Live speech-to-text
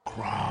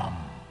Crom.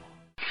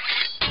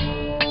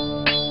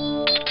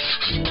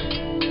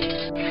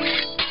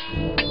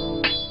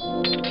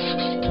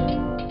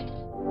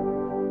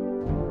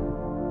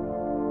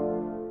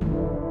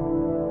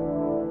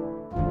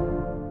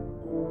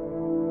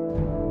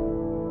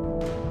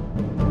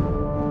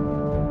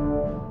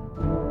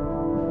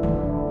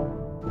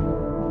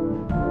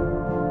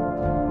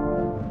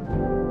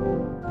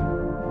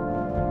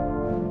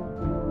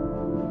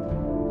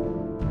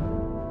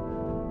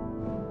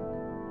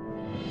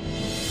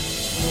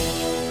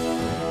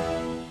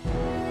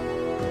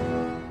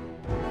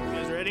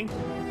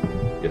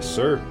 Yes,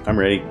 sir. I'm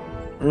ready.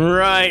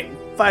 Right.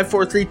 5,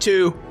 4, 3,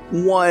 2,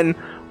 1.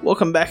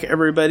 Welcome back,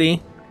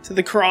 everybody, to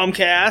the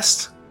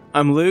Cromcast.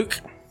 I'm Luke.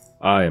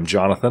 I am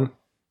Jonathan.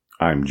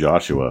 I'm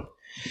Joshua.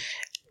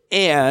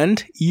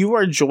 And you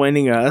are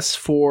joining us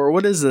for,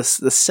 what is this,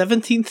 the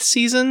 17th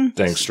season?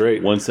 Dang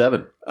straight.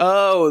 1-7.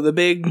 Oh, the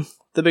big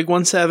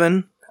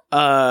 1-7.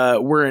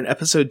 We're in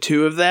episode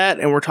 2 of that,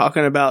 and we're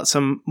talking about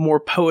some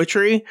more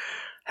poetry.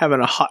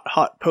 Having a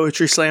hot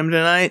poetry slam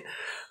tonight.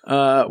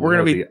 We're going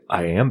to be the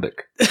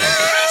iambic.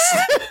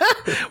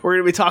 We're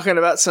going to be talking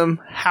about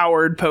some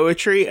Howard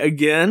poetry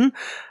again.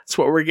 That's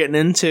what we're getting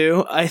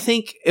into. I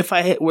think if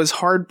I was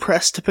hard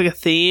pressed to pick a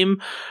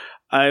theme,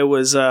 I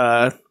was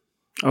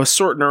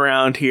sorting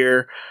around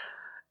here.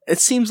 It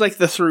seems like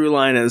the through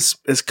line is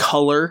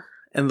color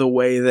and the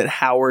way that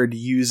Howard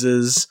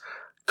uses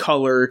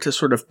color to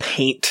sort of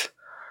paint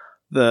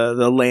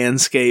the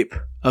landscape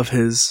of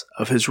his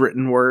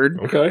written word.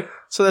 Okay.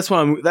 So that's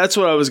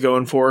what I was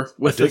going for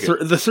with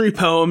the 3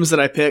 poems that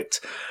I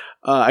picked.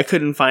 I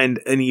couldn't find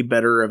any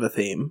better of a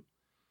theme.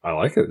 I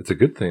like it. It's a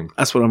good theme.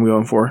 That's what I'm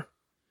going for.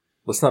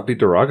 Let's not be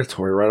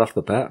derogatory right off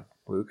the bat,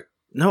 Luke.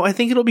 No, I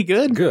think it'll be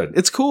good. Good.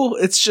 It's cool.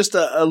 It's just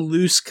a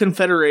loose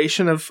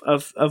confederation of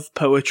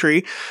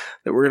poetry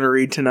that we're going to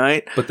read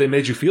tonight. But they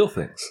made you feel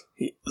things.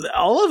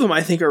 All of them,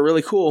 I think, are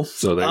really cool.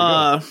 So there you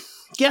go.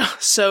 Yeah,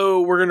 so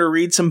we're going to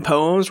read some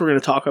poems. We're going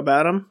to talk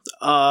about them.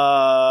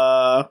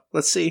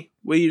 Let's see.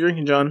 What are you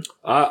drinking, John?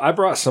 I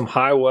brought some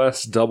High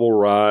West double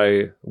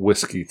rye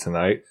whiskey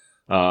tonight.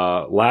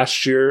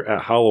 Last year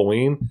at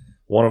Halloween,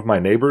 one of my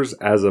neighbors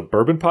has a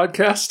bourbon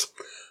podcast.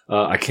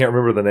 I can't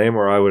remember the name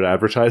or I would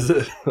advertise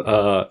it.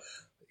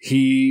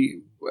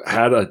 He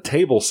had a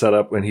table set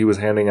up and he was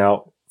handing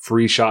out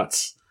free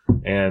shots.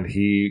 And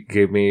he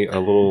gave me a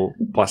little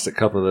plastic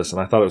cup of this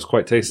and I thought it was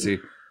quite tasty.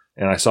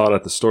 And I saw it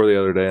at the store the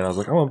other day, and I was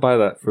like, I want to buy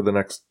that for the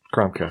next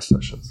Cromcast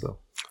session. So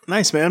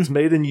nice, man. It's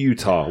made in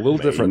Utah. A little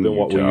different than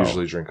what we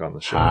usually drink on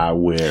the show. High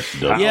West.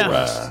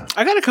 Yeah.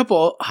 I got a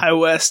couple High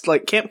West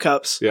like camp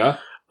cups. Yeah.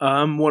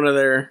 One of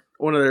their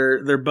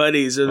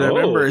buddies or their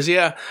members.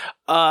 Yeah.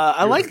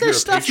 I like their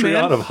stuff,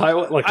 man. Of High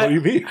West? Like, what do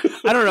you mean?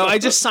 I don't know. I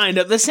just signed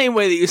up the same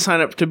way that you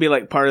sign up to be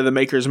like part of the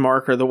Maker's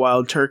Mark or the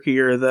Wild Turkey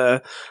or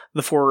the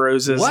Four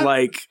Roses, what?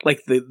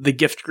 like the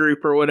gift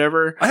group or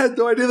whatever. I had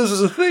no idea this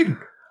was a thing.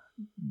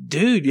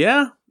 Dude,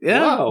 yeah.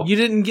 Wow. You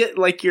didn't get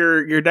like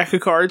your deck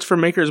of cards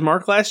from Maker's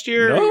Mark last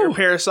year? No. Or your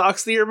pair of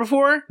socks the year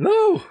before?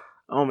 No.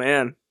 Oh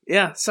man.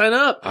 Yeah, sign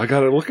up. I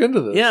got to look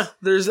into this. Yeah,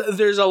 there's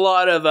a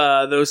lot of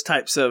those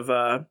types of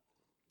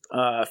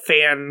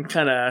fan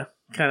kind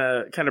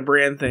of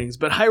brand things,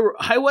 but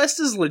High West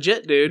is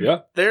legit, dude.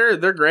 Yeah.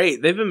 They're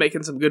great. They've been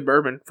making some good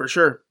bourbon for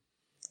sure.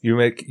 You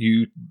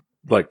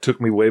like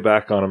took me way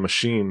back on a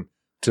machine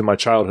to my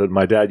childhood.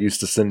 My dad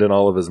used to send in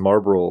all of his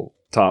Marlboro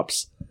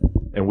tops.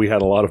 And we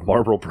had a lot of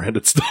Marlboro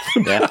branded stuff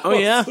in the house. Oh,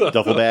 yeah.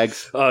 Duffel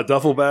bags.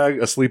 Duffel bag,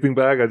 a sleeping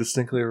bag, I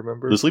distinctly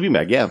remember. The sleeping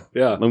bag, yeah.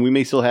 Yeah. And we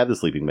may still have the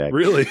sleeping bag.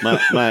 Really? My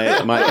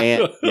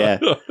aunt, yeah,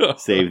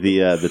 saved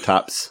the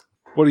tops.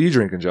 What are you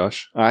drinking,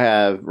 Josh? I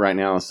have right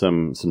now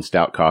some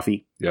stout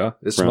coffee. Yeah,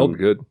 it smelled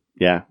good.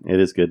 Yeah,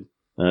 it is good.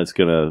 It's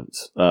going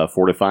to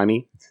fortify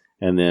me.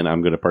 And then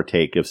I'm going to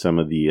partake of some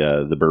of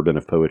the bourbon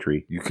of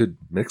poetry. You could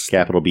mix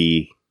Capital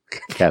B,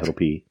 capital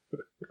P.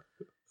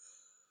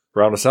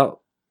 Round us out,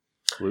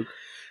 Luke.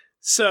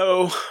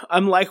 So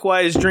I'm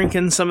likewise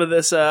drinking some of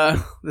this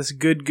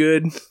good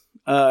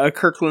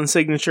Kirkland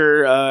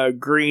signature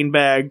green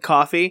bag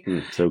coffee.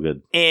 So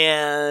good.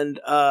 And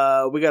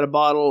we got a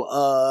bottle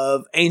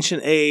of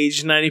Ancient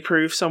Age 90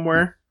 proof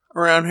somewhere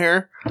around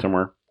here.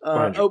 Somewhere.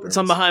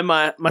 Some behind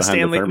my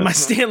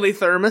Stanley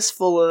thermos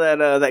full of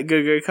that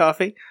good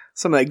coffee.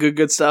 Some of that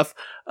good stuff.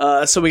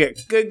 So we got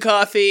good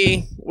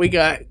coffee. We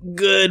got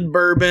good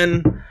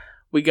bourbon.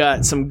 We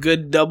got some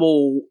good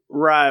double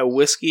rye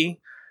whiskey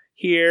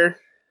here.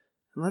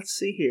 Let's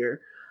see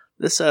here.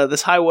 This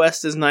High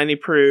West is 90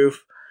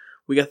 proof.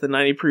 We got the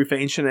 90 proof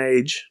Ancient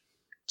Age.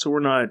 So we're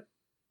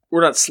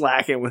not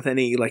slacking with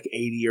any like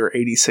 80 or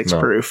 86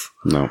 proof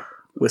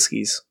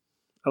whiskeys.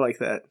 I like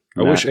that.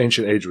 I wish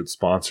Ancient Age would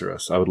sponsor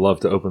us. I would love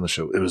to open the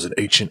show. It was an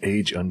Ancient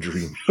Age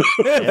undreamed.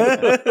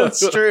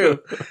 That's true.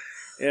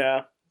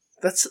 Yeah.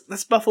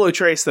 That's Buffalo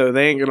Trace, though.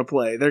 They ain't going to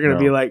play. They're going to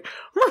be like,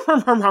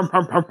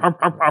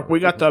 we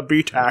got the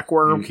BTAC.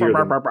 We're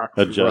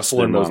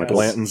rustling those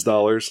Blanton's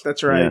dollars.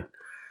 That's right.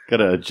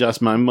 Gotta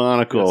adjust my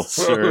monocle,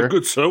 sir.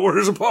 Good sir, what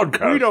is a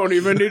podcast? We don't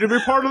even need to be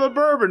part of the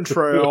Bourbon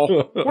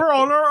Trail. We're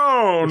on our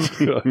own.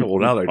 Well,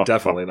 now they're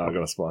definitely not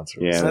going to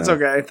sponsor us. Yeah. That's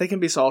okay. They can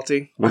be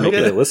salty. I hope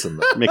they listen,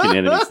 though. Making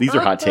enemies. These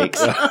are hot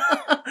takes.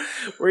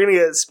 We're going to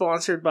get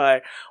sponsored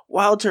by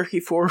Wild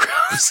Turkey 4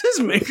 Roses,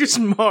 Maker's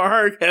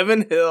Mark,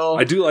 Heaven Hill,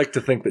 I do like to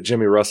think that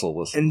Jimmy Russell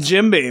listens. and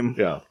Jim Beam.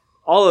 Yeah.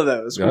 All of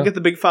those. Yeah. We'll get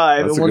the big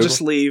five, That's and a we'll good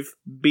just leave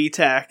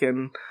B-Tac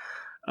and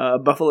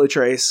Buffalo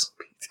Trace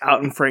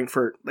out in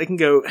Frankfurt. They can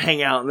go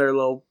hang out in their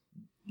little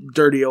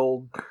dirty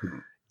old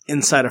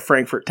inside of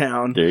Frankfurt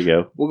town. There you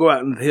go. We'll go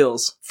out in the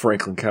hills.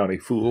 Franklin County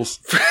fools.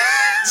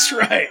 That's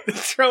right.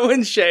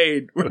 Throwing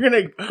shade. We're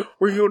gonna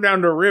go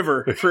down to a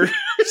river for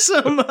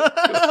some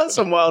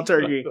wild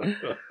turkey.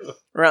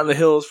 Around the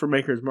hills for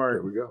Maker's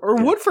Mark. There we go.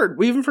 Or Woodford.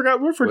 We even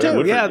forgot Woodford Yeah, too.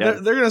 Woodford, yeah, yeah.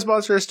 they're gonna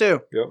sponsor us too.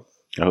 Yep.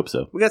 I hope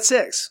so. We got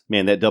 6.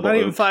 Man, that double Not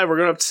even oak. 5. We're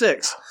going up to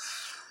 6.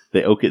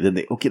 They oak it, then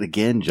they oak it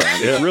again, John.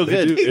 It's Yeah, real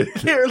they good. do.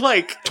 They're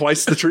like,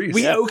 Twice the trees.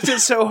 we oaked it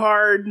so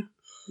hard.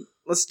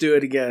 Let's do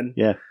it again.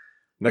 Yeah.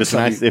 Next It's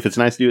time, nice. If it's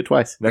nice, do it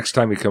twice. next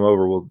time you come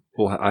over,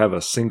 I have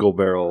a single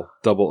barrel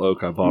double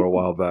oak I bought a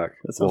while back.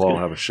 That sounds We'll all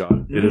good. have a shot.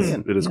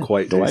 It is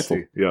quite Delightful.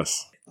 tasty.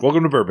 Yes.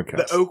 Welcome to Bourbon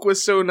Cast. The oak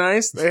was so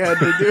nice, they had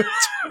to do it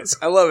twice.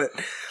 I love it.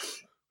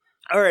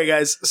 All right,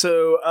 guys.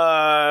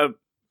 So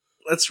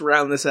let's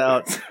round this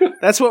out.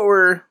 That's what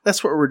we're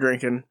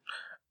drinking.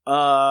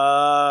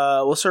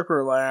 We'll circle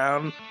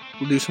around.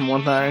 We'll do some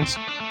one things.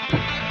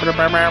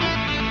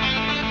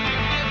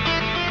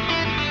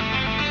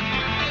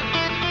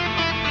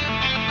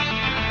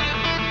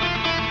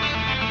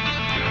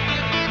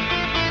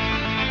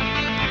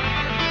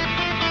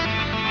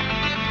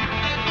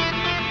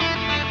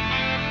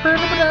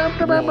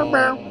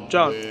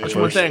 John, what's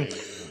one thing?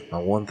 My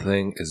one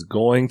thing is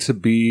going to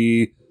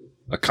be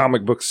a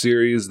comic book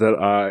series that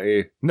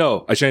I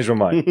changed my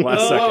mind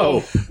last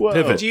second.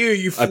 Pivot.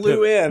 You I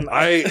flew pivot. in.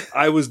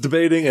 I was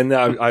debating, and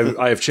now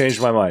I have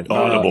changed my mind.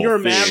 You're a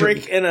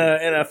maverick in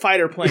a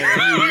fighter plane.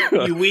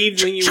 You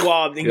weaved and you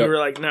wobbed, and Yep. you were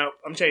like, "No,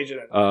 I'm changing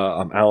it."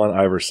 I'm Allen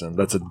Iverson.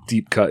 That's a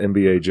deep cut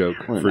NBA joke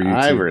for you.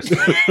 Iverson.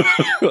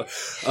 You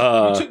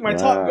took my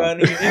Top Gun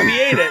and you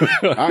NBA'd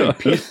it. I'm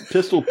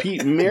Pistol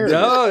Pete Merritt.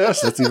 Oh,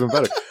 yes, that's even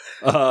better.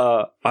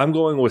 I'm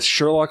going with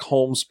Sherlock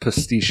Holmes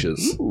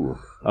pastiches. Ooh.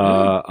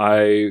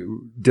 I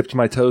dipped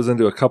my toes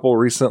into a couple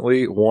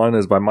recently. One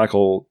is by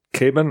Michael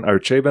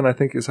Chabon, I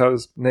think is how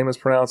his name is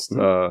pronounced.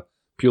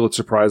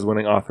 Pulitzer Prize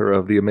winning author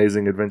of The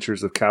Amazing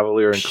Adventures of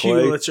Cavalier and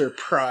Clay. Pulitzer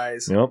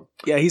Prize. Yep.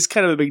 Yeah, he's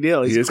kind of a big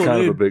deal. He's He is a cool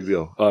kind dude. of a big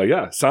deal.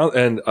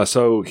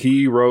 So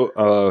he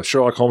wrote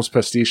Sherlock Holmes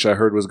pastiche I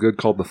heard was good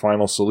called The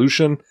Final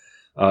Solution.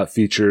 It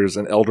features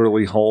an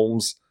elderly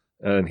Holmes,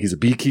 and he's a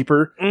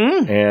beekeeper,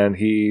 and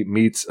he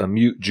meets a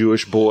mute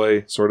Jewish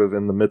boy sort of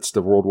in the midst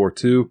of World War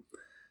II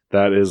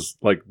that is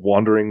like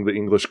wandering the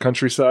English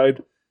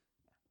countryside.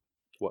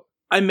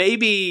 I may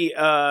be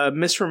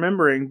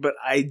misremembering, but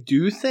I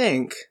do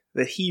think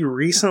that he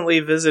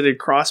recently visited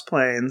Cross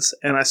Plains,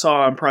 and I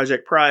saw on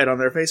Project Pride on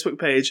their Facebook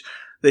page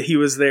that he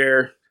was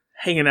there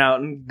hanging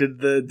out and did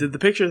the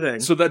picture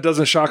thing. So that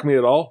doesn't shock me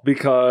at all,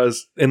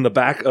 because in the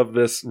back of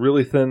this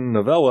really thin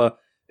novella,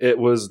 there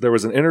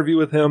was an interview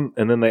with him,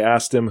 and then they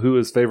asked him who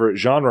his favorite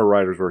genre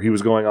writers were. He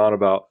was going on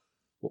about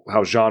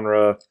how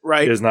genre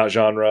is not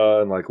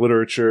genre, and like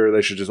literature,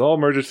 they should just all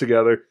merge it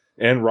together.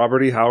 And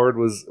Robert E. Howard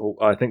was,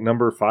 I think,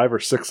 number 5 or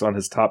 6 on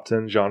his top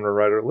 10 genre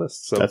writer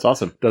list. So That's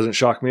awesome. doesn't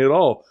shock me at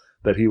all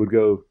that he would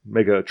go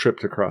make a trip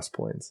to Cross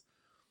Plains.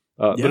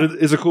 But it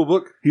is a cool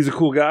book. He's a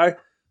cool guy.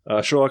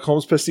 Sherlock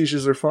Holmes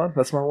pastiches are fun.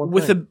 That's my one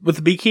thing. With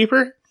the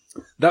beekeeper?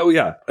 That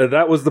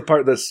was the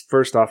part that's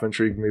first off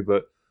intrigued me,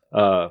 but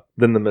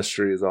then the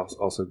mystery is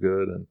also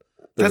good. And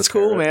That's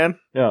cool, man.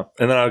 Yeah,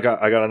 and then I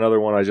got another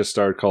one I just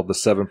started called The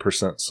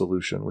 7%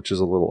 Solution, which is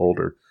a little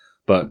older,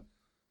 but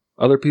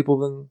other people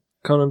than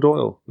Conan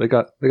Doyle, they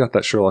got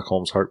that Sherlock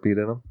Holmes heartbeat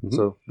in them,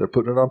 so they're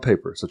putting it on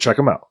paper. So check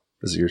them out.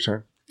 Is it your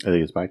turn? I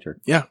think it's my turn.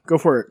 Yeah, go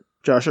for it,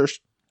 Joshers.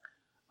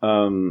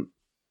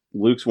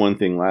 Luke's one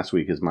thing last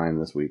week is mine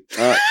this week.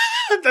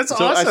 That's So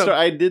awesome.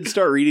 I did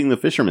start reading The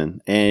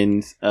Fisherman,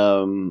 and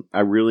I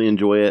really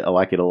enjoy it. I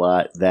like it a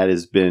lot. That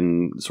has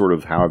been sort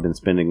of how I've been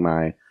spending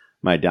my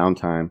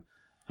downtime,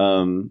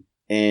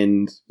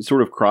 and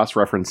sort of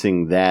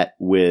cross-referencing that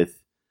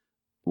with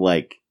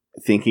like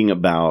thinking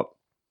about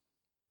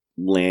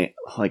like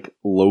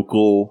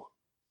local.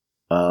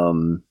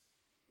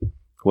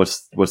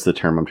 What's the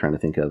term I'm trying to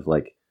think of?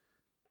 Like,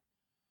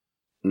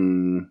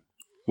 when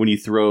you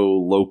throw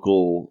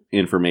local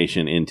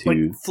information into like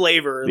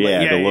flavor, the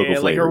local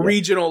flavor,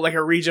 like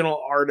a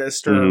regional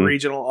artist or a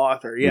regional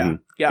author. Yeah,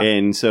 yeah.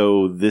 And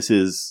so this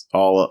is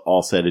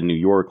all set in New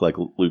York, like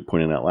Luke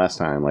pointed out last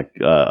time, like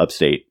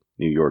upstate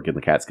New York in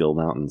the Catskill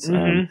Mountains.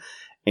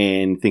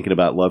 And thinking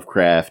about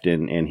Lovecraft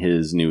and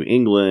his New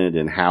England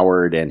and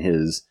Howard and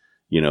his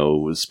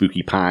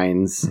spooky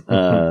pines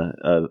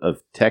of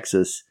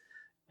Texas.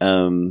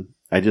 I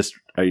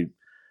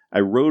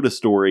wrote a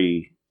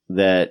story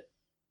that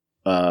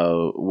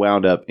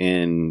wound up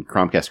in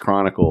Cromcast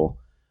Chronicle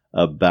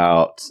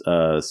about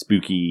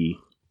spooky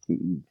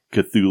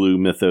Cthulhu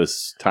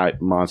mythos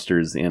type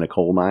monsters in a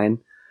coal mine,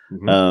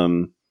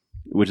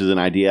 which is an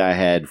idea I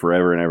had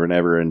forever and ever and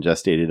ever and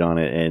gestated on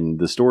it. And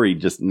the story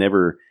just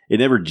never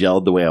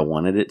gelled the way I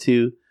wanted it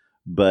to.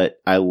 But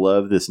I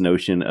love this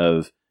notion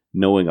of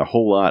knowing a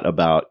whole lot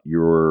about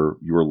your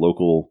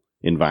local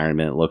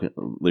environment,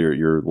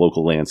 your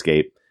local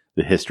landscape,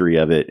 the history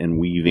of it, and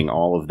weaving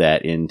all of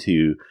that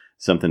into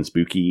something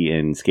spooky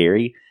and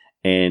scary.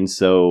 And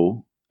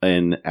so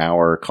in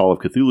our Call of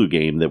Cthulhu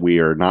game that we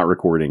are not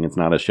recording, it's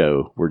not a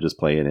show, we're just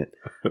playing it.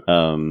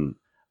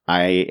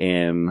 I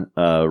am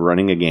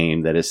running a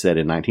game that is set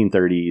in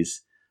 1930s,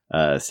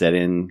 set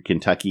in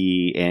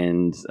Kentucky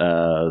and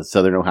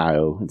Southern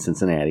Ohio and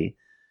Cincinnati.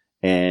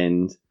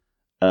 And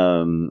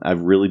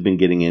I've really been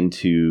getting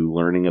into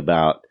learning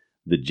about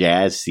the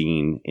jazz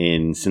scene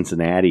in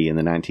Cincinnati in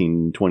the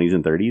 1920s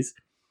and 30s.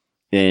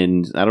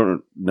 And I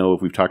don't know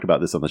if we've talked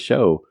about this on the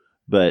show,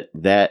 but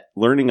that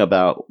learning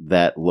about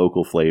that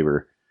local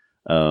flavor,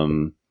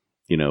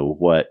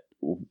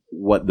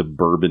 what the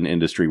bourbon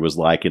industry was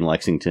like in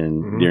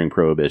Lexington during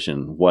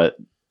Prohibition, what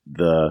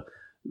the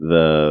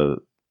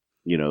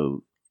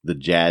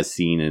jazz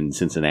scene in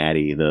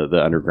Cincinnati,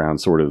 the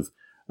underground sort of,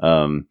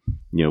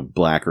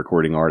 black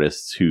recording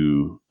artists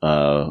who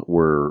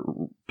were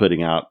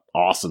putting out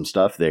awesome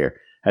stuff there,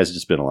 has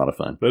just been a lot of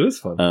fun. That is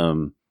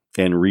fun.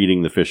 And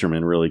reading The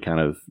Fisherman really kind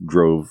of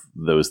drove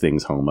those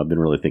things home. I've been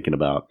really thinking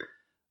about,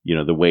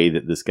 the way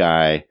that this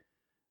guy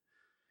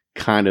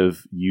kind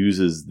of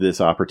uses this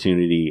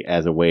opportunity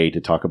as a way to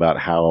talk about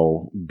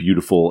how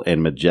beautiful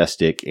and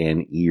majestic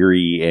and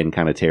eerie and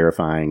kind of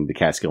terrifying the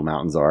Catskill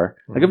Mountains are.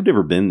 Like, I've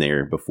never been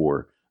there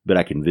before, but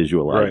I can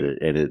visualize it,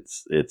 and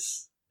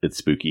it's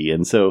spooky.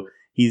 And so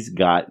he's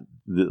got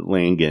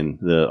Langan,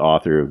 the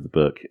author of the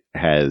book,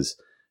 has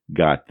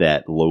got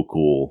that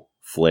local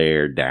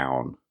flair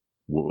down,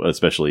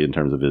 especially in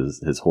terms of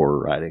his horror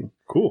writing.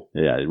 Cool.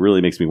 Yeah, it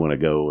really makes me want to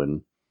go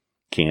and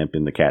camp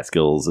in the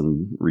Catskills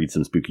and read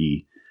some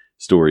spooky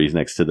stories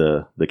next to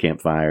the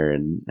campfire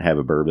and have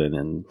a bourbon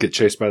and get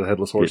chased by the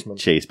Headless Horseman.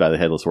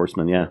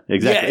 Yeah,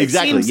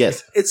 exactly.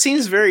 Yes. It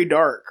seems very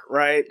dark,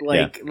 right?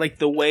 Like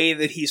the way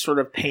that he sort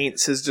of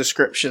paints his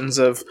descriptions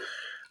of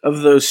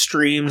those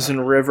streams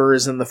and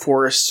rivers and the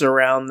forests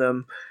around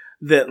them,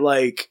 that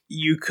like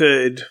you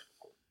could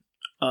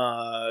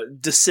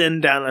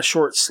descend down a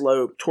short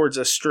slope towards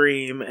a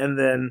stream and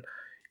then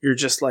you're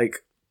just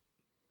like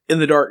in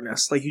the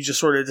darkness, like you just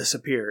sort of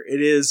disappear.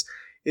 It is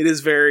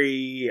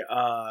very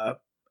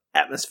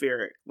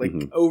atmospheric. Like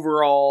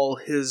overall,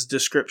 his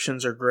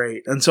descriptions are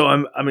great, and so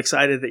I'm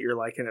excited that you're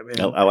liking it,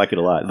 man. I like it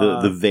a lot.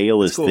 The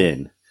veil is cool.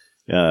 Thin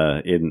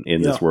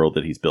in this world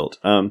that he's built.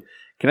 Can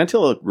I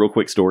tell a real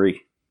quick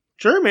story?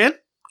 Sure, man.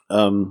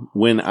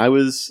 When I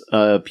was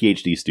a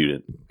PhD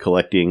student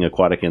collecting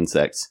aquatic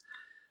insects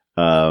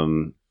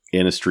in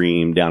a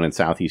stream down in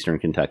southeastern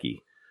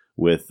Kentucky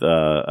with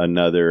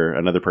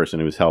another person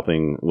who was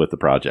helping with the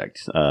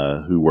project,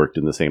 who worked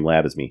in the same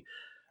lab as me.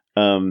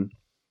 And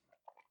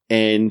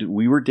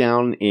we were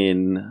down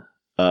in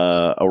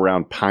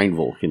around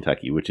Pineville,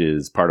 Kentucky, which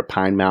is part of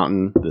Pine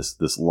Mountain,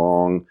 this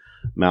long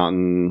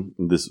mountain,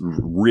 this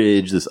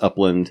ridge, this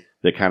upland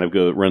that kind of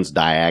runs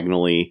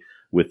diagonally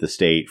with the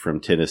state from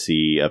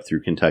Tennessee up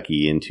through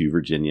Kentucky into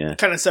Virginia.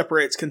 Kind of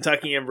separates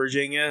Kentucky and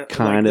Virginia.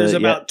 There's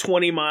about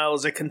 20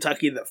 miles of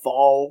Kentucky that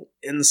fall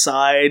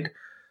inside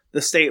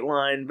the state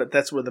line, but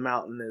that's where the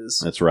mountain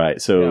is. That's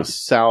right. So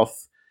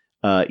south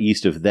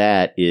east of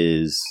that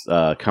is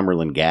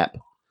Cumberland Gap.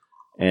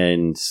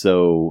 And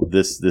so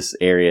this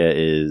area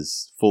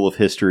is full of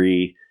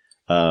history.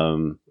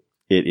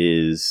 It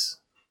is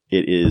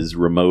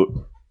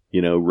remote,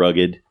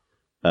 rugged.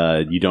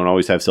 You don't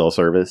always have cell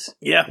service.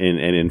 Yeah. And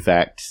in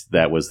fact,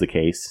 that was the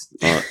case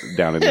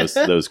down in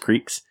those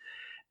creeks.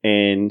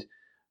 And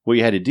what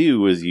you had to do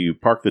was you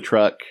park the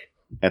truck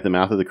at the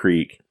mouth of the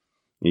creek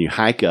and you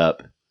hike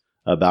up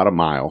about a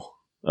mile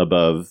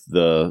above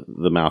the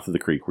mouth of the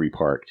creek where you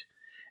parked.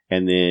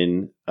 And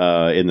then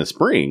in the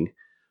spring,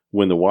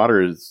 when the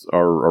waters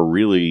are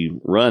really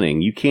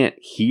running, you can't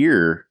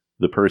hear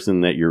the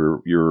person that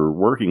you're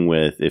working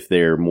with if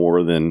they're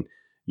more than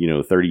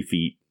 30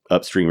 feet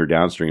upstream or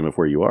downstream of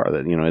where you are.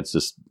 That it's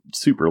just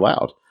super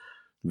loud,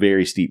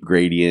 very steep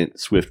gradient,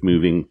 swift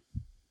moving,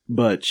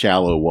 but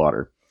shallow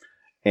water.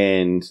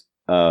 And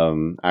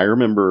I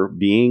remember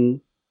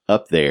being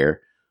up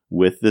there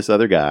with this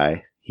other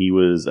guy. He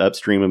was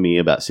upstream of me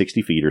about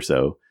 60 feet or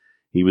so.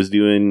 He was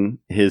doing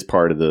his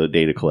part of the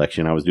data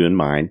collection. I was doing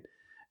mine.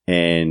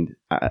 And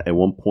at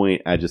one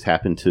point, I just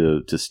happened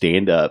to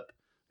stand up,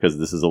 because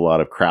this is a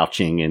lot of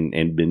crouching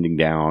and bending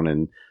down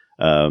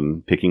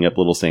and picking up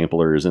little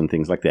samplers and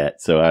things like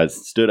that. So I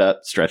stood up,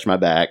 stretched my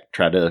back,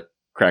 tried to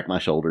crack my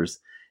shoulders,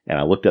 and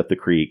I looked up the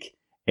creek.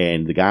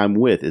 And the guy I'm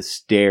with is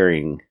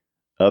staring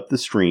up the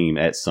stream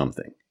at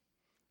something.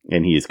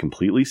 And he is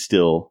completely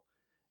still.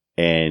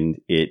 And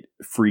it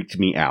freaked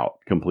me out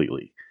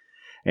completely.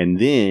 And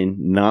then,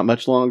 not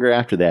much longer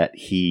after that,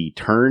 he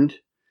turned.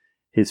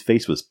 His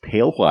face was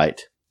pale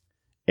white,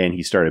 and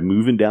he started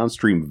moving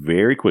downstream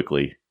very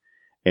quickly.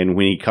 And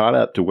when he caught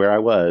up to where I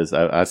was,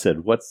 I said,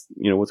 what's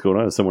going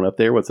on? Is someone up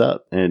there? What's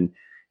up? And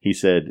he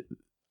said,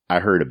 I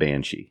heard a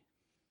banshee.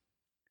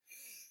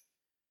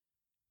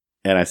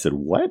 And I said,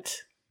 what?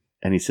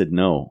 And he said,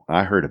 no,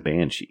 I heard a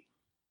banshee.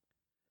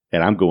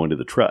 And I'm going to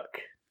the truck.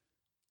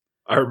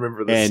 I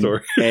remember this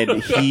story.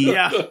 And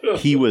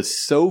he was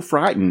so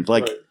frightened.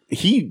 Like,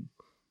 he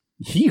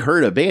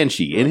heard a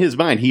banshee. In his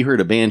mind, he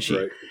heard a banshee.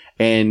 Right.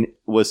 And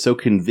was so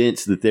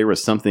convinced that there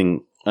was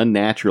something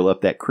unnatural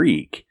up that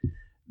creek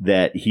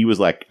that he was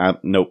like,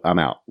 nope, I'm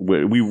out.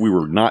 We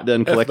were not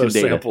done collecting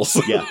data. Samples.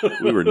 Yeah,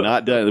 we were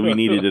not done. We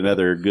needed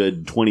another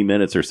good 20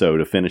 minutes or so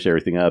to finish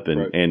everything up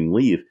and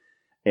leave.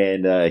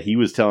 And he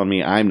was telling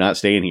me, I'm not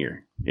staying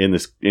here in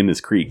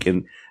this creek.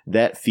 And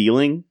that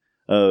feeling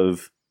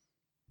of,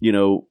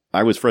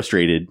 I was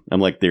frustrated.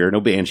 I'm like, there are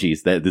no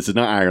banshees. This is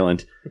not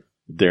Ireland.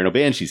 There are no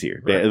banshees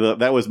here. Right.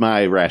 That was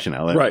my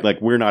rationale. Right. Like,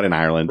 we're not in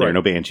Ireland. There are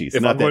no banshees.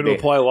 If I'm going to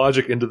apply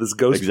logic into this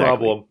ghost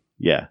problem,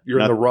 you're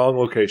in the wrong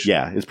location.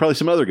 Yeah, it's probably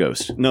some other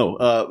ghost.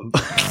 No.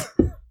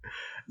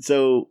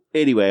 So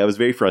anyway, I was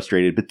very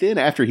frustrated. But then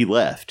after he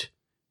left,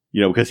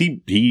 because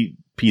he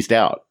pieced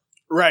out.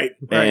 Right.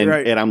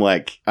 And I'm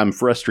like, I'm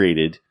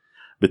frustrated.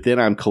 But then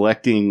I'm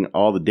collecting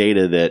all the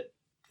data that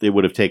it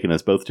would have taken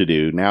us both to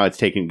do. Now it's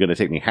going to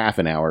take me half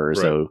an hour or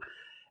so.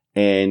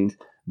 And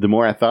the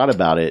more I thought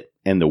about it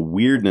and the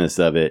weirdness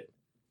of it,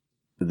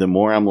 the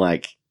more I'm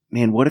like,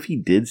 man, what if he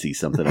did see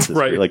something up this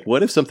Right. Like,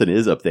 what if something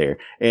is up there?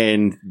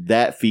 And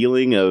that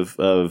feeling of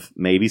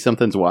maybe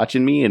something's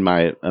watching me and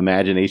my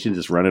imagination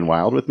just running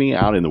wild with me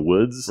out in the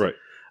woods. Right.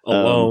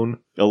 Alone.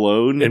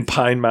 In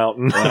Pine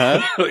Mountain.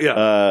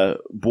 Yeah.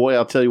 Boy,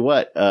 I'll tell you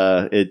what,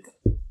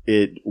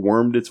 it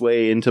wormed its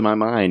way into my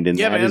mind. And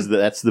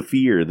that's the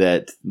fear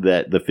that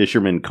the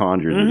fisherman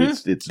conjures.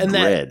 Mm-hmm. It's and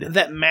dread.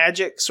 That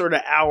magic sort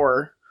of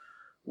hour,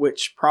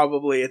 which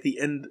probably at the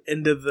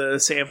end of the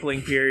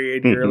sampling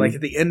period, or like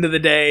at the end of the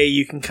day,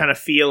 you can kind of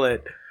feel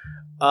it.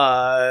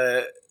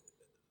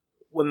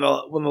 When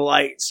the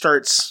light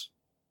starts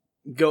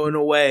going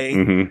away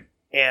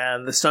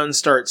and the sun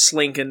starts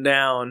slinking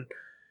down.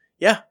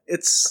 Yeah,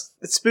 it's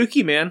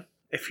spooky, man.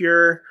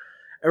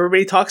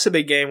 Everybody talks a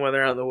big game when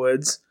they're out in the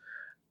woods,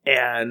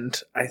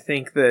 and I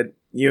think that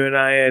you and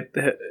I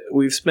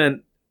we've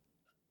spent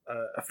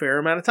a fair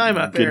amount of time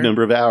out there. Good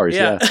number of hours,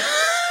 yeah.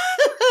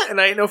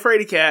 And I ain't no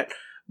fraidy cat,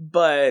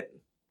 but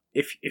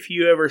if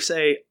you ever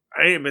say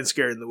I ain't been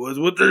scared in the woods,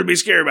 what there to be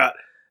scared about?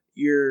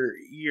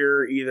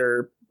 You're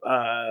either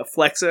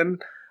flexing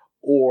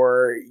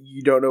or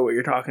you don't know what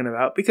you're talking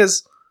about,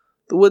 because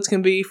the woods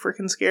can be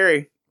freaking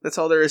scary. That's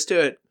all there is to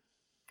it.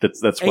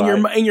 That's why.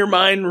 And your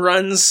mind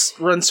runs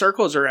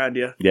circles around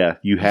you. Yeah,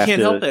 you can't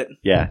help it.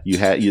 Yeah,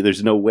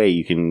 there's no way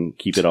you can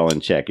keep it all in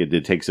check.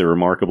 It takes a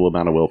remarkable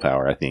amount of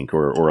willpower, I think,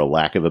 or a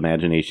lack of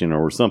imagination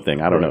or something.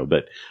 I don't know,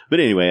 but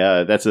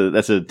anyway, that's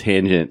a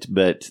tangent.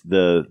 But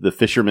the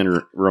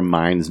fisherman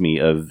reminds me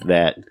of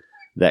that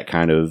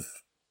kind of,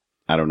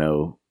 I don't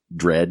know,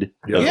 dread.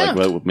 Yeah.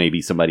 Like what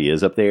maybe somebody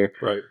is up there.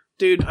 Right,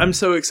 dude. I'm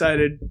so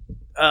excited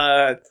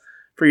for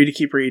you to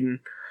keep reading.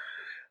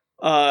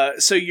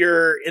 So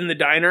you're in the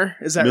diner,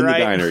 is that right? I'm in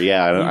the diner,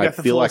 yeah. I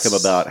feel like I'm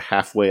about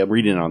halfway. I'm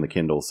reading it on the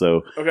Kindle,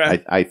 so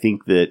okay. I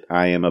think that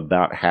I am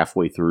about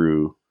halfway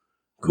through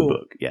the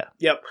book. Yeah.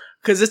 Yep.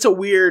 Because it's a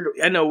weird,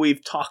 I know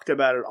we've talked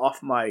about it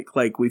off mic,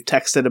 like we've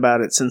texted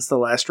about it since the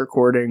last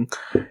recording,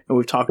 and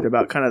we've talked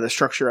about kind of the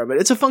structure of it.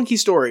 It's a funky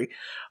story.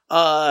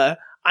 I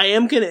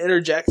am going to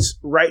interject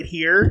right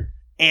here,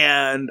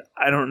 and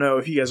I don't know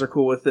if you guys are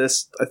cool with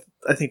this.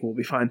 I think we'll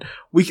be fine.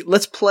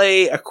 Let's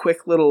play a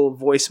quick little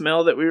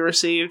voicemail that we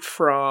received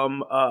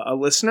from a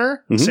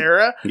listener,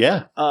 Sarah.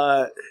 Yeah.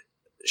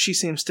 She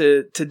seems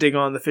to dig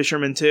on the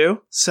fisherman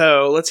too.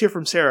 So let's hear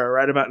from Sarah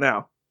right about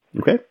now.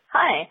 Okay.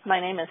 Hi, my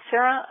name is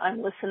Sarah.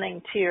 I'm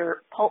listening to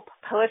your pulp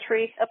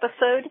poetry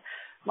episode.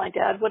 My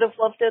dad would have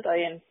loved it.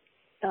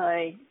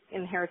 I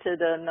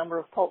inherited a number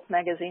of pulp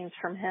magazines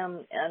from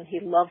him, and he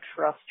loved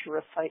for us to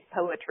recite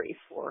poetry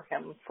for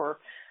him for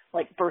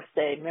like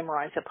birthday,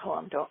 memorize a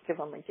poem. Don't give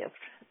him a gift.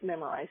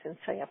 Memorize and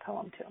say a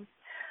poem to him.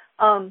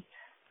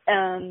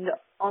 And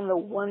on the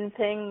one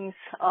things,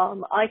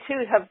 I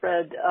too have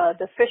read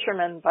The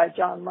Fisherman by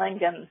John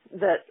Langan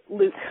that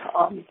Luke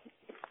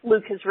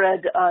has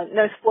read.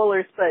 No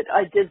spoilers, but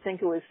I did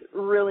think it was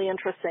really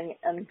interesting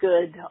and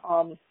good.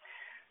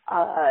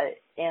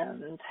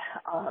 And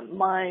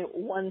my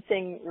one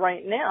thing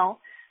right now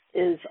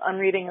is I'm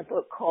reading a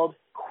book called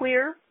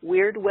Queer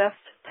Weird West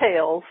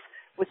Tales,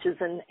 which is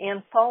an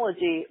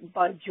anthology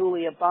by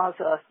Julia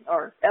Baza,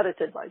 or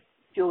edited by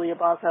Julia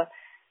Baza,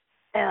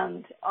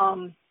 and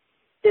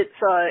it's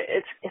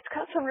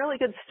got some really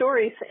good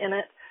stories in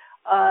it.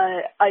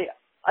 I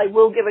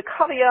will give a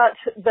caveat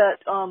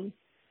that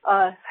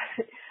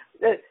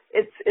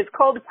it's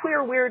called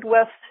Queer Weird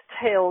West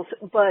Tales,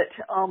 but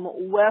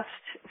West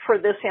for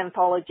this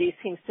anthology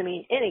seems to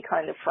mean any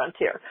kind of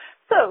frontier.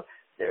 So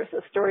there's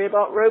a story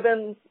about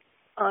roving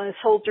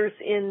soldiers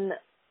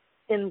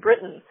in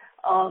Britain.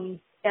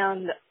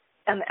 And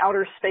an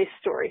outer space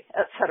story,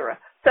 etc.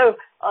 So,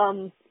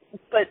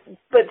 but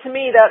to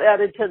me that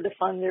added to the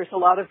fun. There's a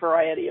lot of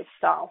variety of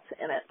styles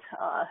in it,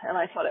 and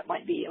I thought it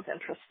might be of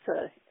interest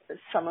to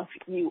some of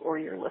you or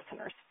your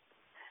listeners.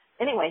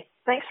 Anyway,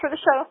 thanks for the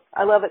show.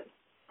 I love it.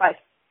 Bye.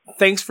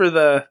 Thanks for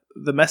the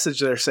message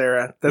there,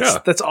 Sarah.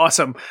 That's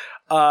awesome.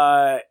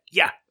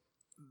 Yeah.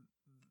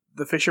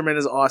 The Fisherman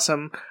is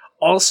awesome.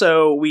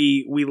 Also,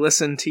 we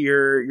listen to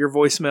your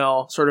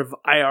voicemail sort of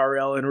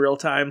IRL in real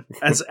time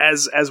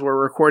as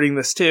we're recording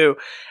this too.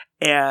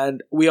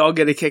 And we all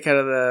get a kick out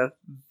of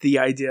the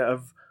idea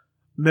of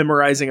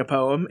memorizing a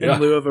poem in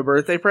lieu of a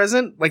birthday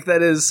present. Like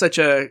that is such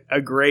a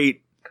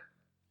great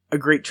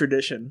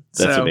tradition.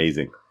 That's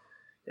amazing.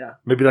 Yeah.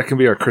 Maybe that can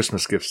be our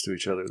Christmas gifts to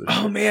each other.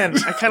 Oh man,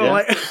 I kind of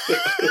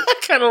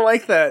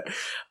like that.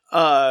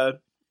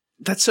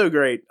 That's so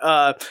great.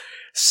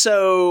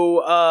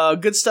 So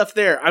good stuff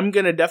there. I'm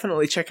gonna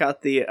definitely check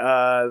out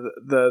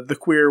the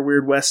Queer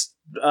Weird West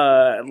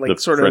the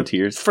sort of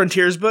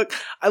Frontiers book.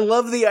 I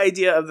love the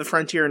idea of the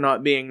frontier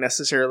not being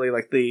necessarily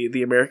like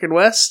the American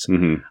West.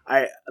 Mm-hmm.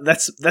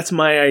 That's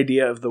my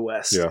idea of the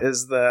West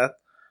is the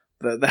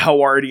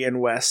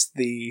Howardian West,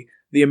 the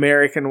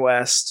American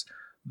West,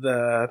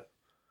 the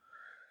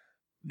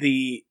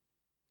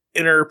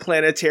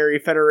Interplanetary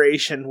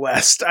Federation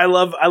West. I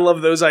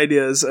love those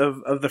ideas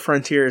of the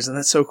frontiers, and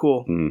that's so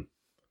cool. Mm.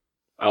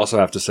 I also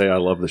have to say I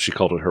love that she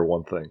called it her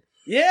one thing.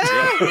 Yeah,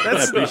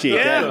 I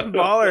appreciate that.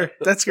 Baller.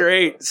 That's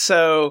great.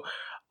 So,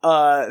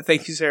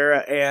 thank you,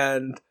 Sarah,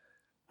 and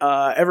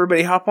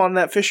everybody hop on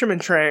that fisherman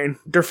train.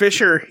 Der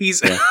Fisher,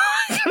 he's gonna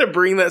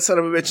bring that son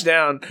of a bitch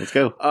down. Let's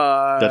go,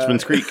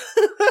 Dutchman's Creek.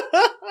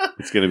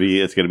 It's gonna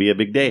be a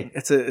big day.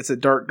 It's a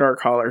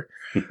dark holler.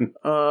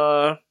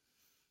 All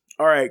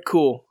right,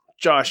 cool.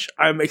 Josh,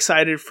 I'm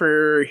excited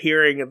for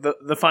hearing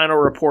the final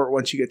report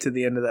once you get to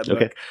the end of that book.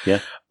 Okay, yeah.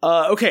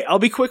 Okay, I'll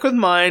be quick with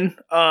mine.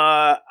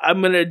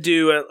 I'm going to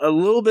do a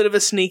little bit of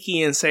a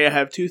sneaky and say I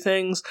have two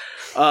things.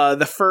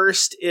 The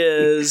first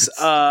is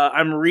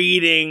I'm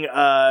reading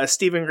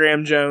Stephen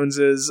Graham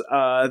Jones's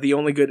The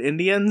Only Good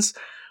Indians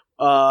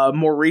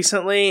more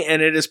recently,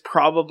 and it is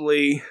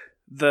probably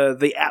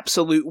the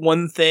absolute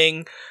one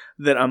thing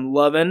that I'm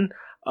loving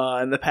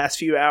in the past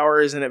few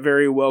hours, and it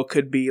very well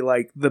could be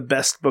like the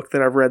best book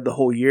that I've read the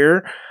whole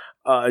year.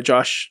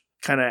 Josh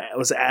kind of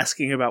was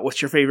asking about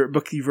what's your favorite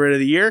book you've read of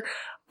the year.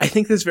 I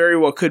think this very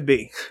well could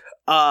be.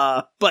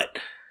 But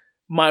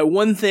my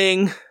one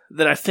thing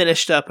that I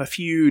finished up a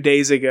few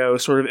days ago,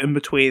 sort of in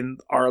between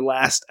our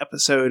last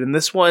episode and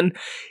this one,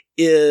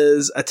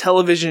 is a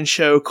television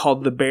show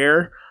called The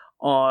Bear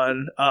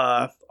on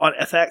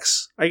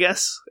FX, I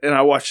guess, and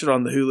I watched it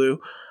on the Hulu.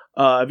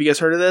 Have you guys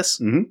heard of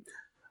this? Mm-hmm.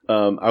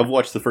 I've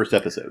watched the first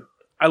episode.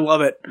 I love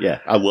it.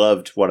 Yeah, I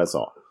loved what I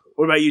saw.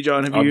 What about you,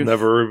 John? I've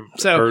never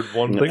heard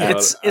one thing about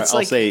it.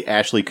 I'll say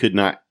Ashley could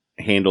not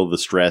handle the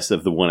stress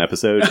of the one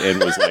episode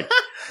and was like,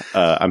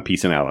 "I'm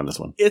peacing out on this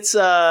one." It's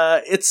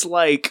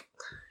like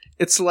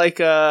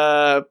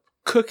a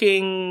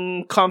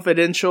cooking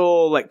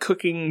confidential, like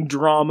cooking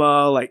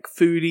drama, like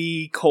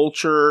foodie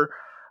culture,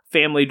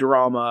 family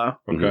drama,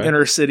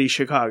 inner city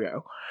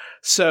Chicago.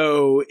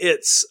 So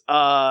it's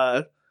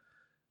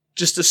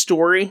just a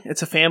story.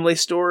 It's a family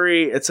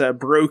story. It's a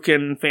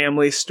broken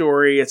family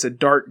story. It's a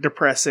dark,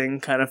 depressing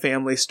kind of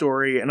family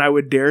story. And I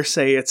would dare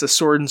say it's a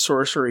sword and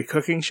sorcery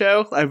cooking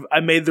show. I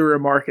made the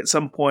remark at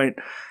some point,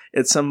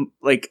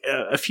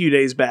 a few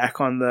days back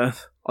on the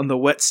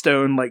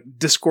Whetstone like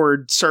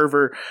Discord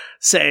server,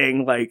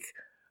 saying like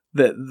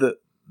that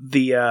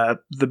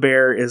the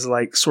Bear is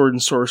like sword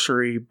and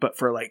sorcery, but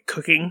for like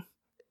cooking.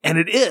 And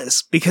it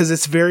is, because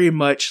it's very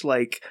much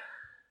like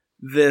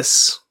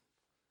this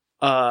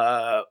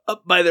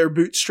up by their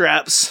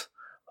bootstraps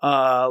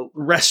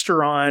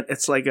restaurant.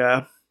 It's like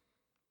a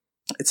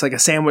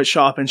sandwich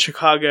shop in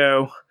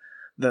Chicago.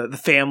 The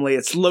family,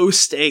 it's low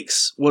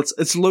stakes. Well,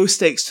 it's low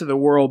stakes to the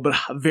world, but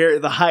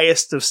the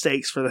highest of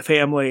stakes for the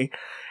family.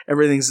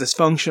 Everything's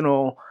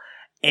dysfunctional,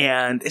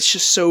 and it's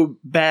just so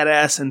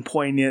badass and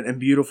poignant and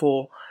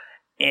beautiful,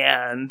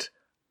 and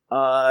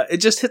it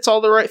just hits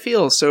all the right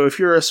feels. So if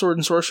you're a sword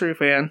and sorcery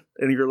fan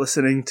and you're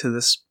listening to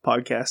this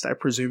podcast, I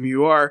presume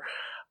you are,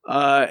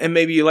 and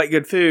maybe you like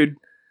good food,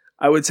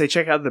 I would say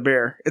check out The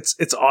Bear.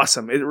 It's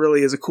awesome. It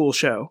really is a cool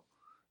show.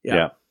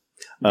 Yeah.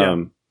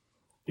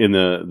 In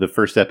the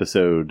first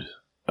episode,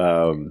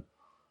 there's,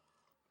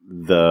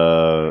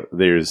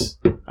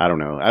 I don't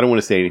know. I don't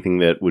want to say anything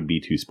that would be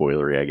too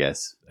spoilery, I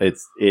guess. It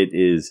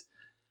is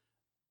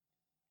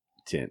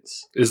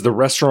tense. Is the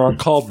restaurant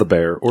called The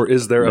Bear, or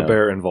is there a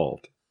bear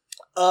involved?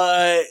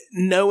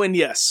 No and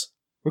yes.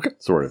 Okay.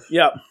 Sort of.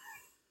 Yeah.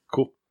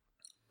 Cool.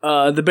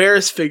 The bear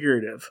is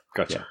figurative.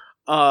 Gotcha.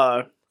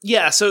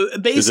 Yeah, so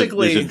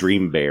basically... There's a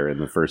dream bear in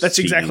the first That's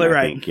scene, exactly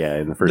right. I think. Yeah,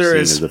 in the first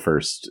scene of the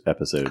first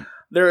episode.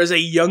 There is a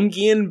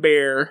Jungian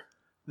bear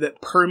that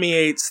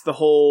permeates the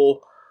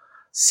whole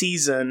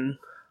season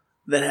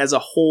that has a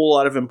whole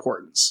lot of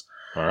importance.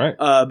 All right.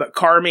 But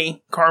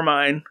Carmine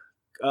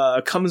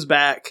comes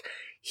back.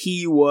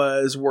 He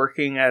was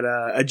working at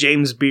a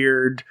James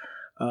Beard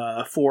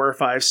 4 or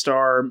 5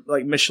 star,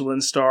 like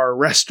Michelin star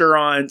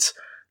restaurant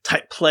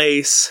type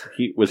place.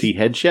 Was he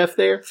head chef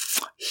there?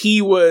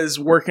 He was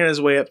working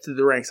his way up through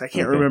the ranks. I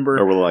can't remember.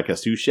 Or like a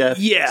sous chef?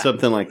 Yeah.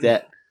 Something like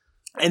that.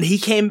 And he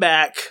came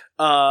back.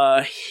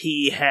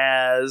 He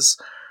has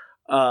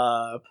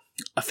a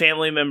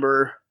family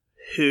member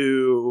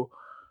who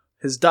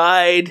has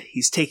died.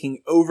 He's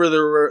taking over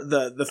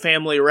the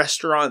family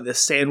restaurant, the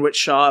sandwich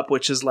shop,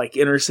 which is like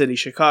inner city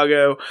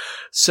Chicago.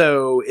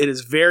 So it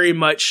is very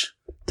much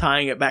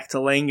tying it back to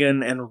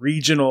Langen and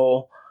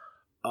regional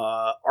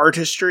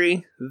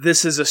artistry.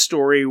 This is a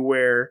story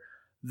where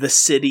the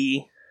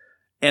city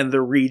and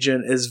the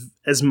region is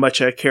as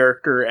much a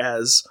character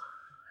as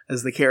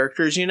the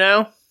characters, you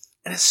know?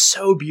 And it's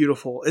so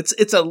beautiful.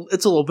 It's a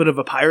little bit of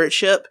a pirate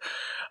ship.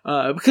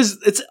 Because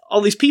it's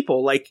all these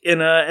people like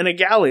in a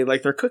galley,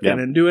 like they're cooking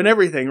and doing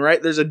everything,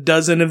 right? There's a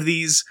dozen of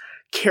these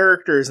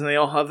characters and they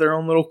all have their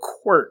own little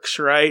quirks,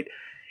 right?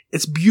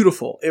 It's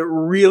beautiful. It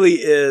really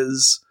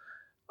is.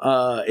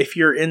 If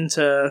you're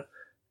into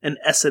an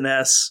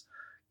SNS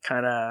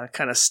kind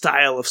of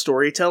style of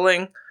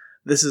storytelling,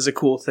 this is a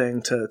cool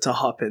thing to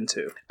hop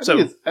into.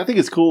 I think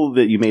it's cool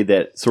that you made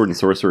that sword and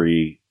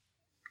sorcery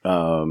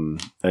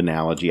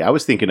analogy. I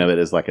was thinking of it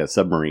as like a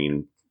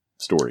submarine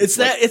story. It's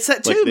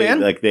that too,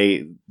 man. Like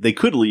they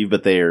could leave,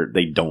 but they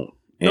don't.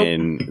 Nope.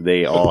 And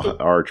they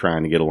all are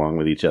trying to get along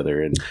with each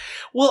other and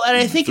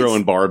I think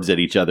throwing barbs at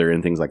each other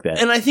and things like that.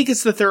 And I think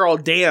it's that they're all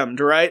damned,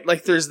 right?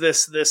 Like there's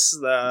this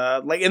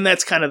like, and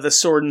that's kind of the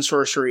sword and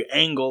sorcery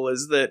angle,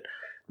 is that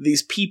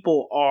these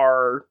people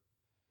are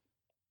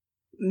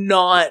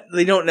not,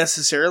 they don't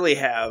necessarily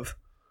have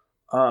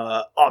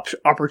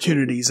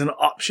opportunities and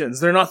options.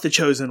 They're not the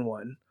chosen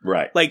one.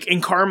 Right. Like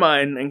in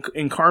Carmine,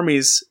 in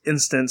Carmi's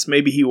instance,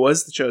 maybe he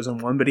was the chosen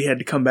one, but he had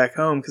to come back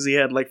home because he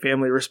had like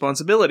family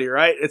responsibility,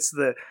 right? It's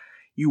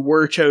you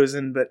were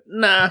chosen, but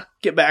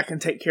get back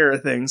and take care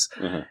of things.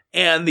 Mm-hmm.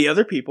 And the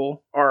other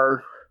people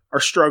are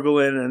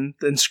struggling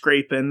and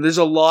scraping. There's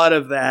a lot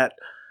of that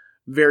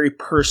very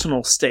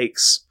personal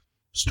stakes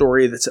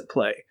story that's at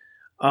play.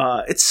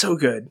 It's so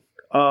good.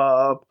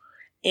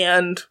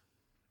 And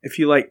if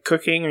you like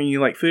cooking or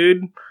you like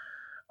food,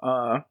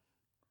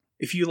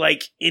 if you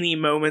like any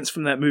moments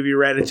from that movie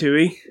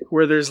Ratatouille,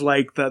 where there's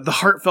like the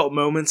heartfelt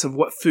moments of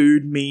what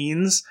food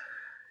means,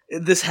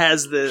 this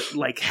has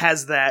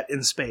that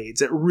in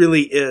spades. It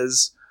really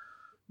is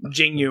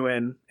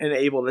genuine and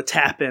able to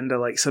tap into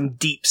like some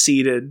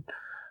deep-seated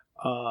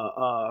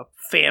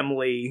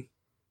family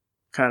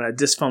kind of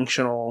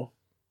dysfunctional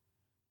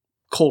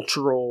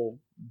cultural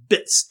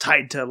bits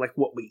tied to like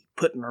what we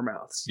put in our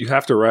mouths. You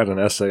have to write an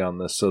essay on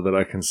this so that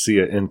I can see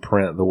it in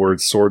print, the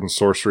words sword and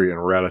sorcery and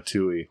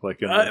Ratatouille.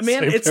 Like,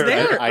 man, it's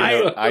there.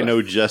 I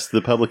know just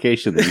the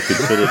publication that you could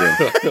put it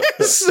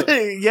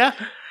in. Yeah.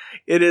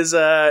 It is,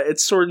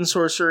 it's sword and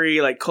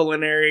sorcery, like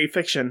culinary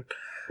fiction.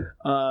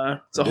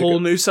 It's a whole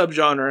new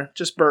subgenre,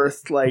 just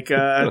birthed. Like,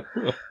 I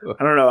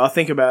don't know, I'll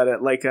think about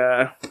it. Like,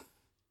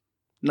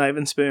 knife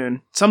and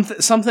spoon.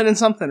 Something and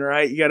something,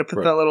 right? You got to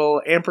put that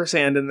little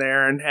ampersand in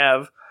there and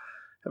have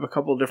a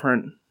couple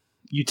different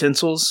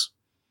utensils,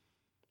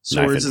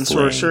 swords and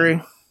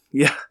sorcery.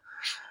 Yeah.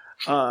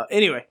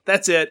 Anyway,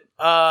 that's it.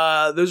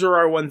 Those are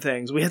our one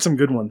things. We had some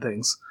good one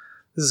things.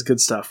 This is good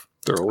stuff.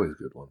 They're always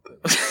good one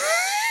things.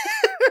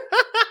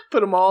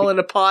 Put them all in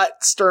a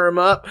pot, stir them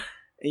up,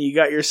 and you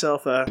got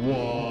yourself a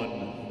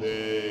one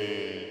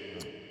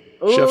thing.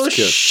 Oh,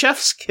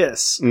 chef's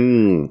kiss.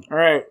 All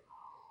right.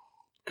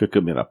 Cook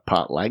them in a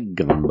pot like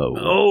gumbo.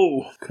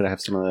 Oh, could I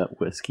have some of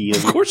that whiskey?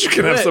 Of course, you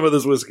can have some of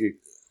this whiskey.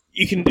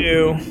 You can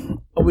do.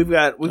 Oh, we've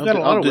got a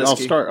lot of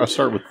whiskey. I'll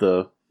start with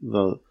the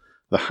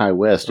High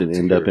West and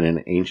end up in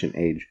an ancient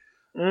age.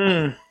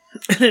 In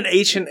an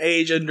ancient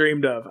age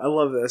undreamed of. I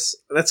love this.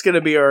 That's going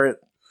to be our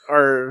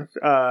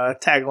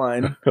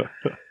tagline.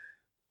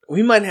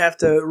 We might have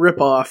to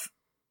rip off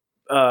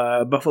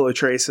Buffalo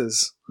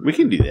Trace's. We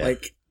can do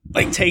that.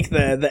 Like take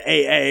the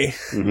AA,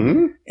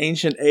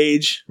 ancient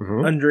age,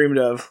 undreamed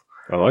of.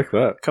 I like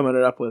that. Coming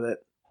it up with it.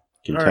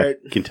 All right.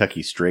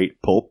 Kentucky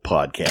Straight Pulp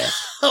Podcast.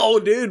 Oh,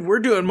 dude, we're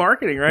doing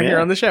marketing here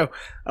on the show.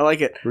 I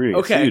like it.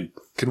 Okay. Dude,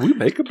 can we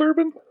make a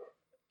bourbon?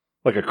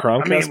 Like a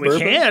Cromcast bourbon? We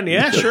can,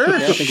 yeah, sure.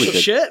 Yeah, I think we could.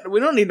 Shit,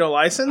 we don't need no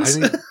license.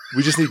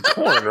 We just need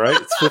corn,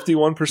 right? It's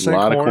 51% corn. A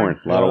lot of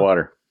corn. A lot of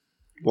water.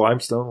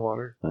 Limestone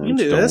water. You can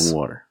do this.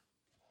 Water.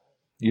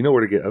 You know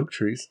where to get oak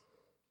trees.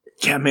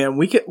 Yeah, man,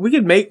 we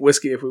could make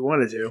whiskey if we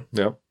wanted to.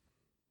 Yeah.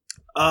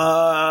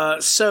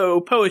 So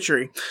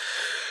poetry.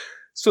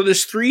 So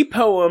there's 3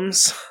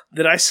 poems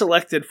that I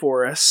selected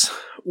for us.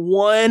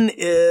 One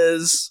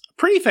is a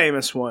pretty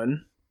famous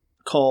one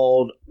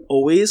called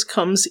Always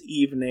Comes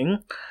Evening,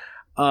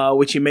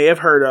 which you may have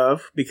heard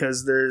of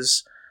because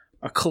there's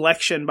a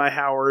collection by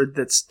Howard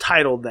that's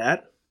titled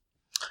that,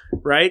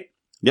 right?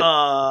 Yep.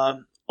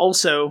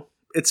 Also,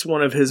 it's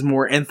one of his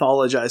more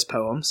anthologized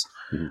poems.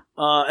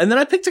 Mm-hmm. And then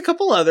I picked a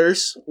couple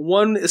others.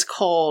 One is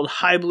called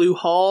High Blue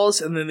Halls,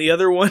 and then the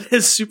other one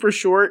is super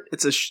short.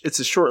 It's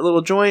a short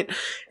little joint.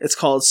 It's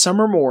called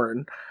Summer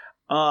Morn.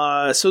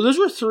 So those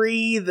were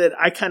 3 that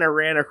I kind of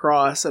ran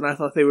across, and I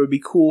thought they would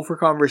be cool for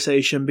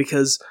conversation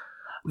because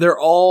they're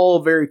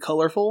all very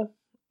colorful.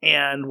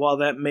 And while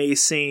that may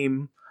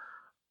seem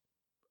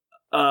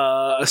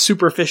a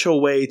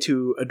superficial way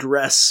to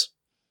address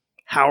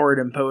Howard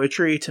and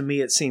poetry, to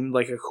me it seemed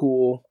like a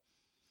cool,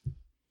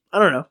 I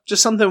don't know,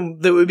 just something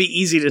that would be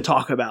easy to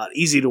talk about,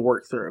 easy to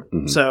work through.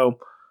 Mm-hmm. So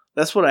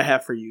that's what I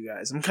have for you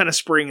guys. I'm kind of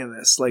springing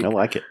this. Like, I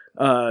like it.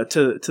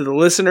 To the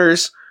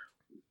listeners,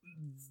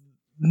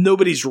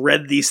 nobody's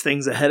read these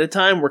things ahead of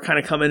time. We're kind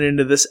of coming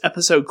into this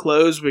episode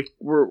closed.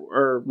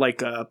 We're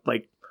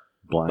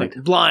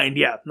blind.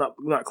 Yeah,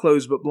 not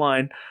closed, but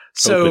blind.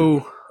 So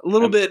open.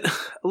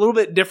 a little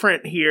bit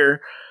different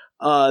here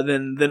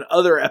than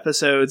other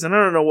episodes. And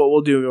I don't know what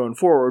we'll do going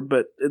forward,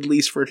 but at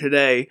least for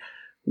today,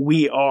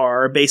 we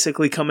are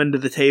basically coming to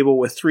the table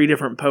with 3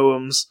 different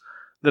poems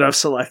that I've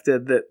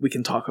selected that we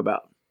can talk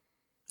about.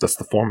 That's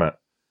the format.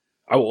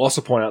 I will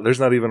also point out there's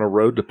not even a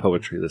road to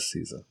poetry this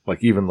season.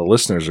 Like, even the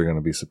listeners are going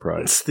to be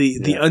surprised. It's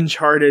the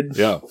uncharted.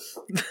 Yeah.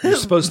 You're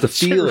supposed to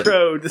feel it.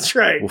 Road. That's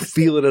right. We'll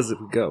feel it as it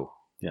go.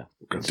 Yeah.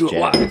 We're going to do it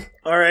live.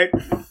 All right.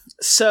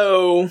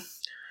 So,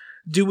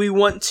 do we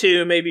want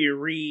to maybe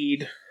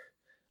read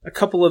a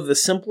couple of the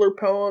simpler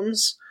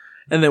poems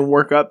and then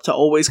work up to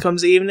Always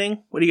Comes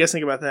Evening? What do you guys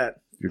think about that?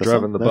 You're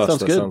driving the bus.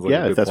 Sounds good. Sounds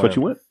like if that's plan. What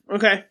you want.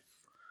 Okay.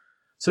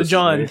 So,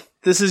 John,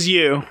 this is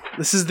you.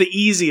 This is the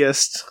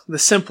easiest, the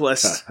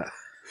simplest.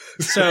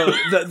 So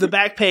the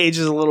back page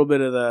is a little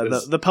bit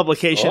of the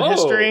publication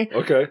history.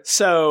 Okay.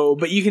 So,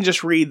 but you can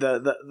just read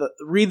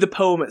read the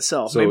poem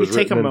itself. So maybe it was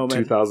take a in moment.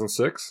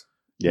 2006.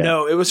 Yeah.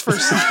 No, it was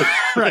first.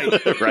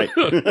 Right.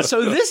 Right.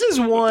 So this is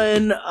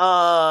one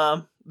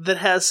that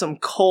has some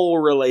Cole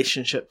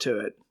relationship to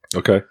it.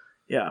 Okay.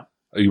 Yeah.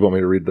 You want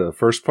me to read the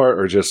first part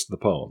or just the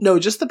poem? No,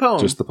 just the poem.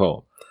 Just the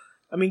poem.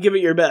 I mean, give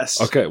it your best.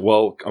 Okay,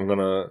 well, I'm going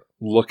to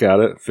look at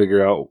it,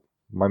 figure out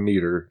my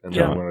meter, and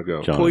then I'm going to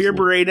go. John Pull your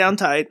beret down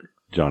tight.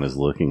 John is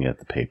looking at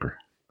the paper.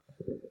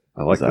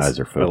 I like His this. eyes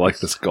are focused. I like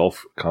this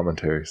golf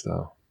commentary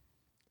style.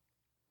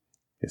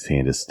 His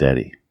hand is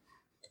steady.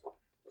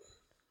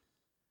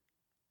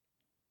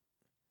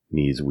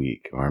 Knees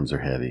weak. Arms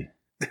are heavy.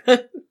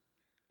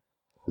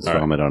 His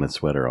vomit on his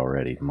sweater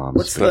already. Mom's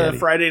What's spaghetti. the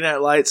Friday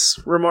Night Lights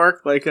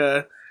remark? Like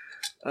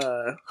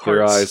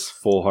clear eyes,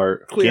 full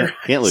heart. Clear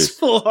Can't lose.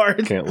 Full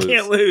heart. Can't lose.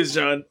 Can't lose,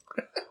 John.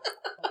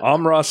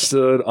 Amra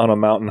stood on a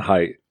mountain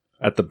height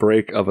at the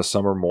break of a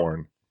summer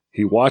morn.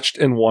 He watched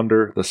in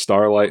wonder the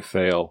starlight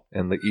fail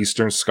and the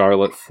eastern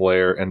scarlet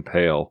flare and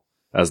pale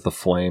as the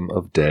flame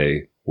of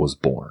day was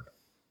born.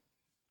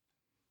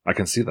 I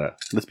can see that.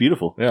 That's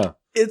beautiful. Yeah.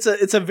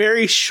 It's a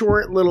very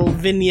short little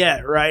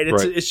vignette, right?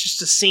 It's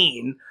just a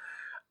scene.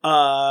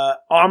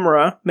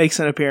 Amra makes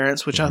an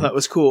appearance, which I thought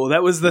was cool.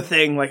 That was the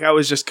thing. Like, I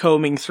was just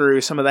combing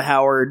through some of the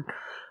Howard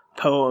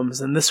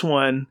poems, and this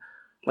one,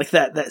 like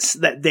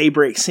that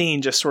daybreak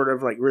scene, just sort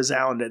of like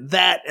resounded.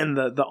 That and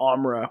the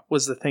Amra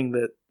was the thing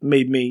that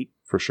made me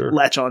for sure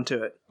latch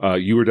onto it.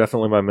 You were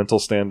definitely my mental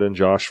stand-in,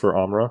 Josh, for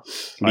Amra.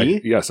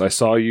 Me? Yes, I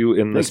saw you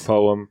in this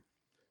poem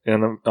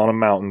on a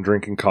mountain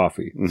drinking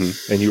coffee,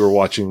 and you were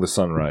watching the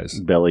sunrise.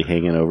 Belly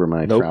hanging over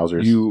my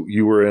trousers.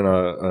 You were in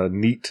a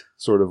neat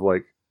sort of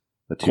like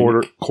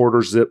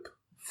quarter zip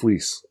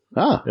fleece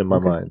in my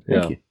mind.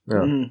 Thank you. Yeah.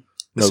 Mm-hmm.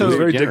 No, So it was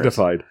very generous.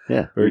 dignified.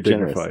 Yeah, Very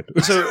generous.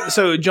 dignified.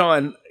 So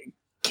John,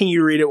 can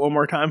you read it one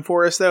more time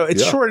for us? Though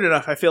it's short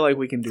enough, I feel like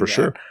we can do for that.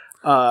 sure.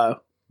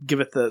 Give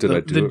it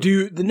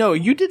No,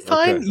 you did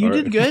fine. Okay, You all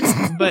did right.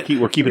 good. But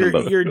We're keeping them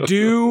both.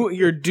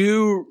 your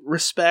due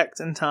respect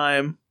and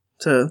time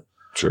to.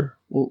 Sure.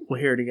 We'll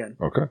hear it again.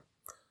 Okay.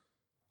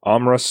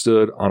 Amra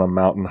stood on a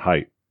mountain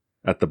height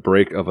at the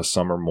break of a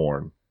summer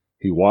morn.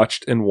 He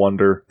watched in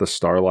wonder the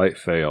starlight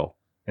fail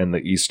and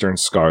the eastern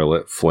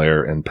scarlet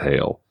flare and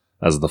pale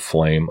as the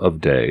flame of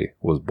day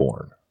was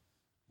born.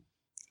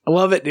 I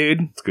love it,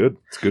 dude. It's good.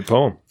 It's a good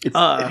poem. It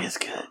is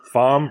good.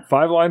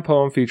 5-line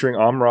poem featuring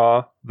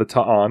Amra the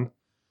Ta'an,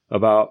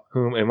 about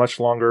whom a much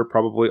longer,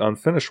 probably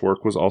unfinished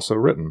work was also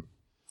written.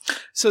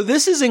 So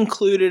this is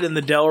included in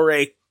the Del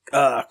Rey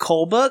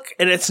Cole book,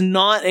 and it's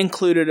not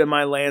included in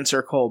my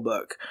Lancer Cole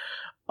book.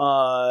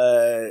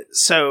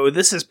 So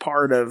this is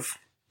part of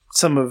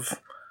some of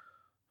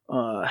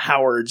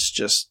Howard's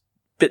just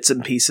bits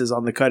and pieces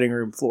on the cutting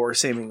room floor,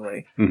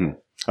 seemingly. Mm-hmm.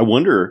 I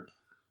wonder,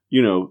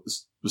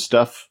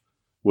 stuff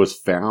was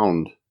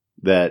found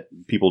that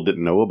people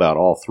didn't know about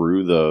all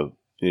through the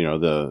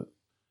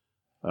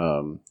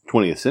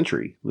 20th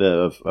century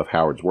of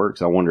Howard's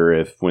works. I wonder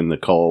if when the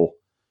Cole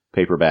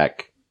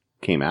paperback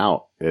came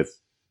out, if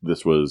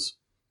this was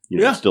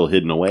still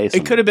hidden away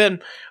somewhere. It could have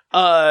been.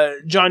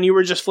 John, you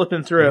were just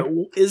flipping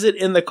through it. Is it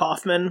in the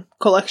Kaufman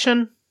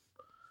collection?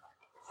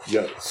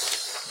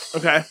 Yes.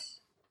 Okay.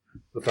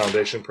 The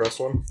Foundation Press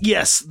one?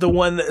 Yes, the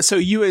one that, so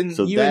you and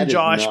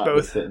Josh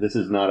both. This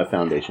is not a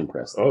Foundation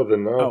Press. Oh,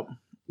 then no. Oh,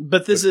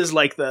 but this is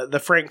like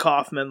the Frank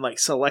Kaufman like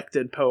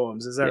selected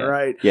poems. Is that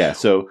right? Yeah.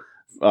 So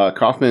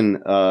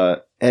Kaufman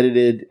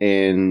edited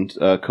and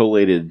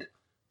collated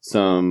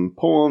some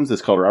poems.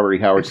 It's called Robert E.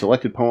 Howard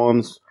Selected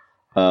Poems.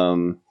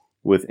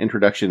 with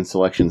introduction,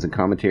 selections, and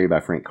commentary by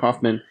Frank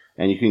Kaufman.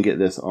 And you can get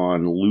this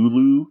on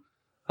Lulu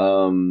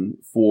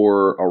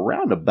for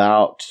around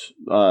about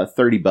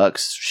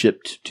 $30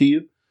 shipped to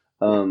you.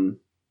 And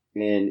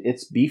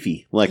it's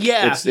beefy.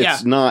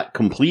 It's not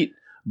complete,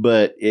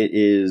 but it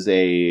is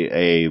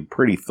a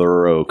pretty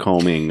thorough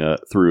combing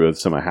through of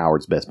some of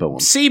Howard's best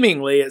poems.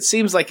 Seemingly, it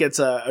seems like it's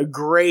a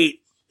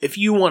great, if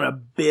you want a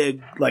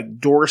big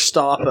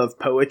doorstop of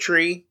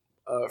poetry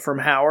from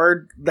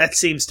Howard, that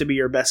seems to be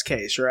your best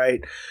case,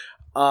 right?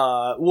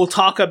 We'll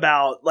talk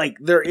about,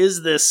 there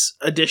is this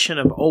edition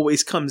of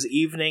Always Comes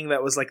Evening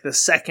that was the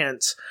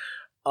second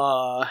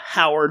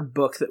Howard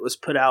book that was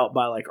put out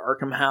by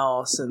Arkham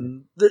House,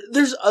 and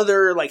there's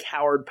other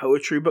Howard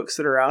poetry books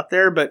that are out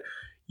there, but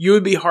you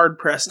would be hard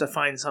pressed to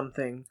find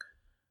something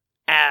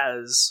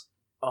as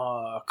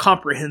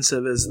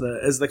comprehensive as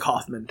the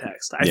Kaufman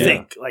text. I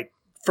think,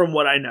 from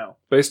what I know.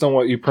 Based on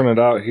what you printed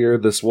out here,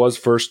 this was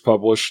first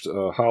published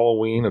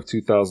Halloween of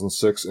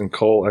 2006 in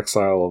Cole,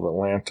 Exile of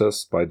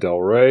Atlantis by Del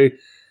Rey.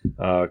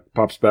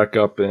 Pops back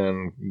up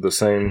in the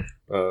same,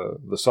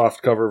 the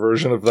soft cover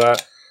version of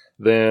that.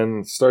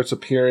 Then starts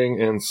appearing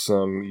in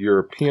some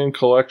European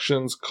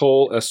collections,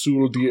 Cole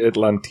Azul de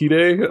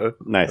Atlantide.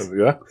 Nice.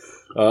 Yeah.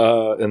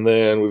 And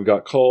then we've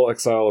got Cole,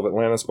 Exile of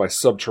Atlantis by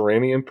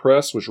Subterranean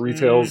Press, which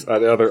retails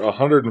at either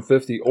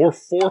 $150 or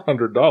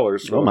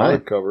 $400 for the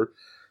hardcover.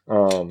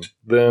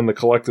 Then the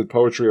collected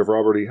poetry of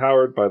Robert E.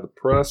 Howard by the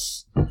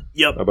press.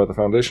 Yep. By the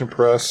Foundation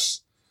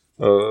Press.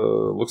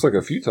 Looks like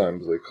a few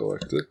times they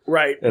collected.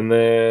 Right. And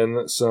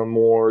then some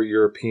more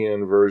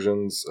European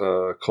versions,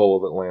 Cole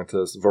of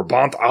Atlantis,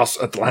 Verband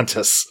aus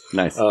Atlantis.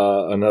 Nice.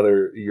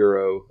 Another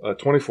euro,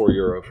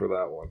 €24 for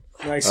that one.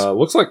 Nice.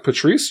 Looks like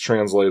Patrice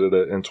translated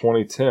it in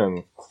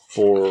 2010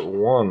 for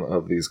one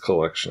of these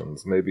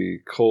collections. Maybe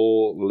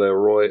Cole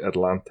Leroy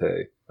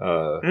Atlante.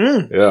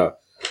 Yeah.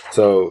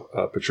 So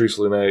Patrice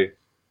Lunet,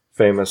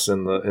 famous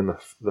in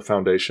the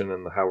Foundation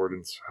and the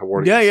Howardian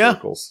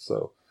circles.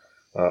 So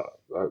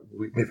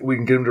we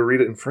can get him to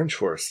read it in French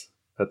for us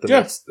at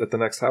the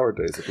next Howard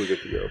Days if we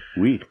get to go.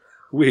 We.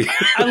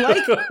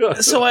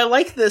 I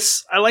like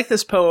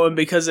this poem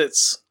because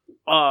it's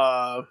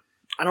I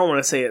don't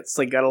want to say it's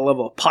got a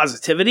level of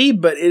positivity,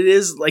 but it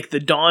is the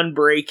dawn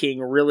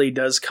breaking really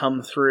does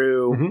come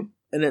through,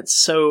 and it's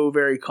so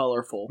very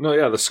colorful. No,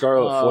 yeah, the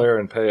scarlet flare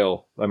and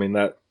pale. I mean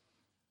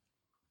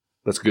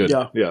that's good.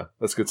 Yeah,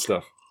 that's good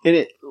stuff. And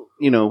it,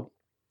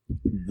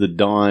 the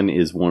dawn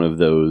is one of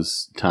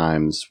those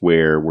times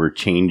where we're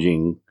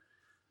changing,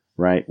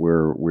 right?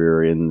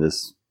 We're in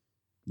this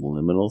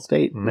liminal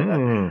state.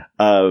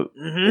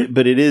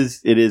 But it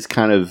is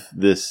kind of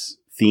this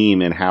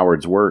theme in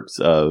Howard's works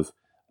of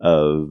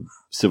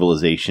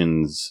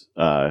civilizations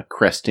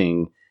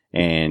cresting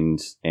and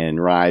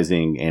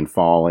rising and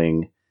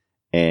falling,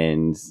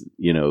 and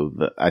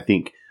I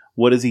think,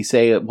 what does he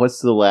say?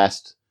 What's the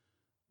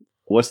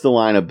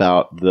line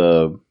about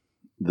the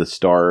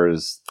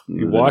stars,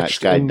 the night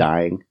sky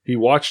dying? He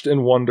watched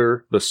in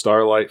wonder the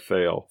starlight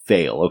fail.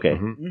 Okay.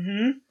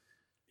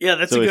 Yeah,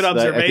 that's a good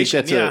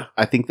observation.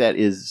 I think that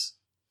is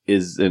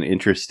an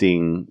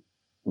interesting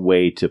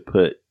way to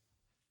put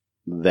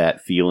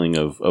that feeling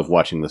of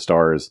watching the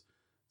stars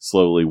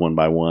slowly, one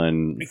by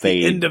one,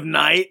 fade. The end of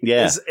night.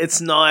 Yeah,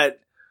 it's not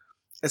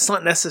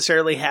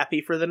necessarily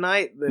happy for the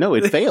night. No,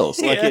 it fails.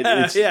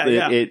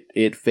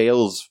 It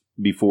fails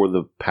before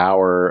the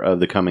power of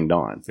the coming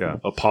dawn. Yeah,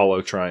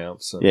 Apollo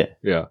triumphs.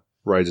 And,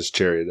 rides his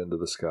chariot into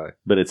the sky.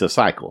 But it's a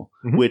cycle,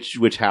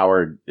 which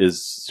Howard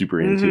is super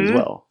into as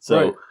well.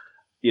 So,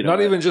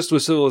 not even just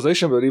with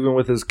civilization, but even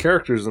with his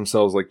characters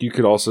themselves. You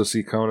could also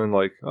see Conan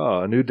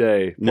a new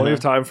day, plenty of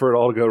time for it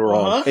all to go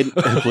wrong, and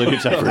plenty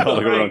of time for it all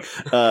to go wrong.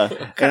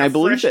 And I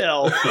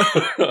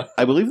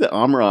believe that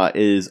Amra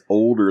is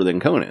older than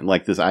Conan.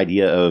 This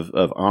idea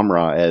of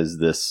Amra as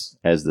this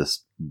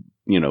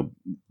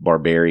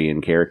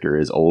barbarian character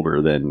is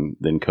older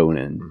than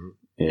Conan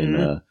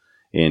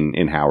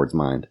in Howard's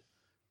mind.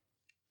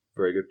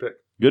 Very good pick.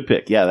 Good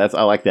pick. Yeah,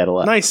 I like that a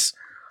lot. Nice.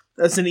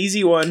 That's an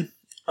easy one.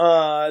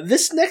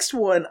 This next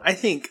one, I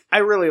think I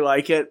really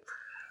like it.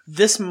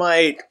 This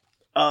might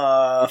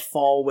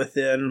fall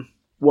within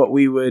what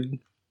we would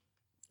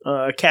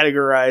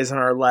categorize in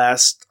our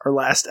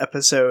last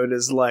episode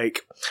as 8th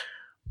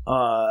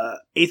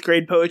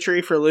grade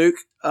poetry for Luke,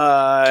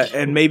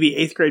 and maybe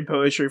 8th grade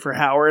poetry for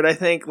Howard. I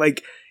think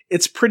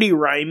it's pretty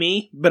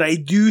rhymey, but I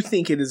do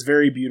think it is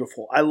very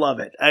beautiful. I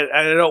love it.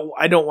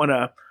 I don't want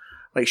to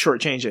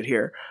shortchange it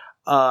here.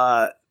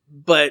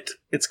 But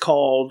it's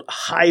called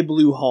High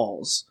Blue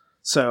Halls.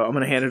 So I'm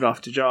going to hand it off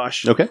to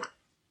Josh. Okay.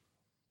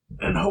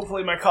 And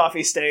hopefully my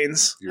coffee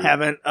stains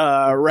haven't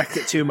wrecked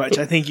it too much.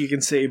 I think you can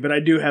see, but I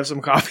do have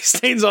some coffee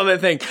stains on that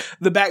thing.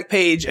 The back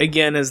page,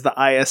 again, is the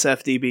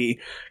ISFDB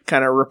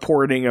kind of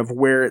reporting of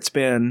where it's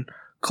been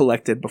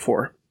collected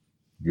before.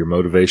 Your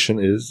motivation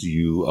is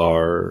you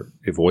are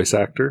a voice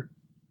actor.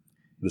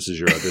 This is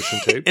your audition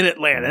tape. In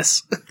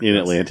Atlantis. In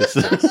Atlantis.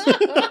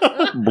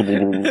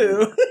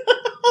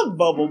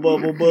 Bubble,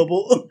 bubble,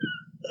 bubble.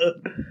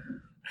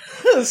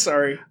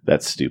 Sorry.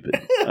 That's stupid.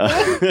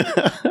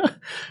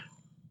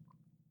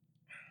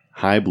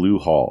 High blue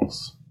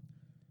halls.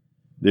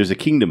 There's a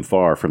kingdom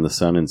far from the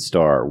sun and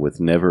star, with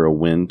never a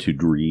wind to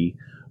dree,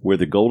 where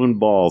the golden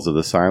balls of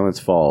the silence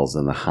falls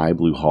in the high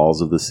blue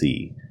halls of the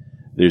sea.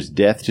 There's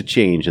death to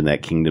change in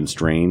that kingdom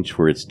strange,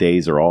 for its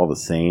days are all the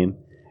same.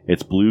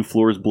 Its blue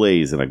floors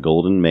blaze in a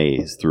golden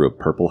maze through a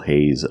purple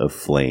haze of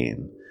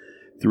flame.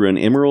 Through an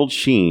emerald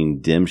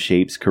sheen, dim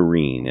shapes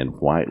careen,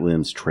 and white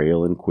limbs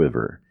trail and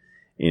quiver.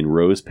 In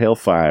rose-pale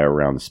fire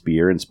round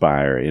spear and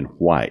spire, in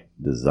white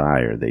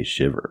desire they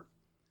shiver.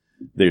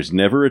 There's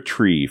never a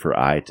tree for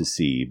eye to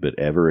see, but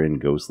ever in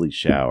ghostly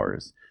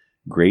showers,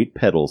 great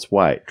petals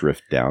white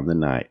drift down the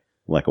night,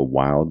 like a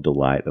wild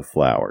delight of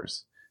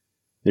flowers.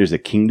 There's a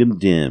kingdom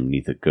dim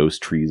neath a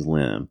ghost tree's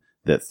limb,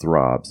 that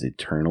throbs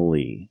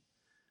eternally.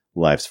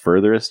 Life's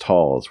furthest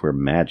halls where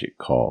magic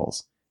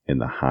calls, in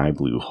the high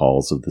blue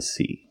halls of the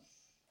sea.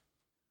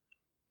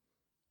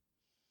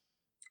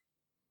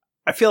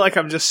 I feel like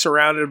I'm just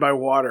surrounded by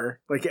water,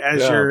 like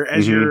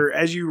as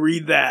you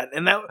read that,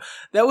 and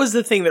that was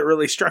the thing that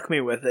really struck me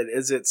with it,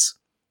 is it's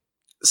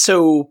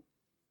so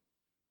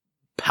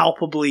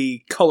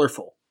palpably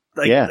colorful.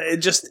 Like it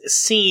just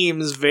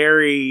seems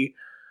very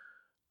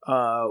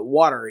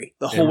watery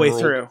the whole way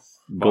through.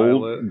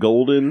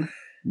 Golden,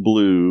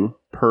 blue,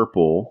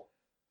 purple,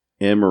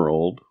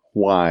 emerald,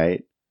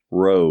 white,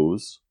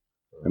 rose.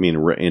 I mean,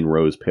 in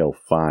rose pale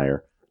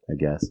fire, I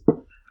guess.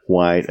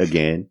 White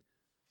again.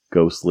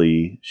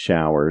 Ghostly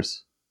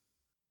showers.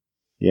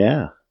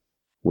 Yeah.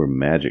 Where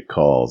magic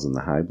calls in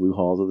the high blue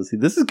halls of the sea.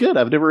 This is good.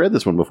 I've never read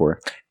this one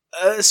before.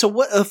 So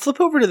what? Flip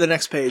over to the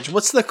next page.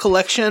 What's the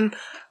collection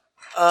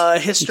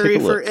history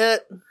for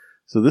it?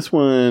 So this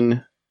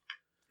one...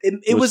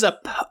 It was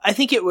I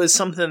think it was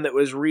something that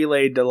was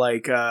relayed to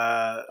like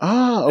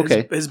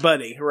his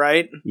buddy,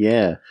 right?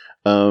 Yeah.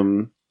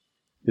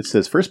 It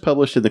says, first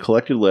published in the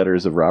Collected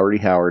Letters of Robert E.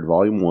 Howard,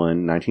 Volume 1,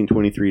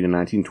 1923 to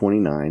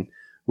 1929,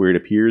 where it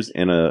appears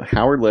in a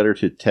Howard letter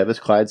to Tevis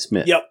Clyde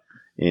Smith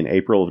in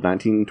April of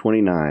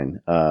 1929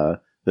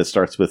 that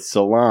starts with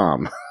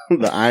Salam,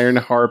 the iron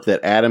harp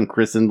that Adam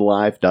christened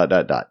life, ...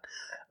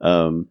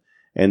 And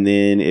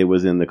then it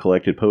was in the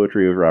Collected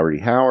Poetry of Robert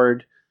E.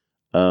 Howard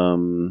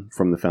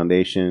from the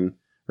Foundation.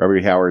 Robert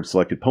E. Howard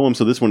selected poems.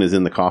 So this one is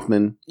in the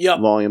Kaufman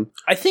volume.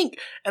 I think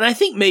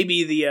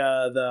maybe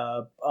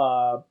the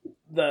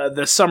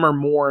Summer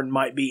Morn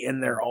might be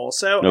in there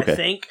also. Okay. I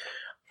think,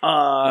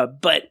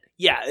 but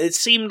yeah, it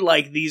seemed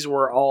like these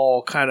were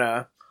all kind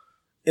of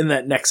in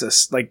that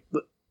nexus. Like,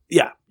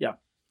 yeah.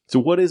 So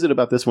what is it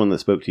about this one that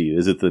spoke to you?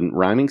 Is it the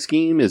rhyming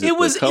scheme? Is it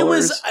the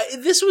colors?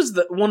 This was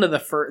one of the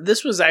first.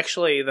 This was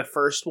actually the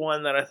first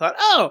one that I thought,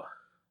 oh,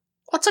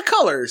 lots of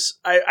colors.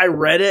 I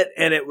read it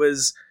and it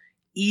was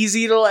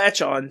easy to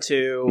latch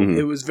onto. Mm-hmm.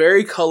 It was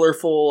very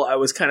colorful. I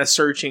was kind of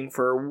searching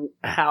for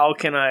how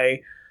can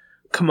I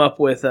come up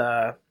with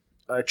a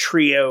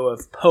trio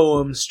of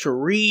poems to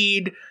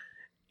read,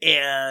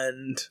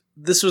 and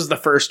this was the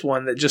first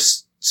one that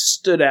just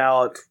stood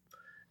out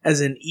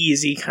as an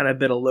easy kind of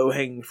bit of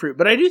low-hanging fruit.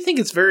 But I do think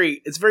it's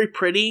very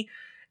pretty,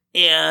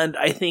 and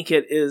I think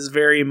it is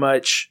very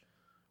much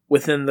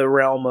within the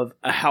realm of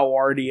a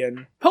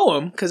Howardian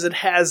poem, because it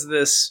has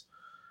this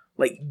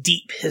like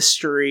deep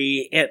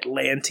history,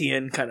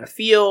 Atlantean kind of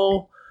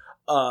feel.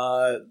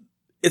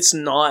 It's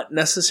not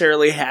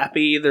necessarily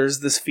happy. There's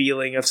this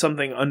feeling of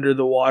something under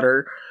the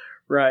water,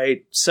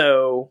 right?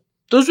 So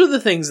those were the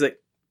things that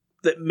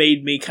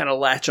made me kind of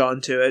latch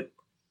onto it.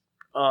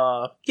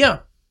 Yeah.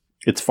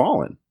 It's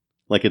fallen.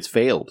 Like it's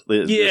failed.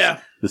 The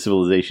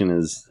civilization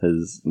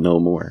has no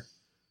more.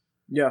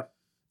 Yeah.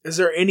 Is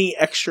there any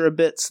extra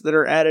bits that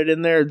are added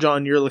in there?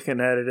 John, you're looking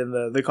at it in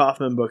the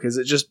Kaufman book. Is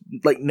it just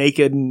like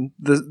naked and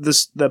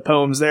the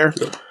poems there?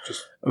 Yeah,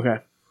 okay.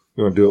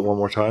 You want to do it one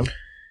more time?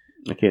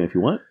 I can if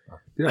you want.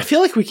 Yeah. I feel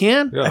like we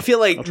can. Yeah. I feel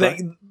like did I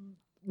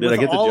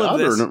get the job?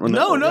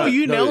 No,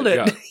 you nailed it.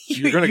 Yeah.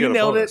 You're gonna get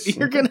nailed it.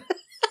 You're gonna.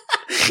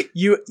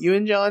 You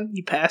and John,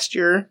 you passed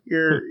your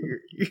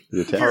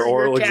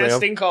oral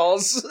casting exam.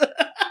 calls.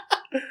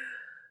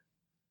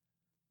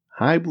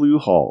 High blue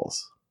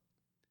halls.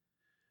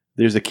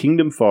 There's a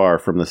kingdom far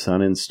from the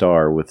sun and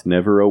star, with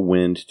never a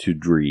wind to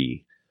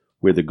dree,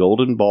 where the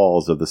golden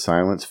balls of the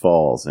silence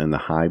falls in the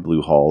high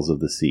blue halls of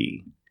the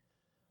sea.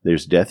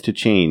 There's death to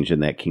change in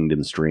that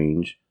kingdom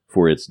strange,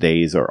 for its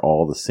days are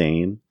all the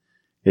same.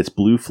 Its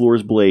blue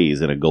floors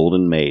blaze in a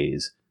golden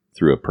maze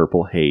through a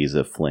purple haze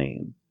of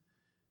flame.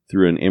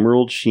 Through an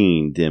emerald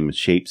sheen dim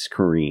shapes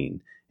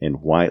careen,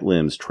 and white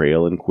limbs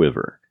trail and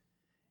quiver.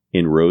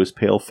 In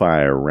rose-pale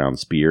fire round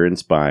spear and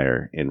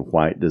spire, in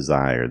white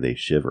desire they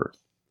shiver.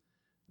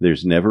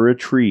 There's never a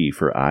tree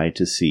for eye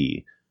to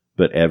see,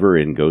 but ever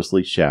in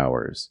ghostly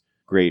showers,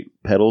 great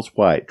petals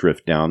white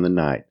drift down the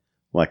night,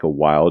 like a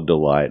wild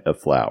delight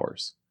of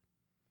flowers.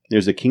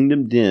 There's a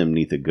kingdom dim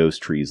neath a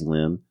ghost tree's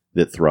limb,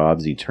 that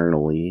throbs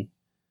eternally.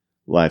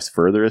 Life's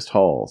furthest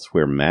halls,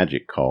 where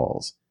magic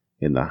calls,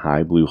 in the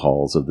high blue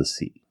halls of the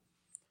sea.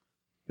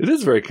 It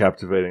is very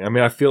captivating. I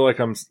mean, I feel like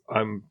I'm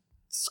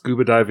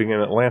scuba diving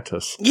in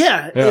Atlantis.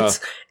 Yeah. It's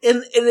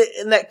in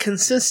that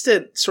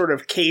consistent sort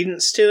of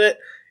cadence to it.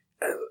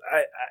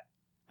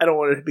 I don't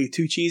want it to be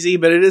too cheesy,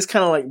 but it is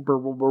kind of like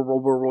burble,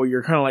 burble, burble.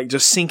 You're kind of like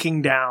just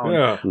sinking down.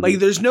 Yeah. Like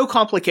there's no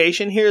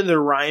complication here. The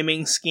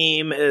rhyming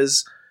scheme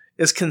is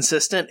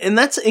consistent, and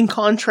that's in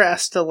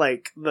contrast to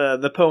like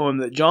the poem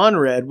that John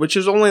read, which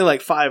is only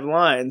like 5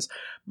 lines,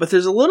 but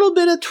there's a little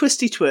bit of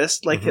twisty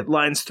twist, like at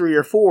lines 3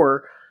 or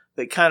 4,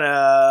 that kind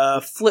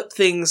of flip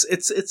things.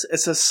 It's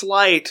a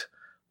slight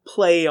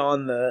play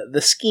on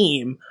the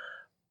scheme,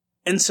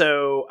 and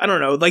so I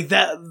don't know, like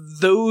that.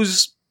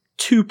 Those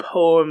 2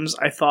 poems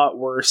I thought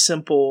were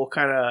simple,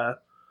 kind of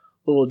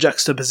little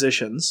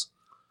juxtapositions.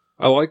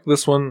 I like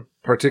this one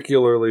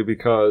particularly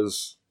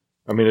because,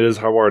 I mean, it is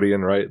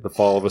Howardian, right? The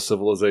fall of a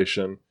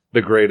civilization,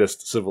 the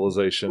greatest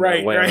civilization.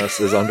 Right,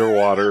 Atlantis is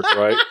underwater,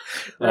 right?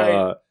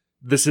 Right.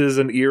 This is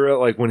an era,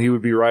 like, when he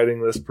would be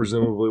writing this,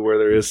 presumably where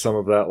there is some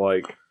of that,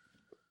 like,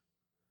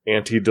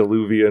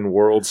 antediluvian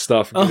world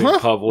stuff getting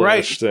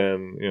published,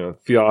 and, you know,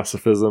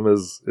 Theosophism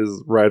is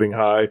riding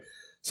high.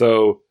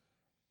 So,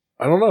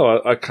 I don't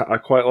know. I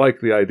quite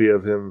like the idea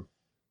of him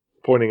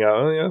pointing out,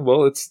 oh, yeah,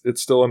 well, it's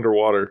still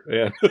underwater,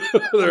 and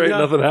there ain't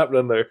nothing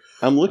happening there.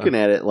 I'm looking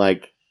at it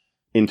like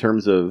in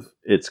terms of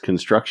its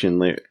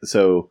construction.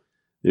 So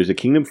there's a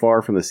kingdom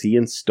far from the sea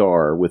and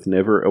star, with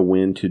never a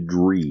wind to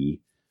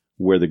dree,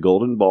 where the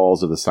golden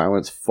balls of the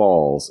silence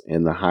falls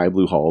in the high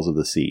blue halls of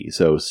the sea.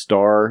 So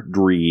star,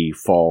 dree,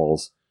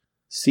 falls,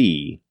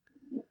 sea.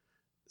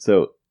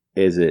 So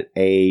is it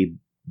A,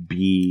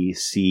 B,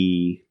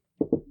 C,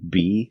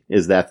 B?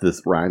 Is that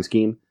this rhyme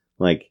scheme?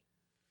 Like,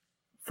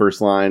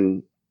 first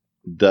line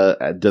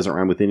doesn't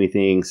rhyme with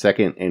anything.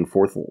 Second and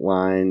fourth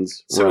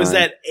lines So rhyme. is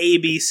that A,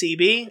 B, C,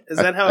 B? Is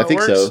that how it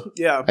think works? So.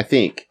 Yeah. I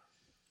think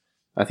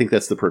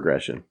that's the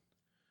progression.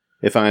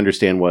 If I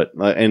understand what...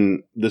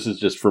 and this is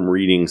just from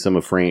reading some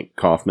of Frank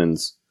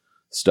Kaufman's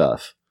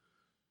stuff.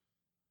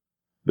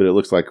 But it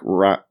looks like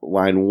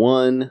line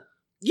 1...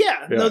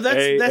 Yeah, no, that's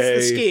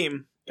the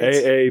scheme.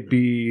 A,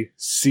 B,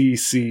 C,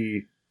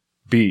 C,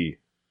 B.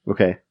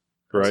 Okay.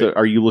 Right. So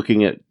are you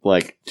looking at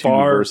like 2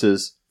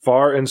 verses?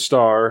 Far and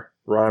star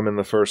rhyme in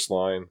the first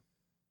line.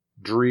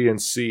 Dree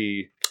and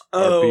C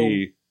are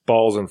B.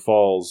 Balls and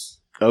falls.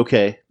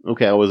 Okay.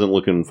 I wasn't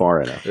looking far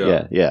enough.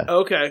 Yeah.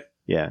 Okay.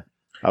 Yeah.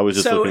 I was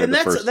just looking at the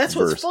first that's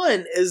verse. what's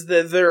fun, is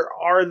that there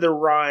are the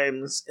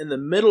rhymes in the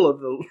middle of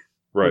the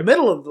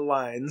middle of the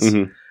lines.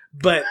 Mm-hmm.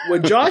 But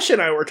what Josh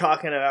and I were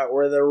talking about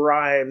were the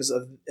rhymes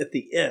at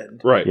the end.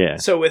 Right. Yeah.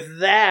 So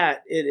with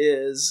that, it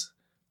is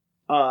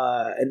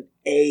an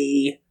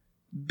A,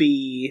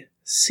 B,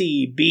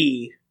 C,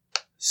 B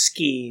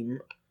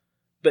scheme.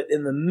 But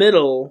in the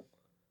middle,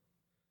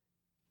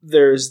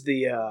 there's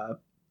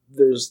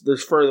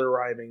there's further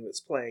rhyming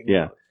that's playing.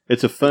 Yeah.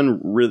 It's a fun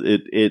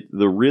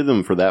the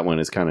rhythm for that one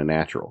is kind of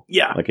natural.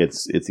 Yeah. Like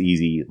it's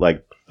easy.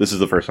 Like, this is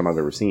the first time I've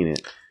ever seen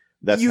it.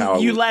 That's how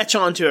you latch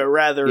onto it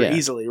rather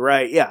easily,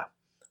 right? Yeah.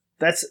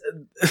 That's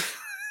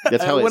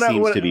how it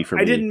seems to be for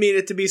me. I didn't mean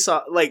it to be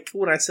like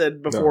when I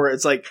said before,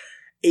 it's like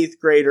 8th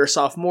grade or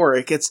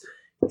sophomoric. It's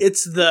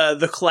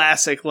the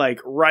classic, like,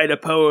 write a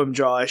poem,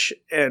 Josh,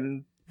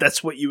 and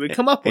that's what you would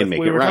come up with. And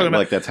make it rhyme.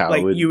 Like, that's how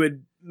you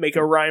would make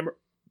a rhyme.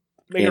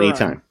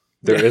 Anytime.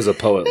 There is a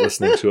poet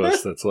listening to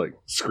us that's like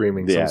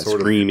screaming some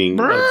sort screaming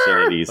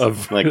obscenities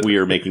of like we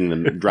are making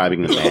them,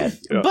 driving them mad.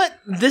 Yeah. But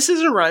this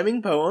is a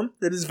rhyming poem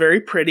that is very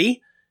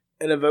pretty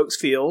and evokes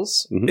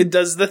feels. Mm-hmm. It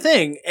does the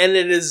thing, and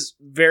it is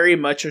very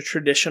much a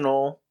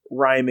traditional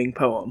rhyming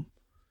poem.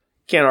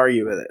 Can't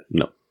argue with it.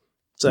 No.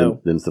 So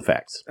them's the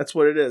facts. That's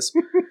what it is.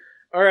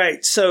 All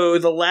right, so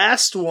the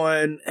last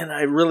one, and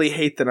I really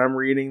hate that I'm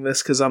reading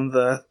this because I'm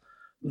the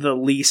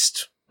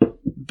least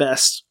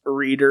best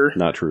reader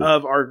Not true.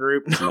 of our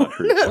group. Not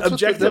true.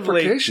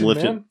 Objectively,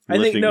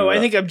 I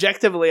think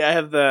objectively, I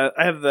have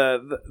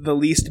the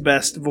least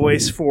best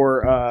voice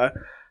for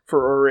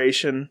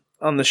oration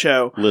on the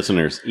show.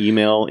 Listeners,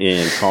 email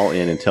in, call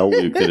in, and tell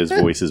Luke that his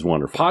voice is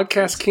wonderful.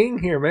 Podcast king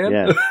here, man.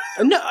 Yeah.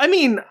 No, I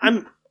mean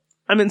I'm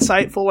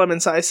insightful. I'm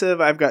incisive.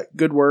 I've got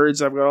good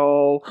words. I've got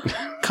all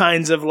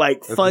kinds of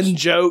like fun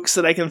jokes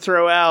that I can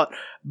throw out,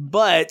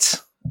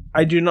 but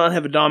I do not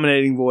have a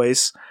dominating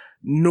voice,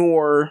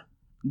 nor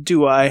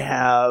do I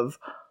have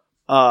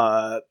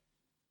a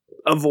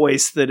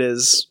voice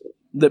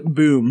that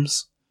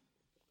booms,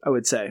 I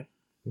would say.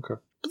 Okay.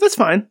 But that's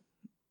fine.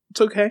 It's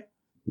okay.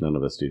 None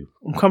of us do.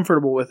 I'm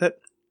comfortable with it.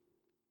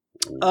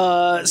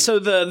 So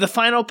the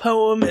final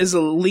poem is a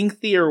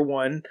lengthier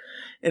one,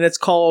 and it's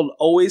called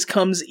Always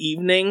Comes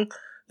Evening.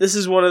 This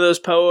is one of those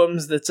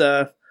poems that's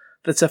a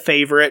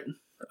favorite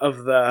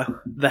of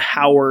the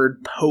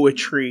Howard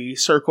poetry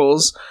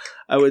circles,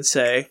 I would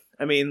say.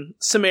 I mean,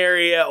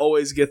 Samaria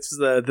always gets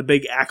the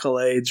big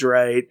accolades,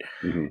 right?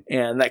 Mm-hmm.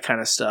 And that kind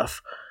of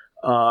stuff.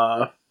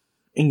 And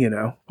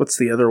what's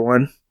the other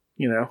one?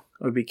 It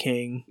would be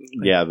King.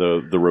 Yeah,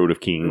 the Road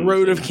of Kings.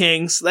 Road of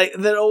Kings. Like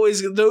that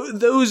always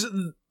those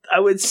I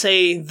would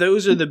say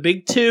those are the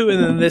big two,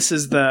 and then this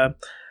is the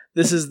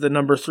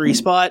number 3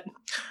 spot.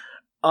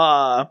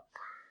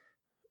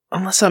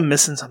 unless I'm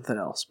missing something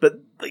else. But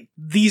like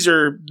these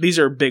are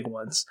big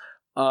ones.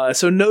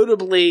 So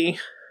notably,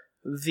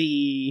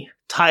 the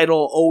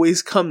title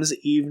 "Always Comes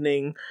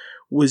Evening"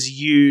 was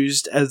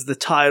used as the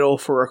title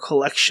for a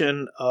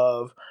collection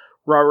of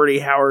Robert E.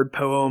 Howard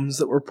poems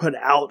that were put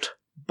out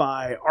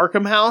by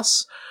Arkham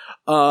House.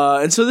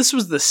 And so this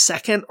was the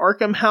second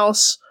Arkham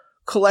House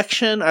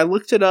collection. I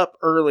looked it up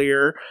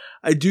earlier.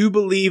 I do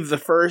believe the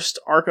first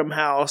Arkham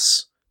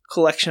House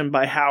collection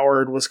by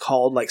Howard was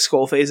called like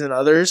Skullface and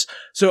Others.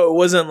 So it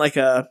wasn't like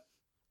a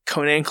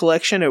Conan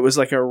collection. It was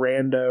like a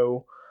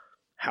rando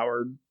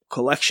Howard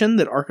collection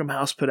that Arkham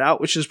House put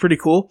out, which is pretty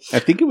cool. I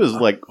think it was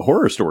like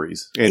horror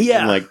stories and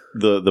like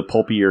the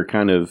pulpier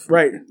kind of,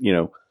 right,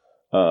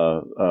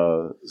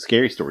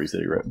 scary stories that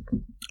he wrote.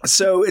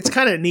 So it's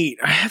kind of neat.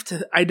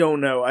 I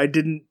don't know. I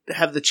didn't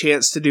have the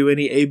chance to do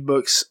any Abe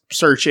Books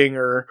searching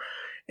or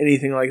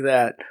anything like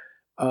that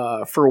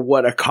for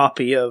what a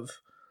copy of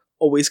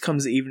Always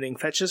Comes Evening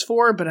fetches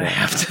for, but I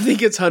have to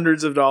think it's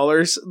hundreds of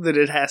dollars, that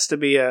it has to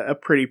be a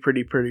pretty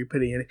penny.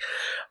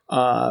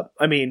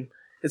 I mean,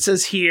 it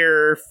says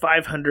here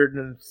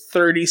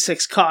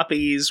 536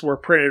 copies were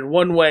printed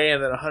one way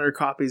and then 100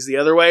 copies the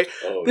other way.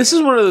 This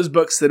is one of those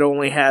books that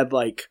only had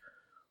like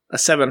a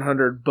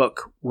 700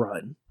 book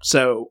run.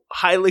 So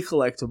highly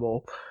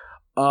collectible.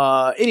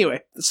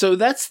 Anyway, so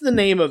that's the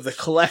name of the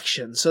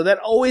collection. So that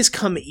Always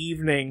Come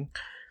Evening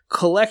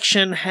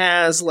collection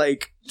has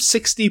like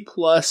 60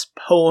 plus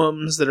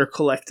poems that are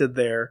collected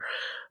there.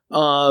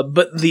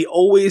 But the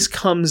Always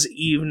Comes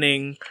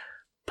Evening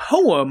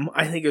poem,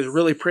 I think, is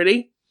really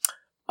pretty.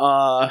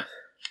 And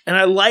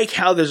I like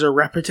how there's a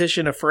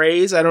repetition of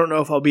phrase. I don't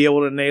know if I'll be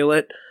able to nail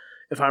it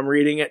if I'm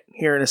reading it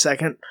here in a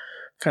second.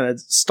 Kind of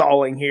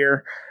stalling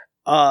here.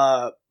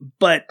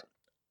 But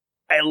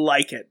I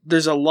like it.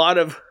 There's a lot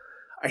of,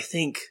 I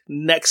think,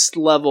 next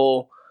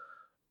level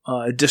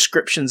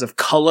descriptions of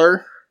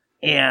color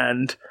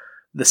and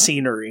the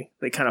scenery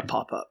that kind of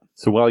pop up.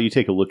 So while you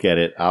take a look at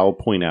it, I'll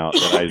point out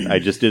that I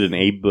just did an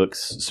Abe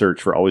Books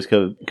search for Always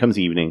Comes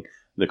Evening,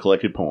 the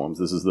collected poems.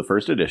 This is the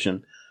first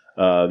edition.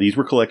 These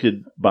were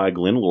collected by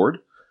Glenn Lord,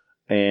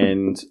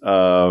 and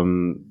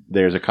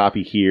there's a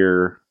copy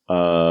here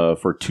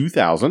for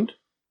 $2,000.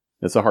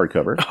 It's a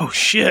hardcover. Oh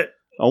shit!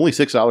 Only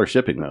 $6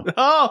 shipping though.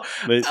 Oh,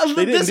 they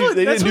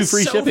didn't do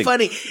free shipping.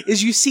 Funny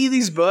is you see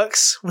these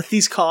books with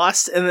these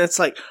costs, and it's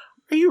like,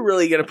 are you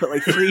really going to put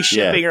like free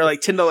shipping or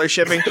like $10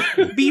 shipping?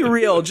 Be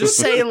real. Just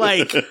say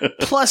like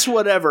plus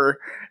whatever.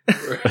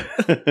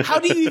 How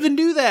do you even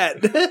do that?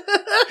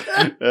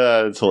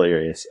 It's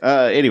hilarious.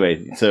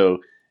 Anyway, so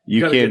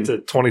you can get to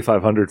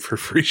 $2,500 for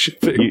free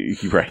shipping.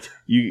 Right.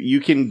 You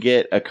can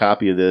get a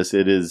copy of this.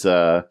 It is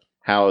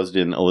housed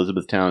in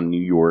Elizabethtown, New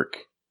York.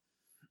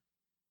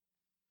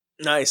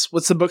 Nice.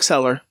 What's the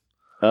bookseller?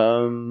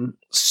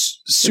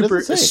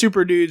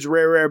 Super Dudes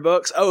Rare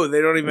Books. Oh,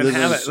 they don't even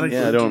have it. Like,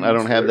 I don't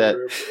have that.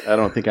 I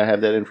don't think I have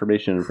that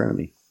information in front of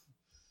me.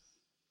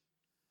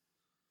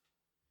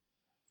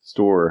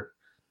 Store.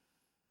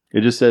 It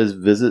just says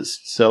visit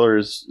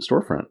seller's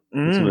storefront.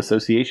 It's an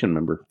association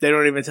member. They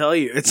don't even tell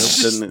you. They're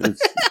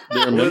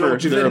a member of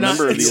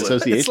the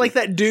association. It's like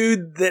that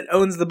dude that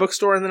owns the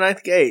bookstore in the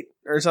Ninth Gate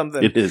or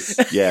something. It is.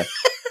 Yeah.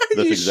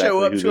 You exactly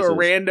show up to a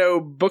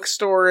rando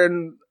bookstore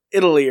in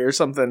Italy or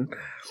something.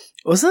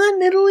 Wasn't that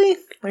in Italy?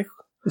 Like,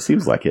 it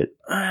seems like it.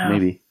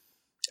 Maybe.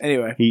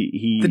 Anyway,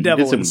 he the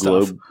devil did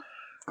some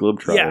globe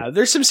trotting. Yeah,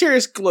 there's some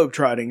serious globe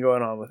trotting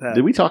going on with that.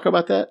 Did we talk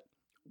about that?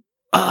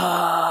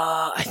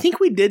 I think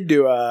we did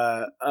do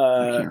a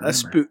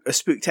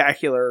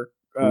spooktacular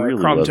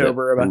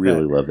Cromtober about that. I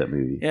really love that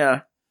movie. Yeah.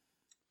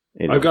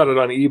 Anyway. I've got it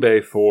on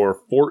eBay for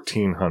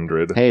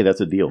 $1,400. Hey,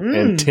 that's a deal.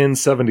 And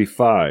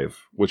 $1,075,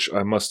 which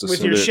I must assume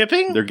with your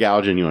shipping. They're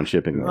gouging you on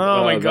shipping.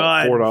 Oh my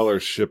god,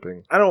 $4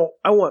 shipping. I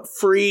want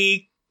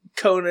free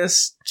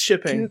CONUS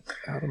shipping. Get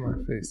out of my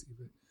face.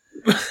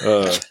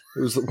 It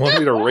was wanting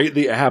me to rate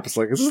the app. It's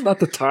like, this is not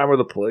the time or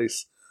the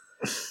place.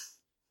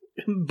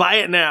 Buy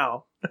it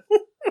now.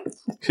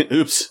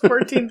 Oops.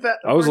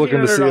 I was looking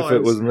to see if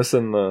it was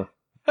missing the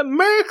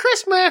Merry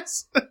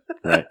Christmas.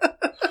 Right.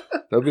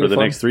 That'd be for the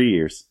next 3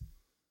 years.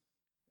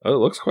 Oh, it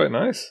looks quite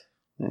nice.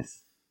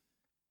 Nice.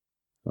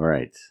 All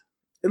right.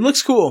 It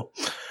looks cool.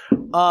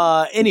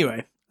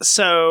 Anyway,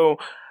 so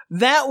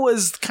that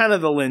was kind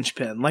of the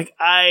linchpin. Like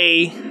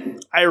I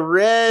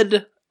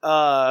read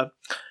the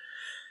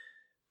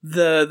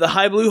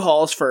High Blue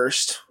Halls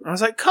first. I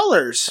was like,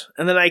 colors.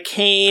 And then I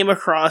came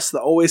across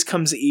the Always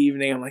Comes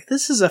Evening. I'm like,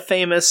 this is a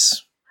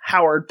famous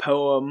Howard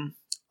poem.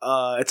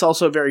 It's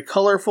also very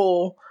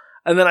colorful.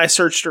 And then I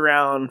searched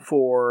around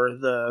for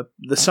the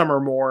Summer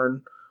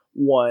Morn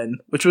one,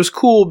 which was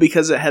cool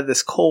because it had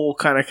this Cole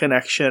kind of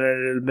connection, and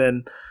it had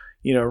been,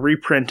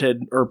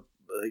 reprinted or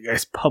I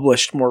guess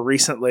published more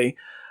recently.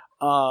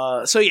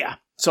 So yeah.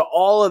 So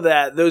all of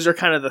that, those are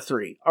kind of the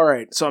three. All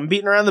right. So I'm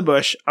beating around the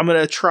bush. I'm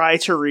going to try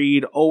to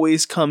read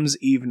Always Comes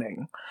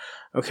Evening.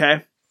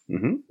 Okay?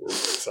 Mm-hmm. We're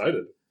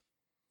excited.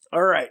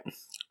 All right.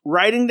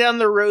 Riding down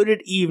the road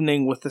at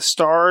evening with the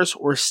stars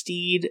o'er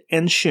steed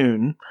and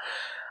shoon,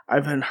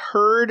 I've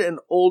heard an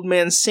old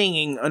man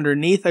singing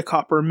underneath a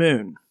copper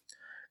moon.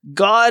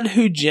 God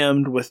who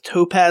gemmed with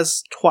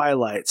topaz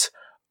twilights,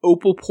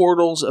 opal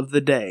portals of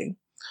the day.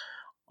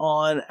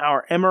 On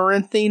our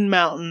amaranthine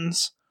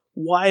mountains,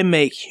 why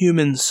make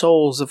human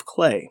souls of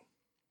clay?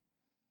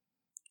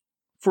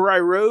 For I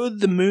rode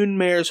the moon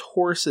mare's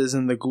horses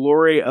in the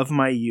glory of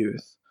my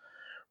youth,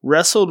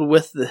 wrestled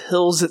with the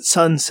hills at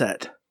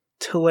sunset,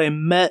 till I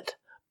met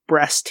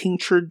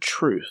brass-tinctured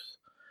truth,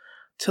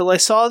 till I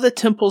saw the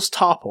temples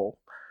topple,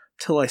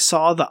 till I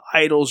saw the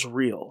idols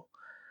reel,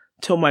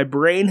 till my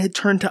brain had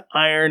turned to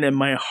iron and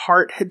my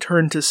heart had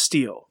turned to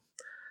steel.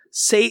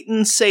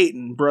 Satan,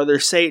 Satan, brother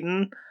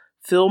Satan,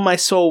 fill my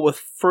soul with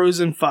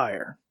frozen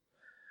fire.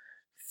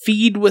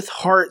 Feed with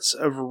hearts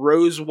of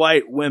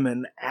rose-white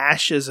women,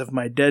 ashes of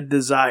my dead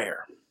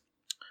desire.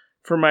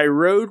 For my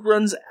road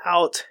runs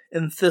out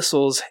in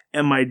thistles,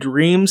 and my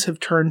dreams have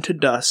turned to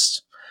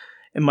dust,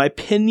 and my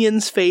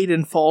pinions fade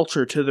and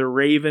falter to the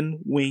raven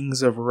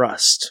wings of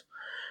rust.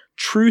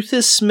 Truth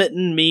has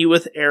smitten me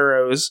with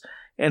arrows,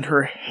 and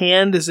her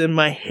hand is in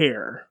my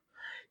hair.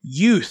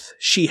 Youth,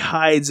 she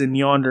hides in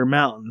yonder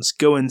mountains.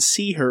 Go and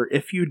see her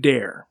if you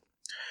dare.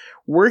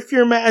 Work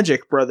your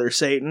magic, brother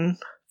Satan.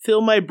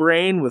 Fill my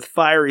brain with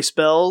fiery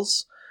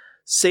spells.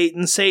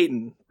 Satan,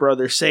 Satan,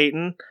 brother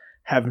Satan,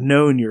 have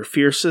known your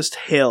fiercest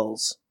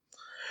hells.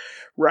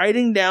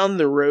 Riding down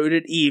the road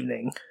at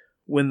evening,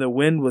 when the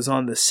wind was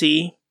on the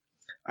sea,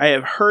 I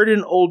have heard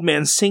an old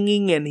man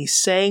singing, and he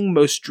sang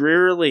most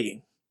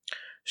drearily.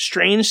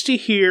 Strange to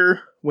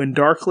hear, when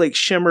dark lakes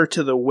shimmer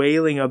to the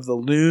wailing of the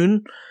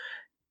loon,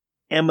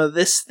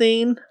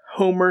 amethystine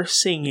Homer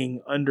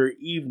singing under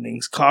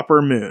evening's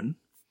copper moon.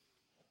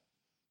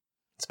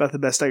 It's about the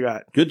best I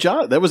got. Good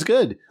job. That was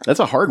good.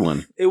 That's a hard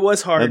one. It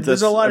was hard.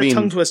 There's a lot of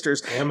tongue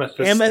twisters.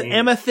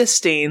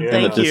 Amethystine.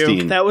 Thank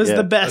you. That was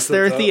the best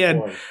there at the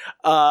end.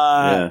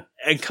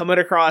 And coming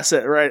across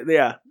it, right?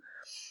 Yeah.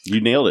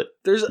 You nailed it.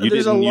 There's a lot. You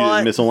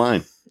didn't miss a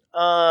line.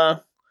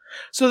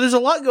 So there's a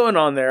lot going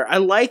on there. I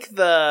like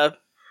the,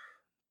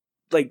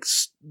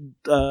 what's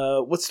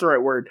the right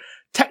word?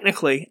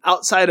 Technically,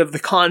 outside of the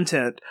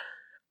content,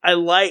 I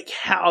like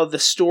how the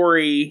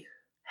story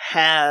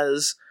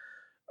has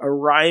a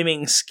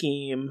rhyming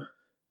scheme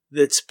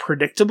that's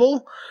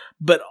predictable,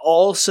 but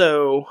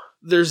also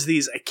there's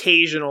these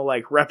occasional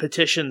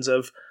repetitions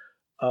of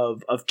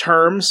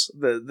terms.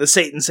 The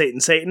Satan,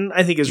 Satan, Satan,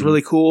 I think is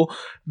really cool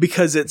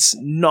because it's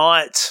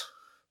not.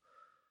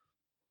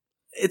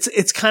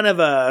 It's kind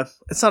of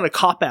it's not a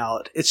cop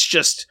out. It's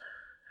just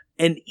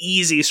an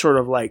easy sort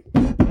of like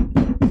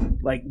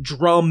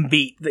drum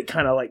beat that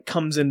kind of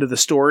comes into the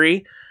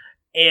story,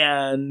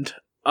 and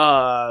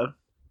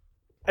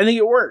I think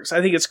it works.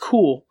 I think it's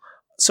cool.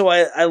 So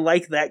I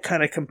like that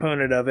kind of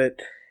component of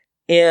it.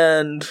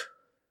 And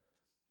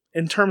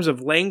in terms of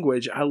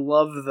language, I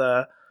love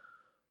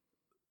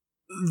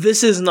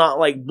this is not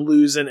like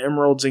blues and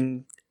emeralds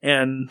and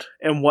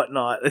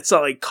whatnot. It's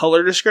not like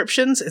color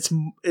descriptions.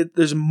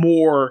 There's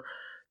more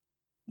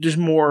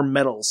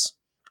metals.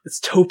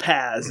 It's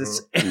topaz.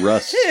 It's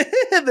rust.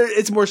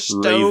 It's more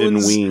stones. Raven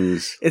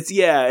wings. It's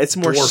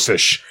more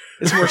dwarfish.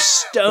 It's more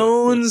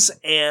stones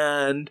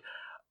and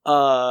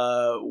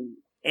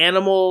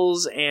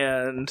animals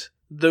and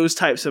those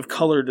types of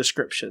color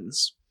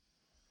descriptions.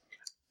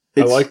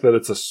 I like that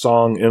it's a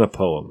song in a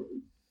poem.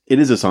 It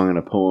is a song in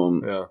a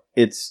poem.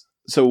 Yeah.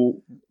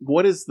 So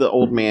what does the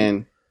old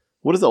man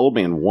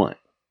want?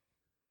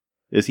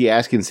 Is he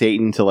asking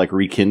Satan to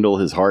rekindle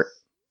his heart?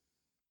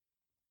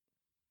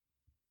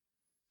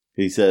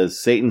 He says,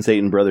 Satan,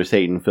 Satan, brother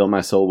Satan, fill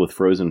my soul with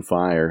frozen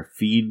fire.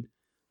 Feed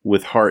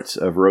with hearts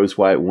of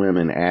rose-white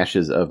women,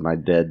 ashes of my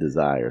dead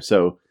desire.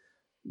 So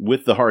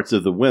with the hearts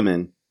of the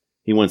women,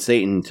 he wants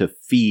Satan to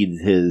feed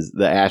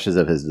the ashes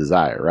of his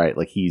desire, right?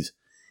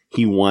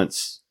 He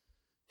wants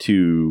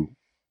to,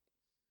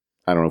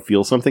 I don't know,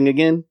 feel something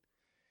again.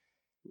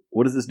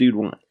 What does this dude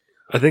want?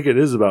 I think it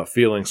is about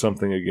feeling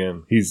something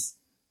again. He's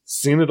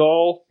seen it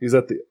all.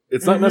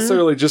 It's not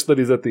necessarily just that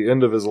he's at the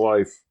end of his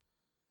life,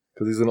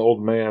 because he's an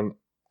old man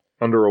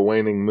under a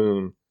waning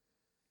moon.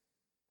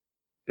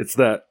 It's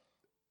that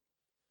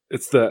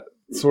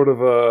sort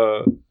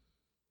of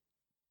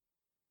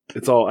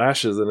it's all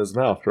ashes in his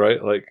mouth, right?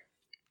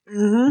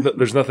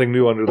 There's nothing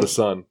new under the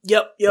sun.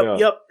 Yep.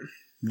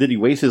 Did he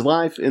waste his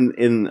life?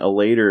 In a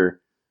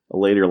later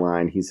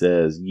line, he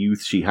says,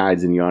 "Youth, she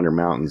hides in yonder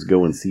mountains.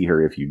 Go and see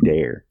her if you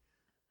dare."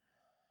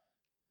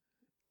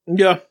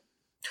 Yeah.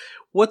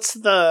 What's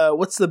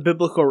the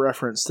biblical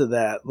reference to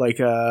that?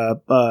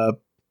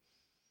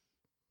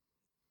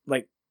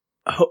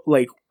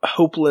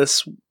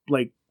 Hopeless,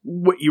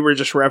 what you were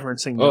just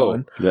referencing.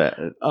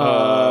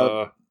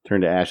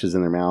 Turn to ashes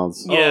in their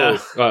mouths. Yeah.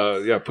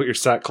 Put your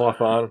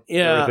sackcloth on.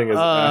 Yeah. Everything is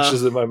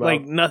ashes in my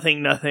mouth.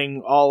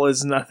 Nothing. All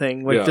is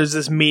nothing. There's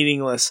this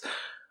meaningless.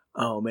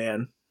 Oh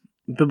man,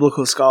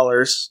 biblical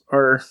scholars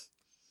are.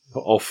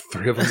 All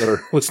three of them that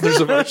are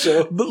listeners of our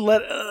show. But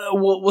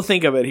we'll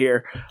think of it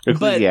here.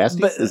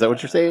 Ecclesiastes? But, is that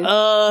what you're saying?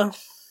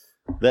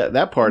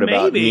 That part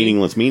about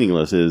meaningless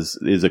is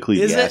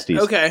Ecclesiastes. Is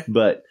it? Okay.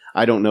 But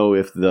I don't know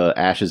if the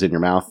ashes in your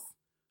mouth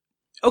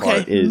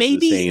part is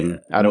maybe the same.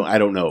 I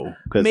don't know.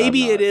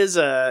 Maybe it is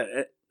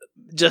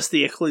just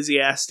the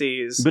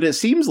Ecclesiastes, but it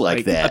seems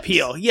like that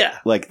appeal. Yeah,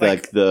 like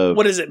the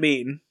what does it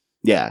mean?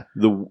 Yeah,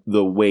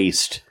 the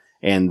waste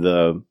and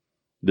the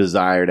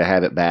desire to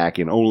have it back,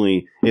 and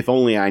if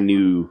only I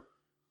knew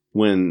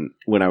when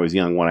I was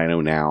young what I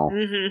know now.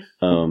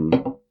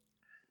 Mm-hmm.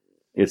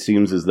 It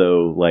seems as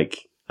though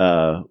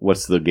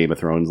what's the Game of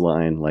Thrones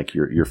line? Like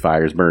your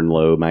fires burn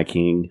low, my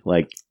king.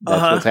 Like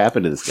that's what's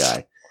happened to this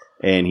guy,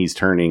 and he's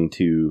turning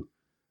to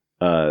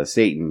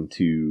Satan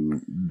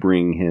to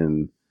bring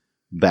him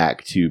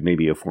back to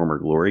maybe a former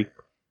glory.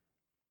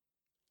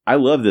 I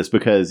love this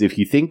because if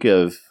you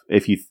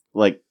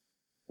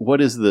what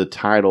is the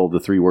title? The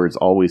 3 words,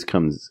 always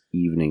comes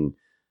evening.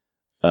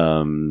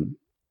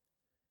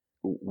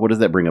 What does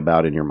that bring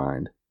about in your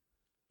mind?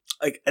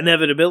 Like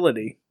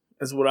inevitability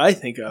is what I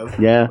think of.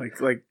 Yeah.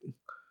 Like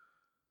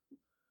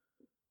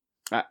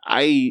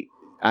I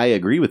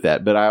agree with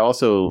that, but I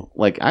also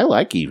I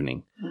like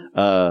evening.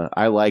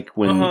 I like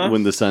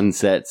when the sun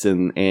sets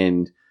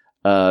and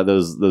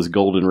those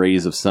golden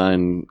rays of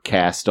sun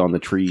cast on the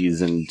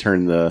trees and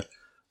turn the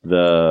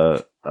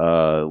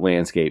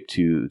landscape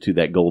to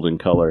that golden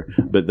color.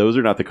 But those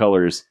are not the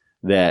colors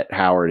that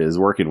Howard is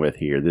working with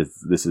here.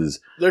 This is,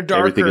 they're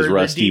darker, everything is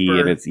rusty,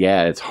 and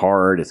it's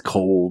hard, it's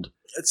cold.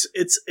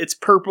 It's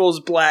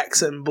purples,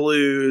 blacks, and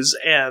blues,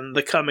 and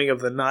the coming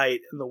of the night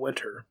in the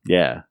winter.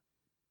 Yeah.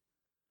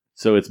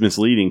 So it's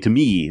misleading to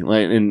me,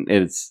 and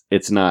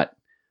it's not.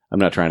 I'm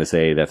not trying to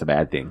say that's a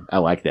bad thing. I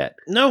like that.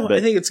 No, but I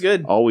think it's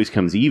good. Always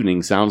Comes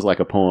Evening sounds like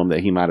a poem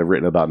that he might have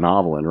written about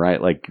noveling, right?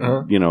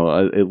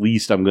 At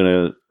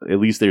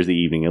least there's the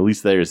evening. At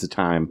least there's the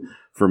time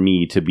for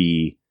me to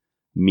be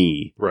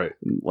me. Right.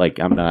 Like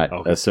I'm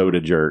not a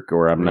soda jerk,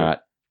 or I'm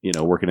not,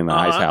 working in the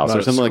ice house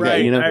or something like that,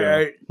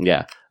 Right.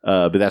 Yeah.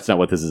 But that's not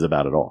what this is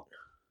about at all.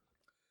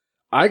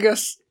 I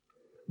guess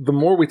the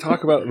more we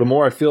talk about it, the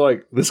more I feel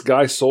like this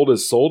guy sold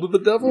his soul to the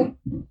devil.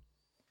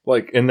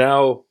 And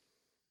now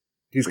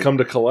he's come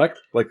to collect.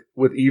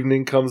 With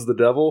evening comes the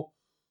devil.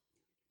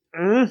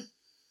 I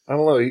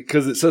don't know,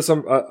 because it says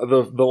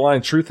the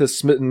line, "Truth has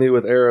smitten me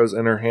with arrows,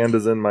 and her hand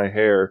is in my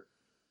hair."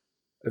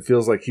 It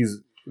feels like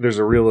there's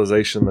a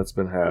realization that's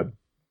been had.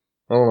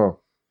 I don't know.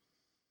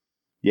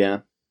 Yeah.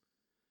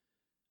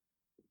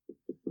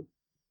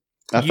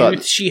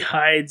 Youth she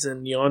hides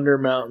in yonder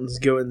mountains.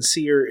 Go and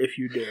see her if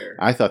you dare.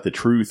 I thought the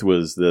truth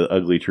was the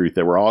ugly truth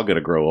that we're all going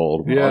to grow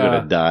old. We're all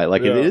going to die.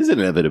 It is an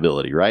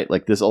inevitability, right?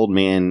 This old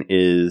man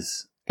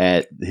is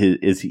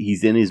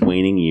he's in his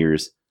waning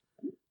years.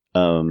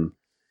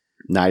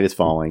 Night is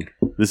falling.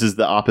 This is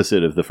the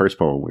opposite of the first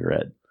poem we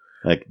read.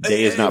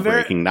 Day is not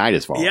breaking, night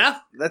is falling. Yeah,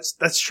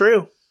 that's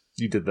true.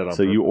 You did that on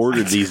So purpose. you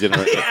ordered these in.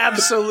 I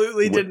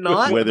absolutely did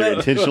not. Whether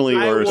intentionally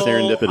or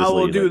serendipitously. I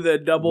will do the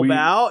double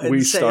bow and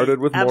we say, started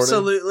with morning.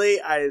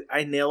 Absolutely,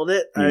 I nailed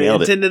it. You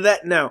nailed intended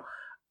that. No,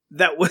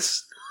 that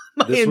was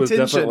my This intention.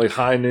 was definitely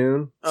high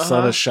noon.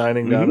 Sun is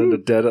shining down into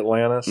dead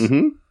Atlantis.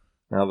 Mm-hmm.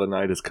 Now the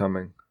night is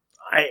coming.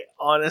 I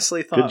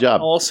honestly thought Good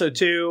job. also,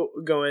 too,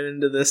 going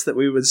into this, that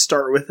we would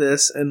start with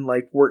this and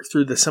work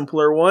through the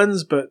simpler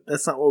ones, but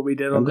that's not what we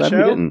did on the show.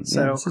 We didn't.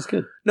 So, yeah, this is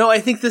good. No, I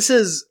think this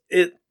is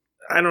it.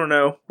 I don't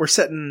know. We're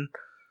setting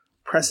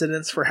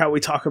precedents for how we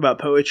talk about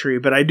poetry,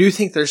 but I do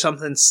think there's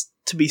something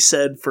to be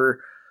said for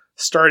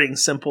starting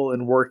simple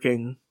and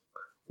working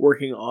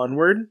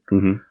onward.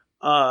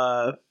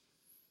 Mm-hmm.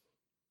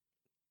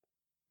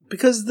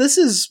 Because this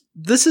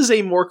is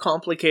a more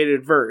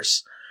complicated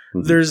verse.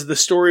 Mm-hmm. There's the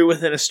story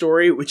within a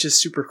story, which is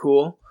super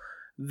cool.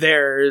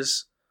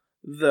 There's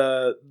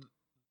the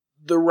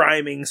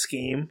rhyming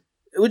scheme,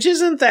 which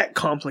isn't that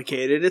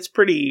complicated. It's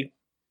pretty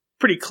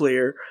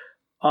clear.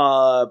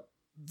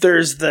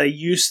 There's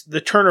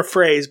the turn of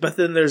phrase, but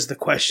then there's the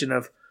question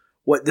of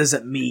what does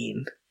it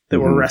mean that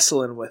we're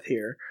wrestling with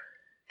here.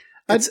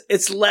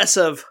 It's less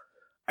of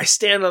I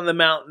stand on the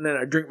mountain and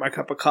I drink my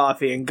cup of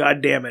coffee and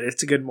God damn it,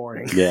 it's a good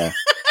morning. Yeah.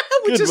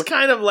 Which is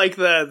kind of like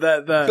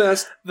the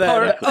best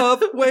part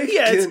of waking.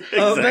 Yeah,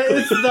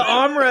 it's the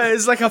Omra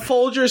is like a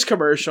Folgers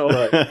commercial.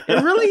 Right.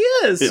 It really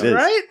is,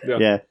 right?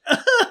 Yeah.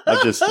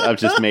 I've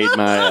just made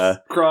my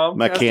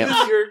my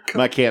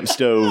camp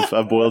stove.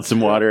 I've boiled some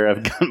water.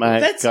 I've got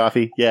my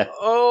coffee. Yeah.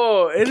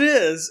 Oh, it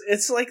is.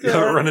 It's like you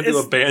run into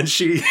a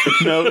banshee.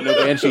 No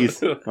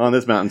banshees on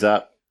this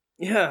mountaintop.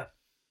 Yeah.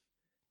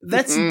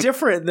 That's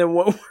different than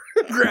what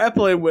we're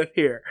grappling with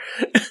here.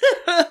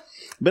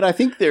 But I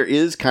think there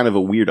is kind of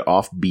a weird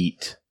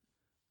offbeat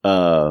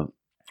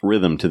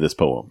rhythm to this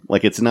poem.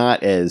 It's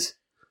not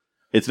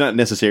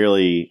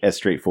necessarily as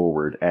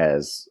straightforward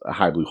as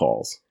High Blue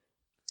Halls.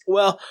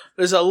 Well,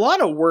 there's a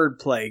lot of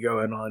wordplay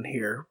going on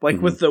here.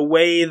 With the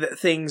way that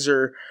things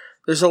are,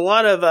 there's a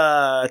lot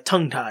of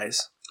tongue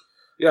ties.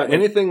 Yeah,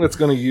 anything that's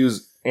going to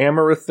use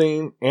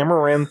amaranthine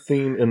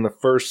in the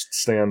first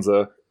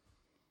stanza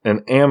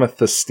and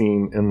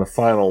amethystine in the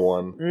final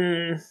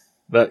one,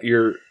 that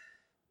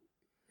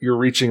you're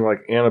reaching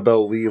like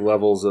Annabelle Lee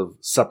levels of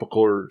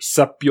sepulcher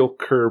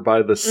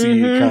by the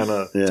sea kind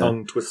of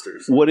tongue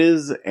twisters. What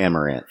is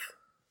amaranth?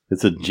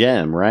 It's a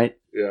gem, right?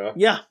 Yeah.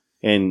 Yeah.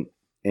 And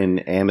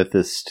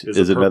amethyst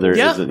is another.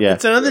 Yeah,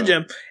 it's another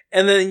gem.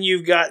 And then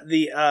you've got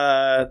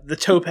the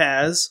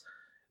topaz.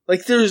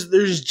 Like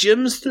there's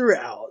gems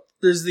throughout.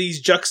 There's these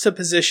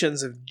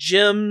juxtapositions of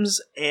gems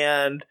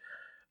and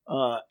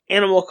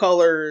animal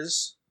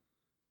colors.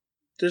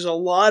 There's a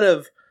lot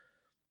of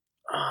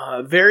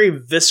very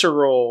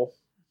visceral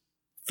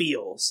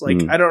feels.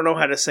 Like I don't know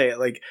how to say it.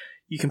 Like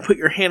you can put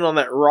your hand on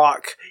that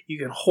rock. You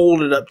can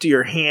hold it up to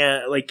your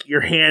hand, like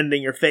your hand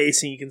and your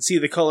face, and you can see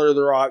the color of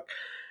the rock.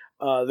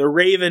 The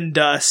raven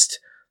dust,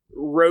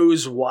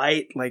 rose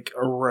white, like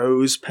a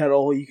rose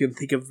petal. You can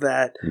think of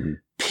that. Mm-hmm.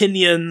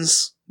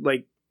 Pinions,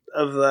 like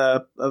of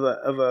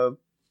a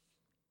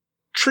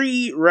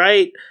tree,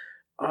 right?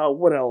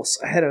 What else?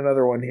 I had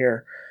another one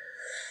here.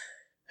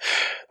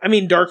 I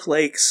mean, Dark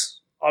Lakes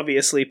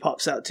obviously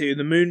pops out too.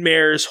 The moon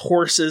mares,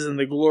 horses, and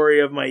the glory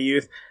of my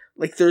youth.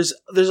 Like there's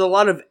a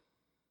lot of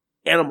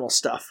animal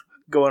stuff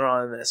going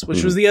on in this,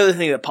 which was the other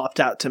thing that popped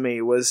out to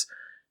me was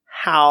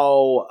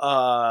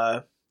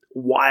how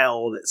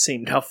wild it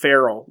seemed, how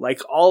feral. Like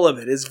all of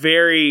it is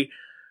very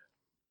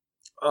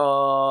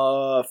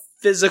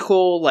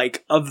physical,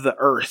 like of the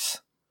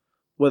earth,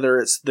 whether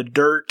it's the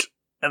dirt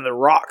and the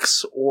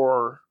rocks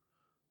or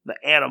the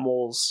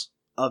animals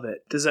of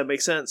it. Does that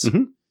make sense?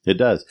 Mm-hmm. It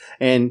does.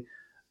 And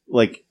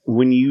like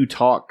when you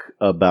talk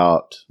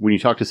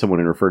to someone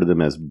and refer to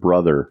them as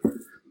brother,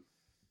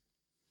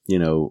 you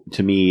know,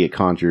 to me it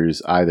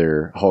conjures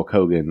either Hulk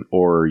Hogan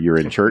or you're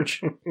in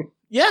church.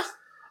 Yeah.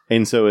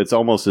 And so it's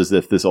almost as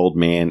if this old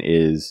man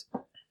is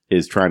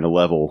trying to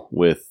level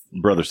with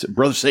brother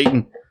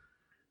Satan.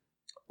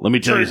 Let me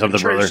tell you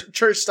something, brother.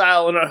 Church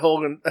style and not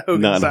Hogan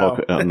style.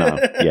 No,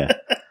 yeah.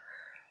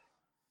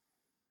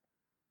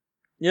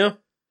 Yeah.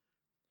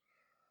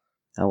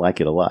 I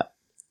like it a lot.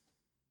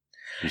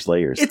 There's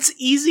layers. It's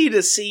easy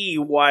to see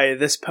why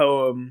this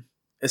poem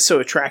is so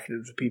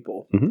attractive to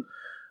people. Mm-hmm.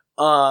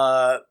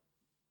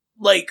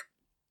 Like,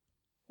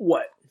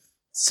 what?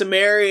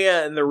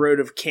 Samaria and the Road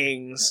of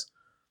Kings.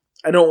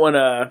 I don't want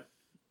to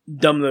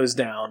dumb those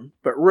down,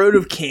 but Road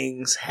of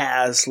Kings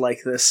has like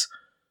this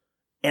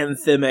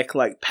anthemic,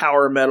 like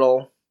power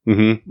metal.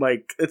 Mm-hmm.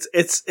 Like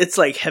it's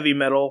like heavy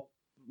metal.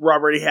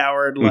 Robert E.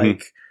 Howard,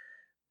 like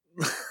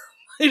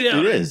you know,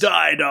 it is.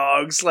 Die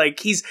Dogs.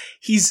 Like he's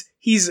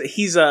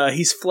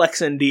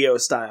flexing Dio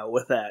style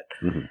with that.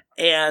 Mm-hmm.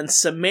 And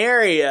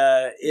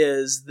Samaria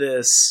is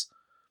this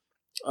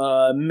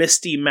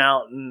misty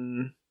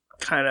mountain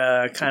kind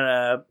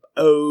of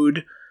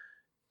ode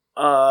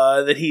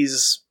that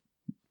he's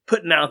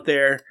putting out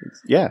there.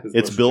 Yeah,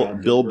 it's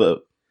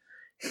Bilbo.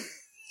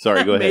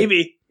 Sorry, go ahead.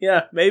 Maybe.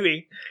 Yeah,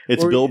 maybe.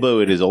 It's Bilbo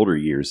in his older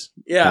years.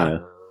 Yeah.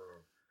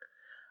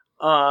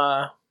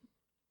 But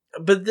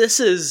this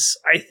is,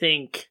 I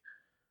think,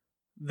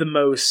 the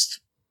most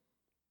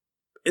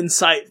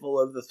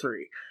insightful of the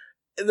three.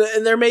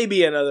 And there may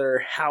be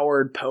another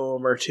Howard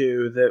poem or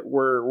two that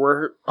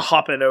we're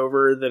hopping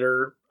over that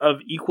are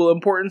of equal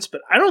importance,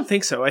 but I don't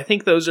think so. I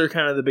think those are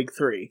kind of the big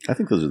three. I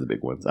think those are the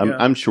big ones.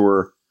 I'm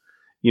sure,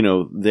 you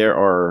know, there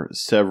are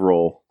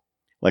several,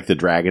 like the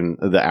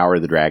Hour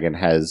of the Dragon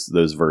has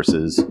those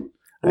verses.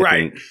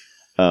 I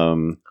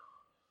think.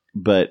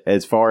 But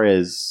as far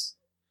as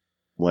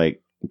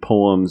like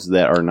poems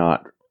that are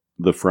not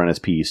the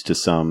frontispiece to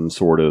some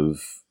sort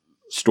of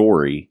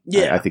story,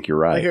 I think you're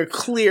right. Like a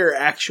clear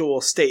actual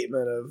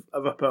statement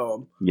of a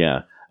poem.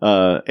 Yeah.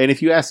 And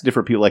if you ask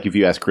different people, like if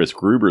you ask Chris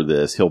Gruber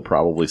this, he'll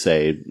probably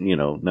say, you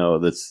know,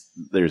 no,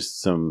 there's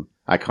some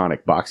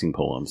iconic boxing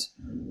poems,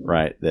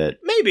 right? That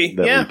leap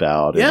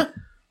out. Yeah.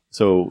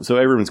 So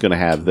everyone's going to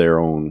have their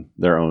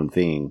own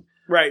thing.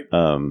 Right.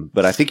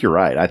 But I think you're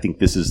right. I think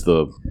this is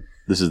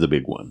the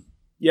big one.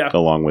 Yeah.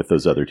 Along with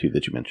those other two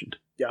that you mentioned.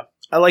 Yeah.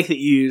 I like that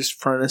you used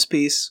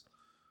frontispiece.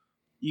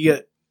 You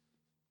get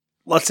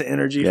lots of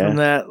energy from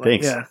that.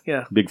 Like, thanks.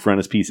 Yeah. Big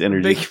frontispiece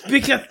energy.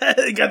 Big got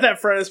that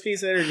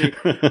frontispiece energy.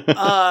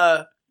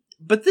 But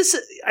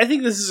I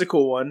think this is a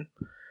cool one.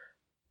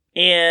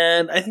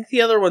 And I think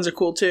the other ones are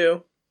cool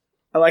too.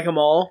 I like them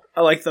all.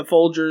 I like the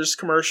Folgers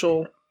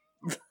commercial.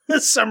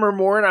 Summer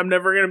Morn. I'm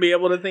never going to be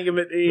able to think of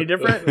it any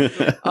different.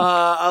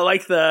 I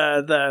like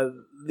the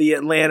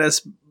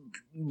Atlantis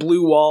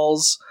blue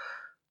walls.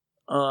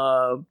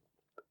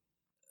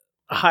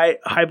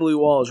 High blue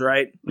walls,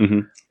 right?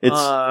 Mm-hmm.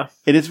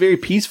 It's very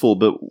peaceful,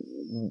 but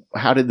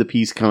how did the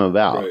peace come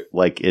about? Right.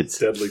 Like it's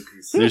deadly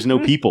peace. There's no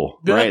people,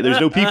 right? There's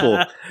no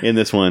people in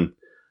this one.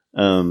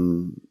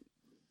 And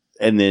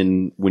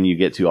then when you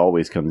get to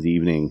Always Comes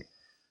Evening,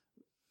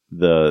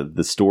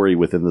 the story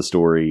within the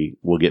story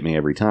will get me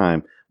every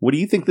time. What do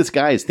you think this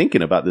guy is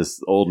thinking about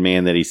this old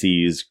man that he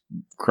sees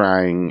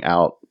crying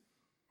out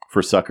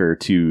for succor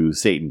to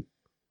Satan?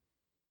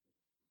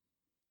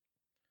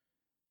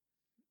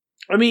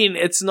 I mean,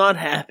 it's not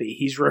happy.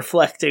 He's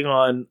reflecting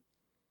on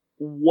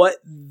what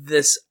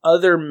this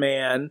other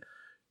man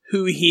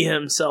who he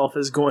himself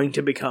is going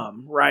to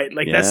become, right?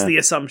 Like, that's the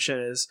assumption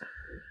is,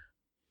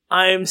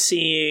 I'm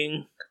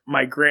seeing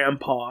my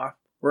grandpa,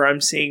 or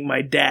I'm seeing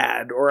my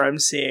dad, or I'm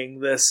seeing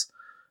this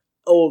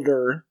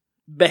older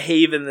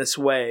behave in this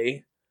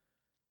way.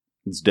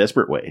 It's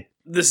desperate way.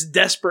 This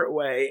desperate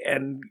way,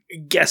 and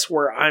guess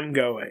where I'm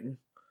going?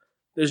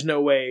 There's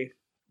no way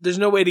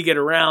to get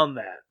around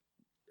that.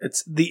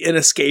 It's the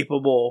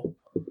inescapable.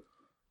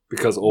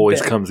 Because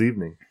always comes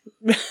evening.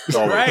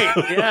 Right,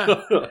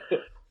 yeah.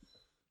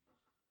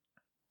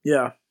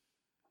 Yeah.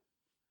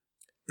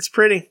 It's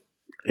pretty.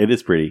 It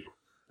is pretty.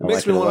 It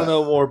makes me want to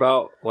know more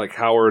about like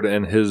Howard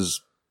and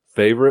his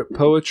favorite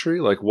poetry,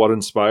 like what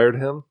inspired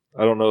him.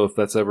 I don't know if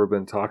that's ever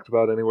been talked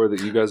about anywhere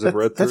that you guys have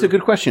read through. That's a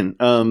good question.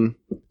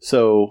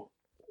 So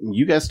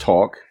you guys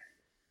talk.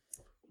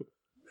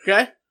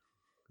 Okay.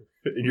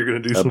 You're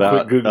going to do some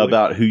quick Googling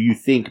about who you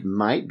think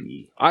might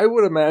be. I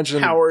would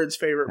imagine Howard's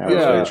favorite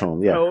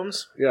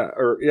poems.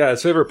 Yeah,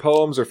 his favorite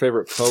poems or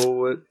favorite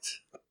poet.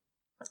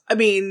 I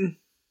mean,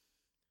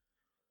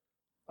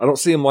 I don't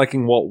see him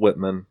liking Walt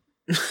Whitman.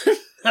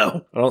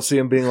 No. I don't see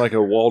him being like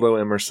a Waldo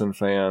Emerson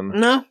fan.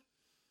 No.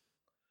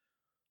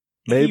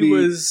 Maybe he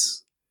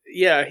was.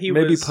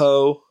 Maybe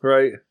Poe,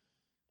 right?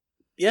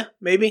 Yeah,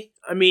 maybe.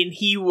 I mean,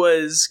 he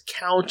was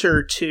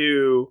counter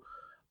to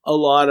a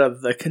lot of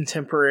the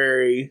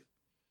contemporary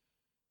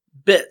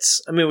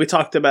bits. I mean, we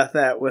talked about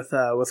that with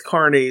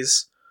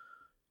Carney's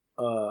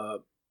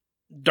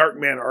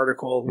Darkman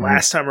article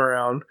last time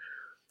around.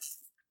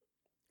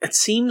 It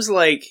seems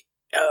like,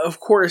 of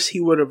course,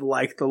 he would have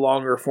liked the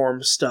longer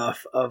form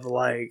stuff of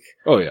like,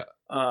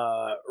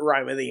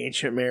 Rime of the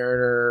Ancient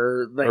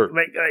Mariner, like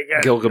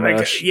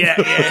Gilgamesh, like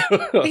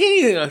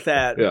anything like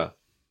that. Yeah.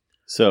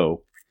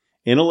 So,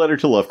 in a letter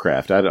to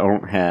Lovecraft, I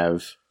don't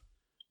have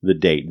the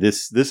date.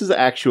 This is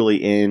actually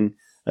in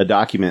a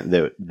document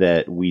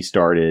that we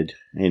started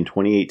in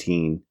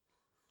 2018.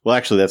 Well,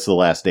 actually, that's the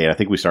last date. I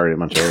think we started it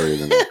much earlier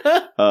than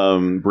that.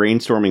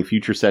 Brainstorming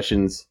future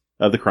sessions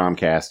of the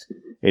Cromcast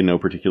in no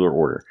particular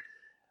order.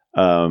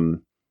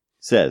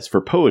 Says, for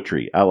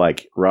poetry, I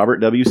like Robert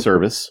W.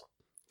 Service,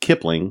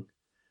 Kipling,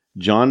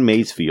 John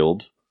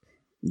Masefield,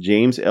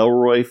 James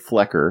Elroy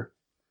Flecker,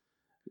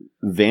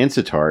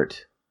 Vansittart,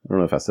 I don't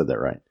know if I said that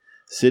right,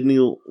 Sidney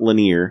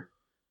Lanier,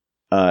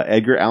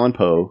 Edgar Allan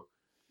Poe,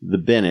 the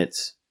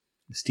Bennets,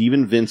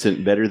 Stephen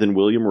Vincent better than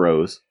William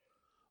Rose,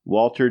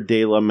 Walter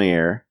de la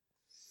Mare,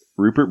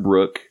 Rupert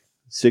Brooke,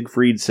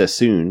 Siegfried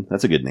Sassoon,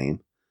 that's a good name,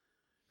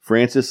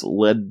 Francis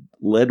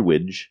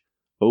Ledwidge,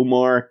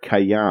 Omar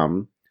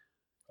Khayyam,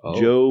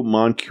 Joe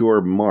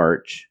Moncure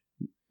March,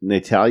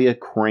 Natalia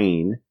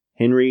Crane,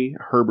 Henry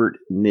Herbert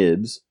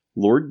Nibbs,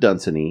 Lord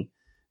Dunsany,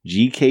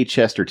 G.K.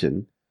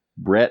 Chesterton,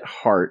 Bret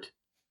Hart,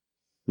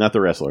 not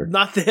the wrestler.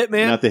 Not the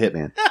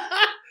Hitman.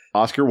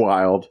 Oscar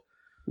Wilde,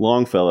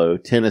 Longfellow,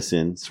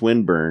 Tennyson,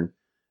 Swinburne,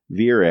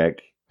 Viereck,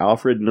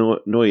 Alfred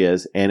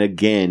Noyes, and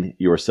again,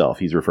 yourself.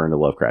 He's referring to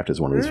Lovecraft as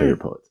one of his favorite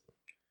poets.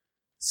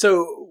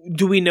 So,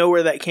 do we know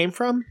where that came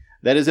from?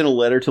 That is in a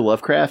letter to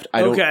Lovecraft.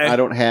 I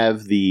don't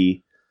have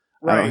the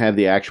I don't have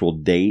the actual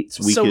dates.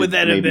 Would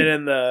that have been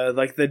in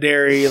the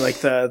dairy, like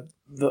the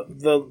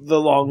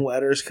long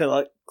letters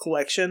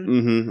collection?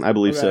 Mm-hmm, I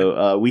believe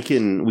so. We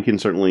can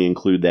certainly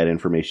include that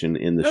information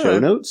in the show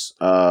notes.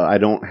 I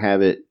don't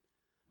have it.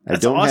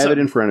 Have it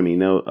in front of me.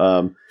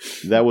 No,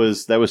 that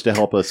was to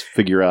help us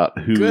figure out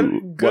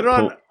who. Good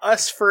on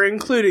us for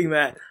including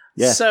that.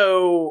 Yeah.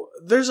 So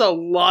there's a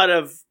lot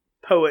of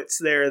poets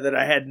there that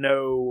I had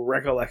no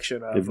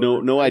recollection of. I have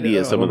no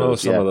idea. Some of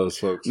those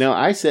folks. Now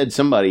I said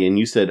somebody, and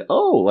you said,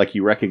 "Oh, like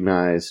you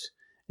recognized,"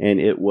 and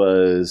it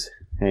was.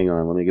 Hang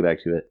on, let me get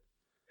back to it.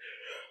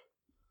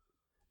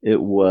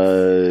 It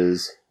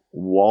was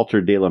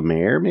Walter de la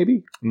Mare,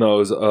 maybe? No, it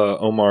was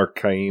Omar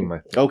Khayyam, I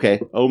think.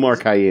 Okay, Omar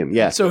Khayyam,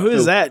 yeah. So who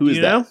is that? Do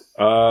you know?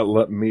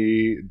 Let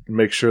me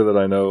make sure that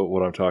I know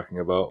what I'm talking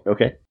about.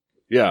 Okay.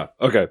 Yeah,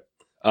 okay.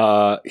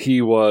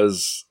 He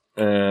was,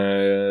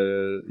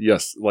 active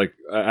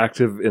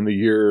in the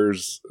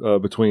years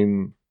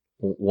between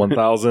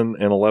 1000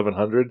 and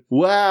 1100.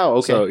 Wow,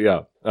 okay. So,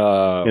 yeah.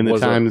 In the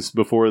times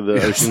before the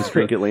oceans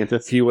drink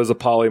Atlantis? He was a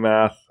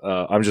polymath.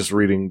 I'm just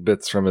reading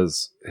bits from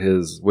his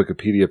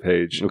Wikipedia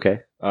page. Okay.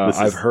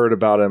 I've heard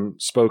about him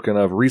spoken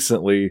of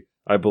recently,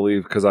 I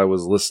believe, because I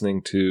was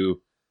listening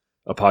to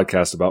a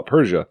podcast about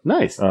Persia.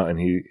 Nice. And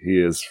he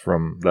is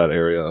from that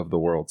area of the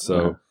world.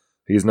 So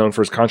he's known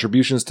for his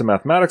contributions to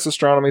mathematics,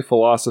 astronomy,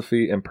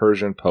 philosophy, and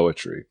Persian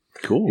poetry.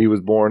 Cool. He was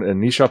born in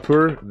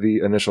Nishapur, the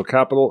initial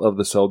capital of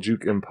the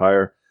Seljuk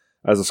Empire.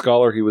 As a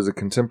scholar, he was a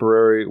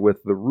contemporary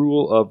with the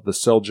rule of the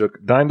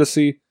Seljuk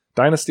dynasty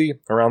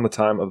around the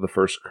time of the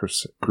First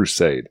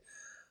Crusade.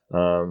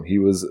 He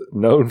was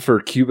known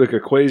for cubic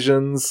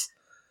equations,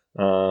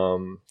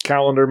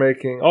 calendar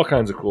making, all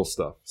kinds of cool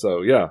stuff.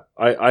 So, yeah,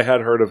 I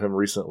had heard of him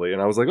recently,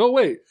 and I was like, oh,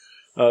 wait.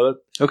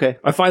 Okay.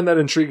 I find that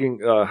intriguing.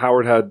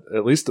 Howard had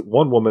at least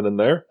one woman in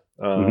there.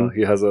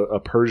 He has a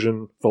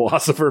Persian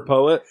philosopher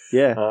poet.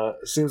 Yeah.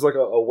 Seems like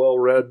a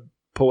well-read,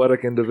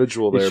 poetic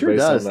individual there. It sure based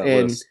does. on that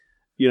and list.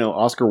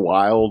 Oscar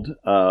Wilde,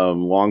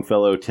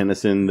 Longfellow,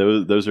 Tennyson.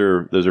 Those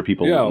are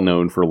people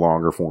known for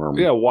longer form.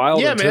 Yeah,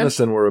 Wilde and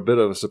Tennyson were a bit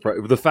of a surprise.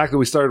 The fact that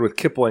we started with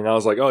Kipling, I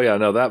was like, oh yeah,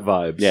 no, that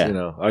vibes.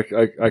 Yeah.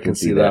 I can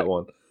see that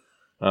one.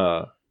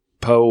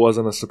 Poe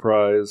wasn't a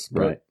surprise,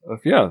 but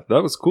yeah,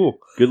 that was cool.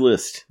 Good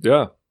list.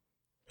 Yeah,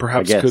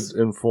 perhaps could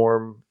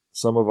inform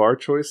some of our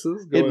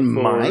choices. It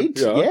might.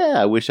 Yeah,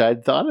 I wish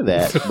I'd thought of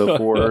that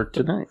before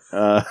tonight.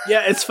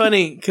 Yeah, it's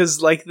funny because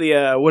like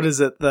the what is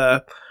it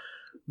the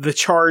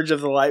Charge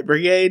of the Light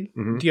Brigade?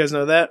 Mm-hmm. Do you guys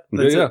know that?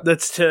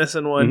 That's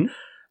Tennyson one. Mm-hmm.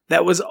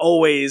 That was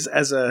always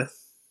as a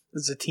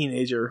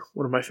teenager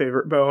one of my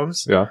favorite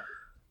poems. Yeah,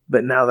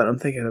 but now that I'm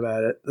thinking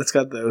about it, that's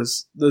got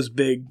those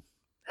big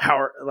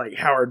Howard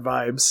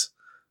vibes.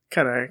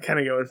 Kind of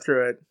going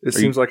through it. It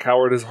seems like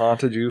Howard has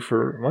haunted you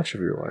for much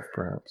of your life,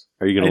 perhaps.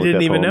 Are you going to? I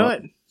didn't even know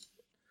it.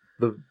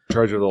 The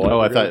Charge of the Light. Oh,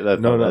 I thought that.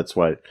 No, that's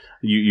why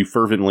you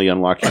fervently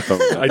unlocked your phone.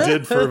 I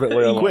did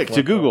fervently unlock. Quick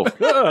to Google.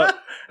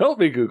 Help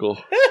me,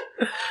 Google.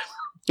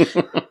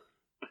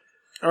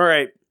 All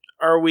right,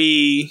 are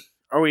we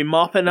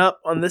mopping up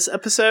on this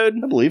episode?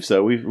 I believe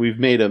so. We've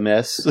made a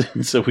mess,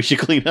 so we should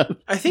clean up.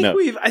 I think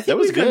we've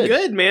been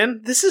good,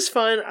 man. This is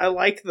fun. I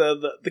like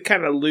the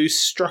kind of loose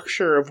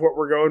structure of what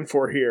we're going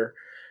for here.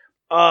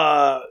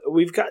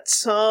 We've got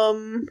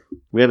some.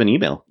 We have an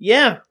email.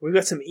 Yeah, we've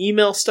got some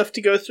email stuff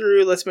to go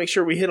through. Let's make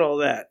sure we hit all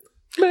that.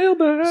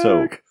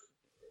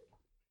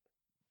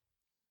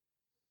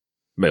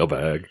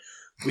 Mailbag.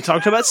 We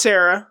talked about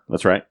Sarah.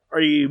 That's right.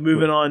 Are you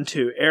moving on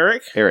to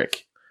Eric?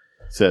 Eric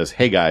says,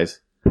 "Hey guys,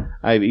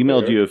 I've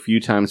emailed you a few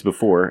times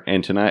before,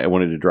 and tonight I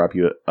wanted to drop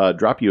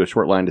you a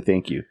short line to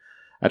thank you.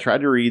 I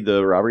tried to read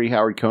the Robert E.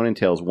 Howard Conan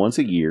tales once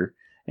a year,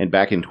 and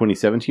back in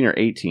 2017 or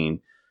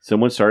 18,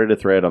 someone started a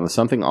thread on the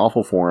Something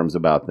Awful forums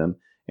about them,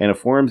 and a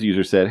forums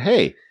user said,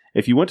 'Hey,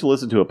 if you want to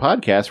listen to a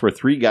podcast where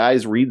three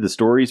guys read the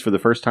stories for the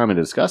first time and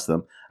discuss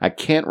them, I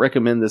can't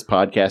recommend this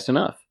podcast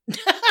enough.'"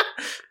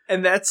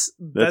 And that's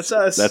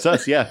us. That's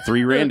us, yeah.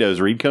 Three randos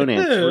read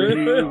Conan.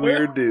 Three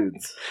weird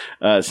dudes.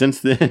 Since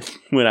then,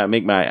 when I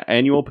make my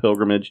annual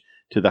pilgrimage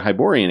to the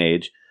Hyborian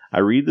Age, I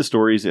read the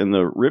stories in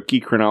the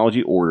Ripke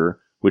chronology order,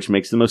 which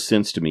makes the most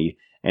sense to me.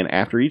 And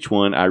after each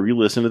one, I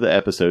re-listen to the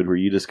episode where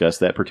you discuss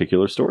that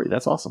particular story.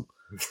 That's awesome.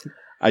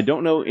 I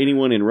don't know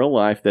anyone in real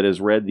life that has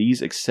read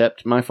these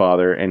except my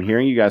father, and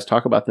hearing you guys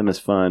talk about them is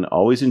fun,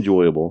 always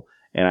enjoyable,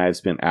 and I have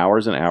spent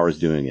hours and hours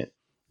doing it.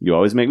 You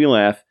always make me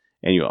laugh,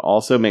 and you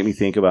also make me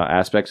think about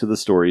aspects of the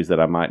stories that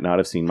I might not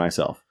have seen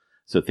myself.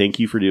 So thank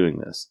you for doing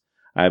this.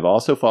 I have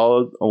also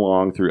followed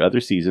along through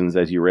other seasons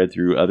as you read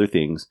through other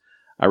things.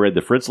 I read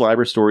the Fritz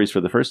Leiber stories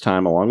for the first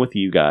time along with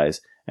you guys,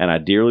 and I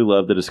dearly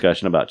love the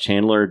discussion about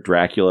Chandler,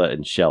 Dracula,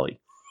 and Shelley.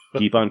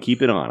 Keep on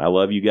keeping on. I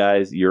love you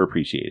guys. You're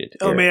appreciated.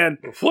 Oh, Eric. man.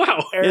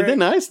 Wow. Eric, isn't that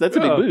nice? That's a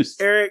big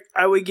boost. Eric,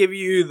 I would give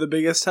you the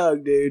biggest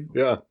hug, dude.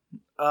 Yeah.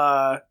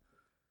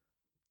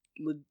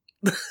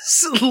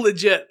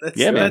 Legit.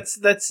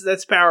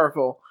 That's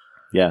powerful.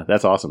 Yeah,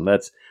 that's awesome.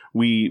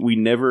 We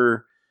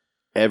never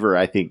ever,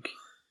 I think,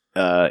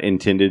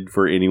 intended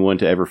for anyone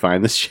to ever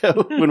find this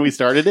show when we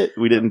started it.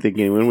 We didn't think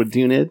anyone would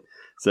tune in.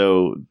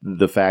 So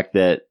the fact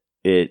that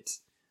it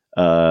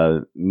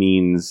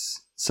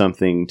means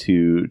something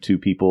to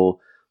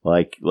people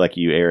like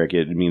you, Eric,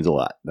 it means a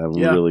lot. I'm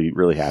really,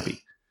 really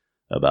happy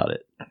about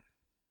it.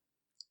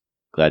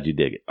 Glad you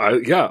dig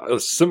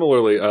it.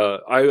 Similarly,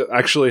 I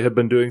actually have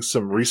been doing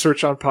some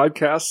research on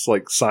podcasts,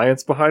 like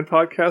science behind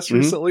podcasts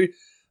recently.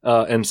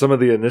 And some of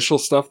the initial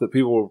stuff that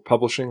people were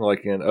publishing,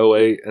 like in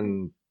 08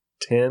 and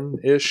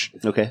 10-ish.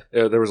 Okay.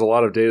 There was a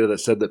lot of data that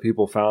said that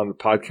people found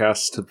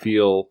podcasts to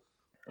feel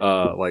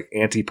like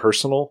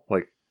anti-personal,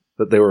 like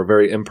that they were a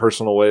very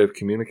impersonal way of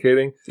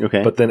communicating.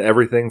 Okay. But then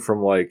everything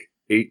from like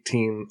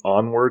 2018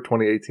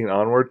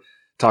 onward,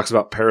 talks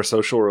about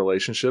parasocial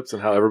relationships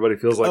and how everybody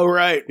feels like,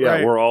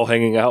 we're all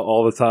hanging out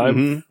all the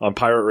time on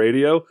pirate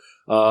radio.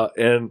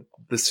 And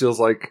this feels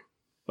like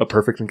a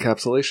perfect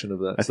encapsulation of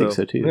that. I think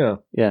so too.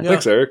 Yeah.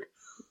 Thanks, Eric.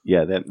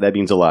 Yeah, that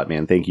means a lot,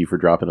 man. Thank you for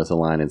dropping us a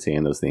line and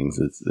saying those things.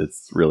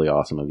 It's really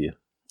awesome of you.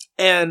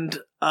 And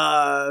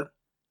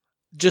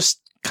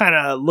just kind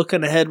of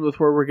looking ahead with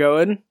where we're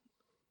going,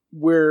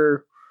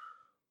 we're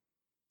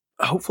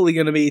hopefully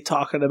going to be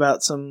talking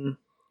about some...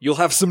 You'll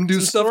have some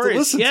new stuff stories.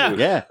 To listen to.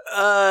 Yeah.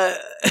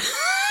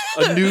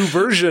 A new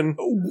version.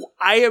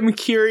 I am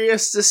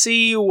curious to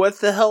see what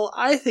the hell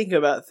I think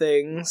about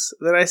things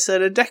that I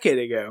said a decade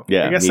ago.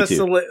 Yeah, I guess that's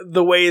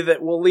the way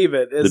that we'll leave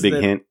it. The big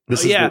hint.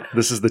 This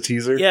is the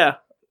teaser. Yeah.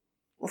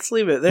 Let's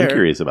leave it there. I'm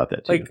curious about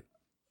that too. Like,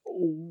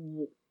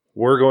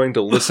 we're going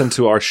to listen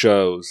to our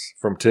shows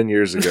from 10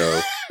 years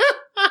ago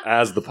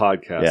as the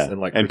podcast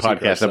and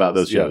podcast about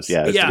those shows.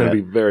 Yes. It's going to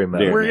be very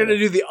meta. We're going to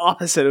do the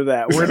opposite of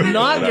that. We're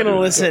not going to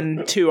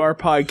listen to our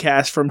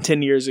podcast from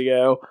 10 years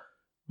ago,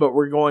 but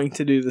we're going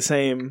to do the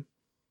same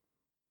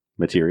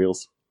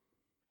materials.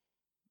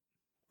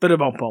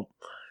 Ba-da-bum-bum.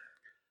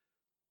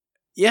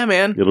 Yeah,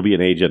 man. It'll be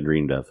an age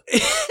undreamed of.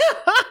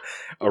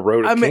 A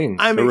Road of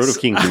Kings. A Road of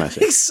Kings, you might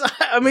say.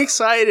 I'm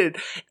excited.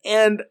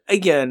 And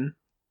again,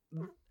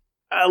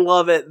 I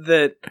love it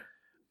that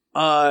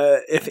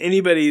if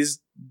anybody's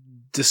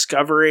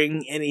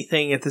discovering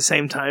anything at the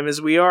same time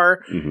as we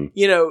are,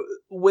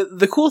 with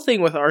the cool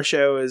thing with our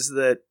show is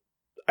that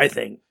I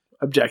think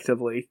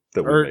objectively,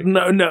 objectively,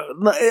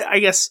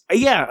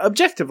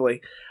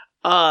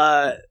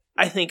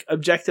 I think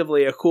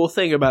objectively a cool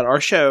thing about our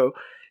show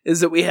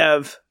is that we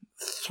have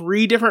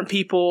 3 different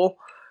people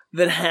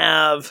that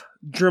have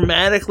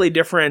dramatically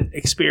different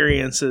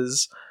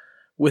experiences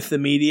with the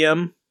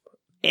medium,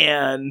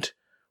 and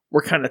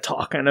we're kind of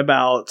talking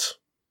about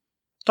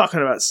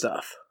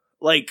stuff.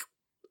 Like,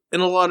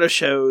 in a lot of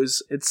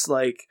shows, it's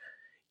like,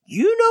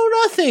 you know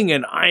nothing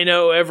and I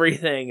know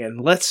everything,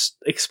 and let's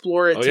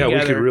explore it together.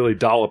 We could really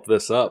dollop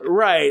this up.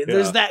 Right. Yeah.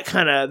 There's that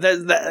kind of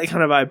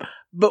vibe.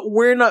 But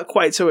we're not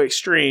quite so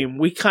extreme.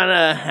 We kind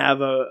of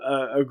have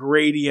a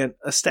gradient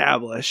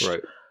established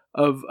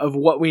of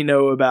what we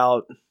know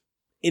about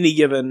any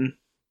given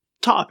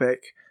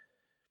topic.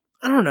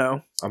 I don't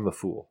know. I'm the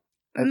fool.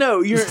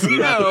 No,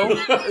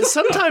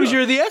 sometimes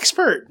you're the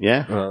expert.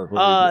 Yeah.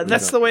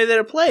 That's the way that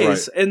it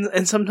plays. Right.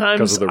 And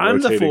sometimes I'm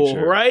the fool,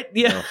 chair. Right?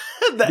 Yeah.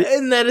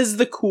 And that is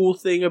the cool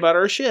thing about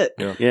our shit.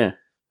 Yeah.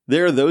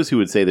 There are those who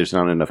would say there's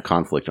not enough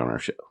conflict on our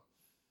show.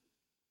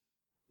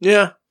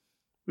 Yeah.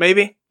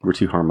 Maybe. We're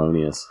too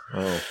harmonious.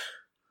 Oh.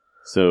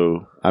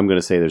 So I'm going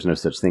to say there's no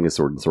such thing as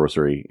sword and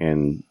sorcery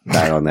and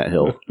die on that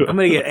hill. I'm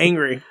going to get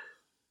angry.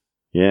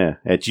 Yeah.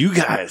 At you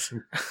guys.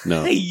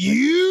 No. Hey,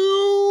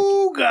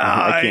 you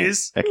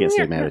guys. I can't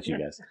stay mad at you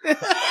guys.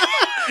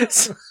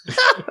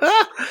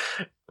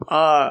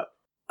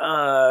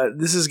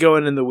 This is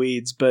going in the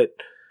weeds, but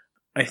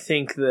I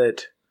think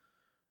that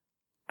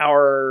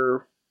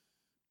our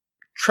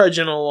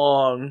trudging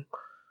along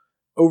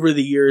over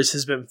the years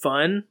has been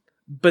fun,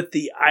 but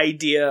the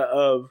idea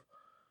of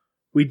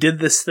we did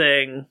this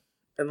thing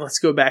and let's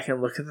go back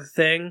and look at the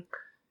thing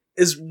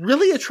is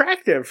really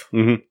attractive.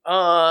 Mm-hmm.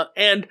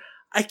 And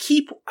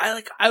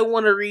I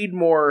want to read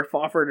more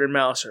Fawford and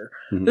Mouser.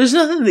 Mm-hmm. There's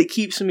nothing that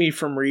keeps me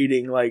from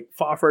reading like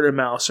Fawford and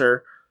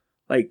Mouser,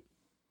 like,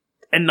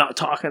 and not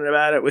talking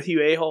about it with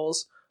you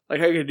a-holes.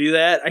 Like, I could do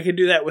that. I could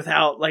do that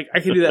without, like, I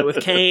could do that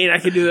with Kane. I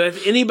could do that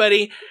with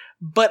anybody,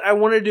 but I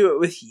want to do it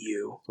with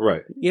you.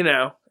 Right. You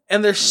know?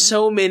 And there's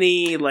so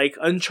many, like,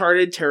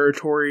 uncharted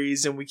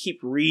territories, and we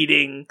keep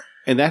reading.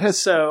 And that has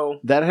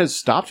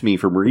stopped me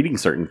from reading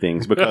certain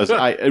things because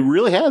it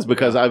really has,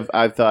 because I've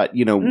thought,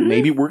 mm-hmm.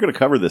 maybe we're going to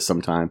cover this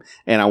sometime,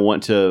 and I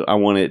want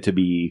it to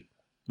be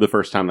the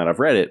first time that I've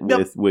read it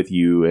with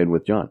you and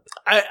with John.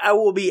 I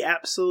will be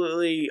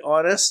absolutely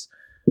honest.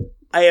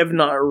 I have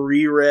not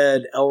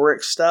reread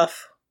Elric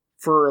stuff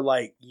for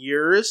like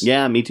years.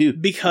 Yeah, me too.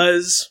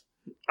 Because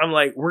I'm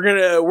like, we're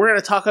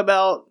gonna talk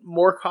about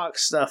Moorcock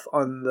stuff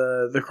on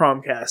the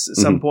Cromcast at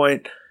some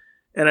point,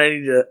 and I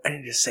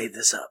need to save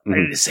this up. Mm-hmm. I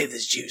need to save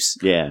this juice.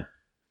 Yeah.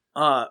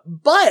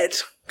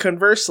 But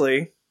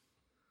conversely,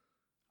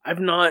 I've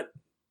not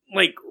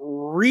like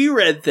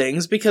reread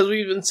things because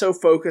we've been so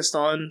focused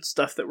on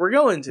stuff that we're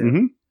going to.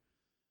 Mm-hmm.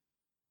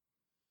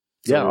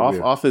 Yeah,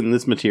 often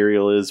this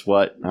material is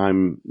what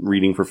I'm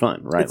reading for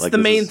fun, right? It's like the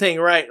main thing,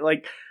 right?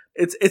 Like,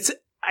 it's.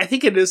 I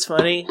think it is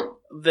funny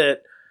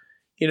that,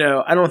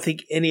 I don't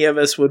think any of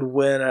us would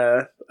win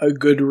a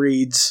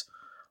Goodreads,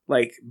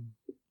 like,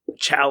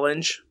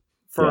 challenge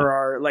for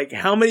our, like,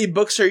 how many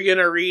books are you going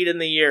to read in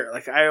the year?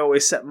 Like, I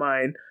always set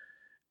mine,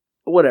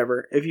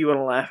 whatever, if you want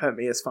to laugh at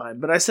me, it's fine.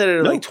 But I set it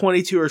at, like,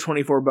 22 or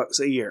 24 books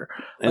a year.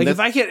 Like, if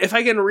I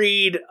can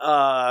read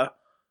a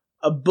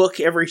book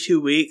every 2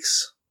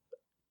 weeks,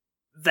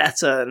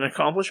 that's an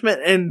accomplishment.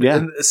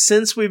 And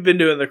since we've been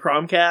doing the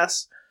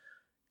Cromcast,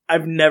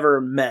 I've never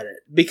met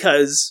it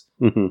because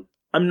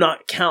I'm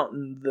not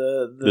counting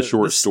the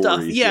short stuff.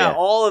 Stories. Yeah,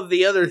 all of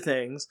the other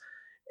things.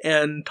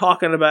 And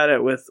talking about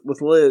it with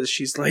Liz,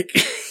 she's like,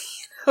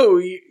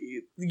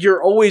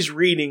 you're always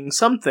reading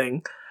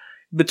something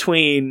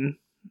between,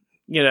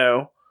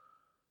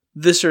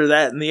 this or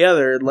that and the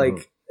other.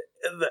 Like,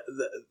 the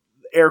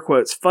air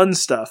quotes, fun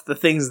stuff, the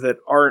things that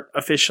aren't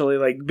officially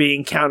like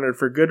being counted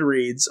for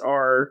Goodreads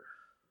are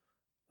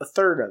a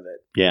third of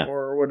it. Yeah.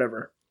 Or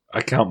whatever.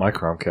 I count my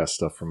Cromcast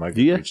stuff for my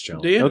Goodreads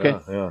challenge. Do you? Okay.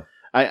 Yeah.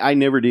 I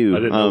never do. I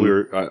didn't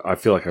know I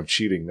feel like I'm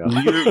cheating now.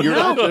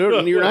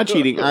 You're not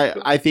cheating.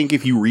 I think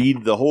if you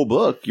read the whole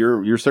book,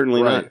 you're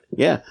certainly not.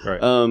 Yeah.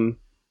 Right.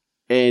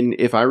 And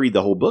if I read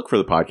the whole book for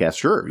the podcast,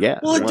 sure, yeah.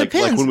 Well, it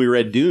depends. Like when we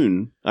read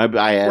Dune,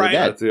 I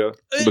added that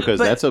because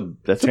that's a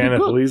Tanith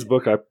book. Lee's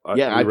book. I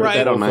read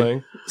that on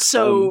mine.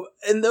 So,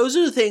 and those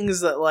are the things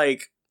that,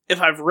 like,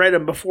 if I've read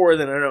them before,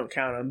 then I don't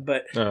count them.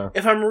 But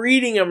if I'm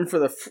reading them for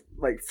the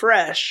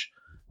fresh,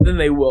 then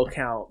they will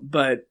count.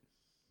 But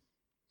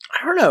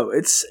I don't know.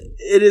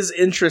 It is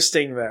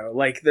interesting though.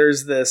 Like,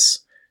 there's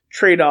this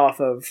trade-off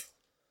of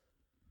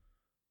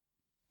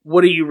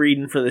what are you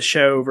reading for the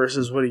show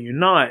versus what are you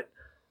not.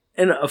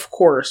 And of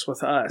course,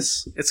 with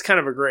us, it's kind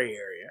of a gray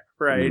area,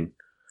 right?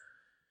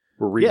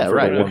 We're reading for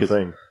one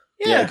thing.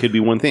 Yeah, it could be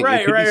one thing.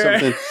 Right, it could be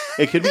something.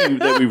 It could be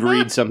that we've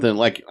read something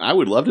like, I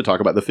would love to talk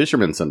about The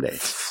Fisherman someday.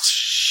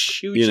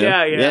 Shoot,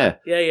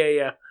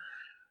 yeah.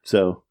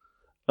 So,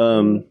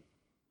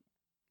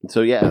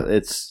 So yeah,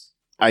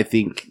 I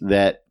think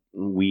that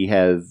we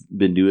have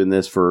been doing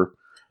this for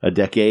a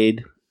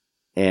decade,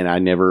 and I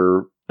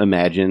never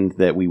imagined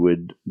that we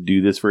would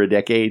do this for a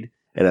decade.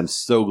 And I'm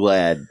so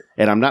glad,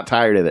 and I'm not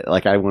tired of it.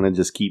 Like, I want to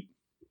just keep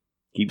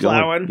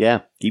plowing. going.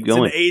 Yeah, keep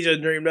going. It's an age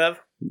undreamed of.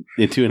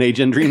 Into an age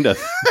undreamed of.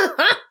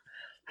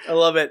 I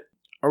love it.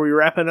 Are we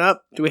wrapping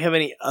up? Do we have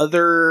any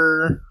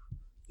other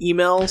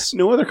emails?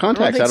 No other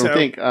contacts. I don't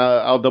think. So.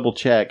 I'll double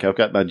check. I've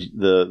got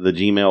the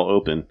Gmail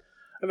open.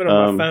 I have it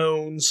on my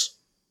phones.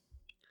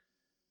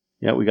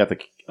 Yeah, we got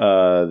the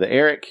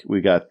Eric.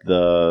 We got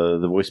the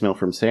voicemail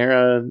from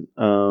Sarah.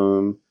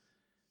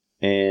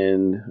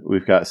 And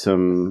we've got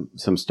some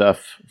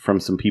stuff from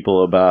some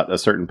people about a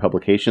certain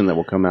publication that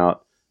will come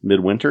out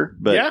midwinter.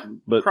 But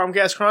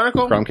Cromcast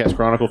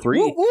Chronicle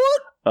 3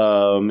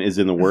 is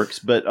in the works.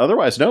 But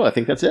otherwise, no, I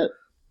think that's it.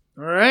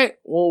 All right.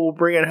 Well, we'll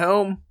bring it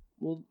home.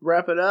 We'll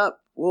wrap it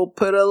up. We'll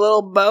put a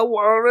little bow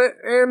on it.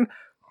 And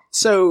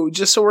so,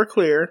 just so we're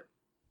clear,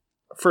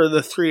 for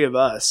the three of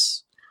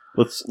us,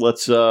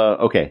 let's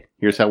okay,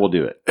 here's how we'll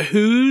do it.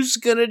 Who's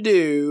gonna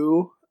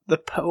do the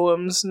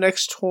poems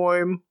next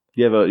time?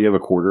 You have a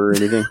quarter or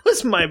anything?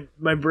 What's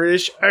my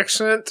British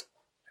accent?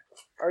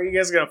 Are you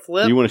guys gonna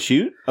flip? You want to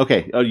shoot?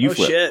 Okay. Oh, you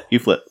flip. Shit. You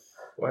flip.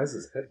 Why is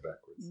his head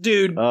backwards?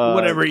 Dude,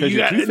 whatever. You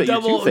got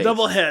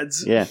double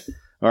heads. Yeah.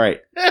 All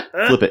right.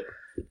 Flip it.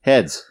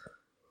 Heads.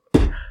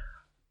 It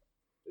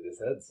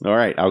is heads. All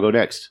right. I'll go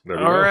next. All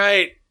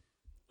right.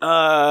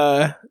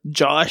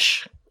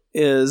 Josh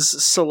is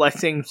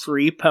selecting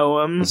 3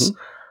 poems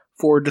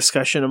for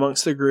discussion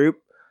amongst the group.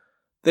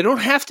 They don't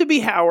have to be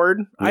Howard.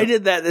 Yep. I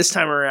did that this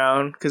time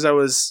around because I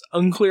was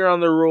unclear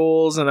on the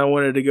rules and I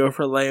wanted to go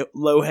for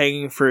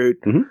low-hanging fruit.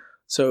 Mm-hmm.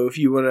 So if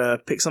you want to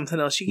pick something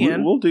else, you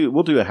can. We'll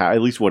do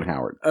at least one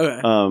Howard.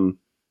 Okay.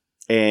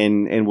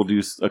 And we'll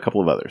do a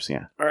couple of others.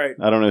 Yeah. All right.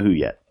 I don't know who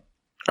yet.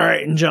 All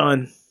right, and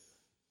John,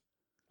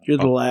 you're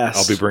the last.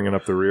 I'll be bringing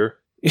up the rear.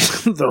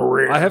 The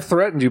rear. I have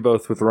threatened you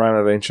both with Rhyme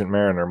of Ancient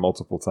Mariner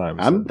multiple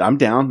times. I'm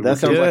down. That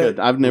sounds like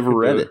I've never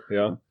read it.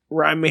 Yeah.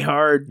 Rhyme me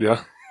hard.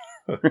 Yeah.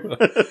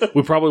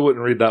 We probably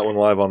wouldn't read that one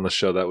live on the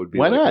show. That would be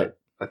why not?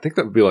 I think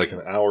that would be like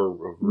an hour of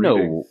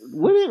reading. No,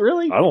 would it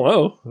really? I don't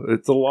know.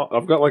 It's a lot.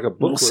 I've got like a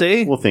book. We'll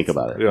see. We'll think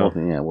about it.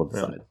 Yeah, we'll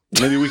decide.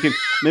 Yeah. Maybe we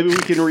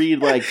can read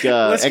like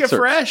let's excerpts. get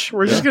fresh.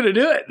 We're just gonna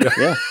do it.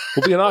 Yeah,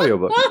 we'll be an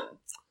audiobook.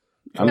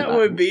 That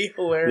would be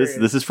hilarious.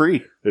 This is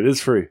free. It is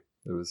free.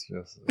 It was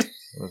just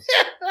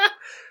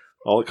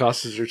all it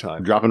costs is your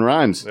time. Dropping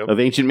rhymes of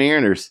Ancient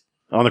Mariners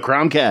on the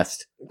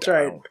Cromcast. That's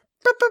right.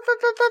 If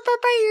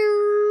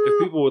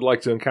people would like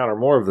to encounter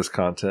more of this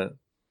content,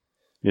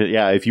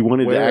 yeah, if you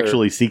wanted to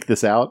actually seek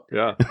this out,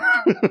 yeah,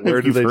 where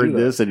if you've heard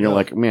this and you're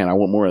like, man, I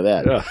want more of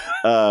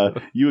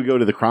that, you would go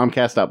to the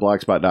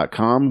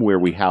cromcast.blogspot.com where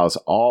we house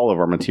all of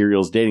our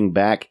materials dating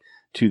back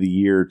to the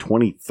year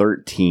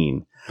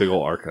 2013. Big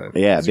old archive.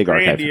 Yeah, it's big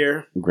archive.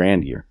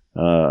 Grand year.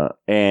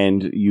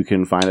 And you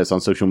can find us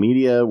on social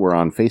media. We're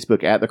on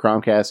Facebook at the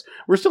Cromcast.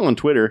 We're still on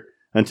Twitter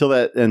until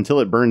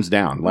it burns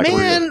down. Like,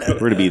 man,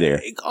 we're to be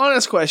there.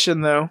 Honest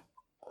question though.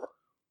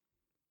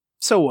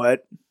 So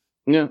what?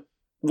 Yeah.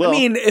 Well, I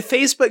mean, if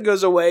Facebook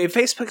goes away,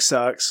 Facebook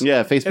sucks.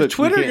 Yeah, Facebook. If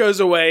Twitter goes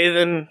away,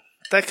 then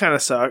that kind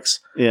of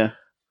sucks. Yeah.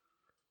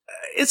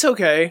 It's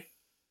okay.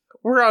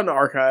 We're on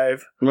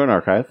archive. We're on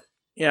archive.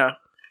 Yeah.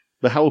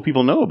 But how will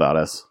people know about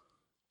us?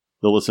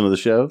 They'll listen to the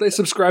show. They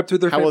subscribe to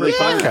their How will they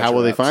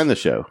find the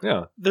show?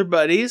 Yeah. They're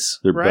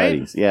buddies. They're right?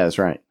 buddies. Yeah, that's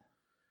right.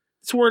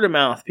 It's word of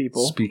mouth,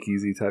 people.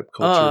 Speakeasy type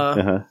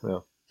culture. Yeah.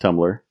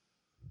 Tumblr.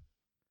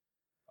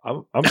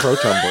 I'm pro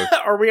Tumblr.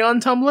 Are we on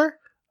Tumblr?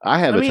 I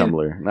have a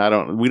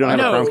Tumblr. We don't have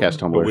a Cromcast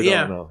Tumblr. We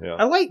don't know.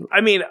 Yeah.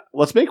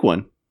 Let's make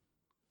one.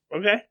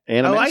 Okay.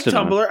 And I like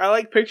Tumblr. I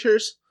like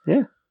pictures.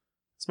 Yeah.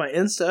 It's my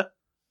Insta.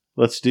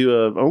 Let's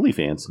do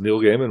OnlyFans. Neil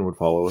Gaiman would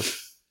follow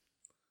us.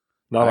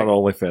 Not on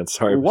OnlyFans.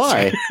 Sorry.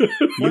 Why?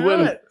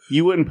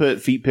 You wouldn't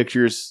put feet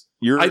pictures.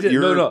 Pictures of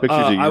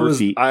your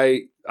feet.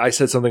 I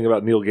said something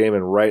about Neil Gaiman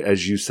right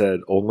as you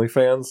said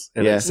OnlyFans,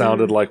 and it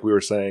sounded like we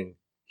were saying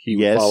he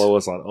would follow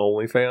us on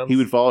OnlyFans. He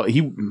would follow. He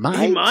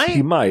might.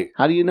 He might.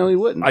 How do you know he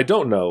wouldn't? I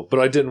don't know, but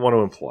I didn't want to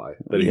imply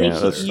that he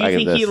was there.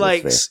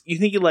 You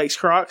think he likes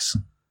Crocs?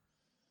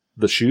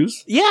 The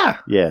shoes? Yeah.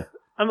 Yeah.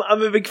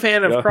 I'm a big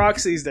fan of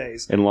Crocs these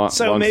days. And long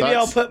maybe socks?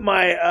 I'll put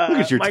my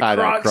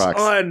my Crocs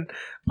on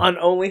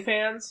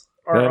OnlyFans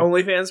or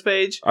OnlyFans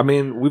page. I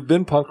mean, we've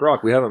been punk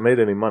rock. We haven't made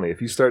any money.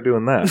 If you start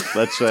doing that,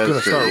 it's going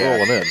to start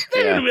rolling in.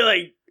 They're going to be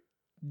like,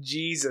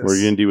 Jesus. What are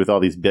you going to do with all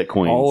these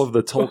Bitcoins? All of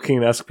the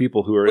Tolkien-esque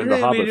people who are into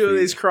Hobbit. What are you doing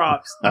with these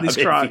Crocs? All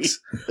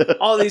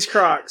these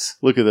Crocs.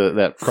 Look at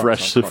that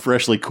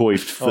freshly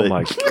coiffed foot. Oh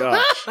my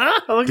gosh.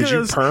 Did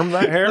you perm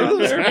that hair?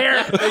 Those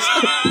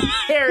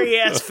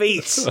hairy-ass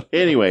feet.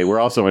 Anyway, we're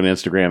also on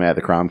Instagram at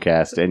the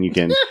Cromcast, and you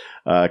can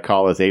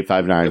call us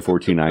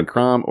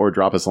 859-429-CROM or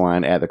drop us a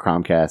line at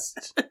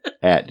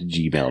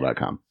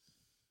thecromcast@gmail.com.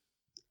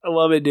 I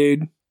love it,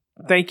 dude.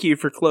 Thank you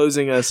for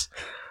closing us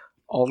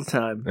all the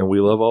time. And we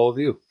love all of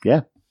you.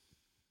 Yeah.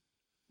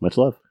 Much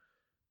love.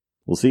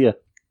 We'll see ya.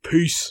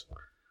 Peace.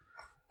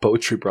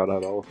 Poetry brought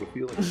out all of the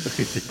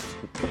feelings.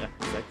 Yeah,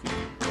 exactly.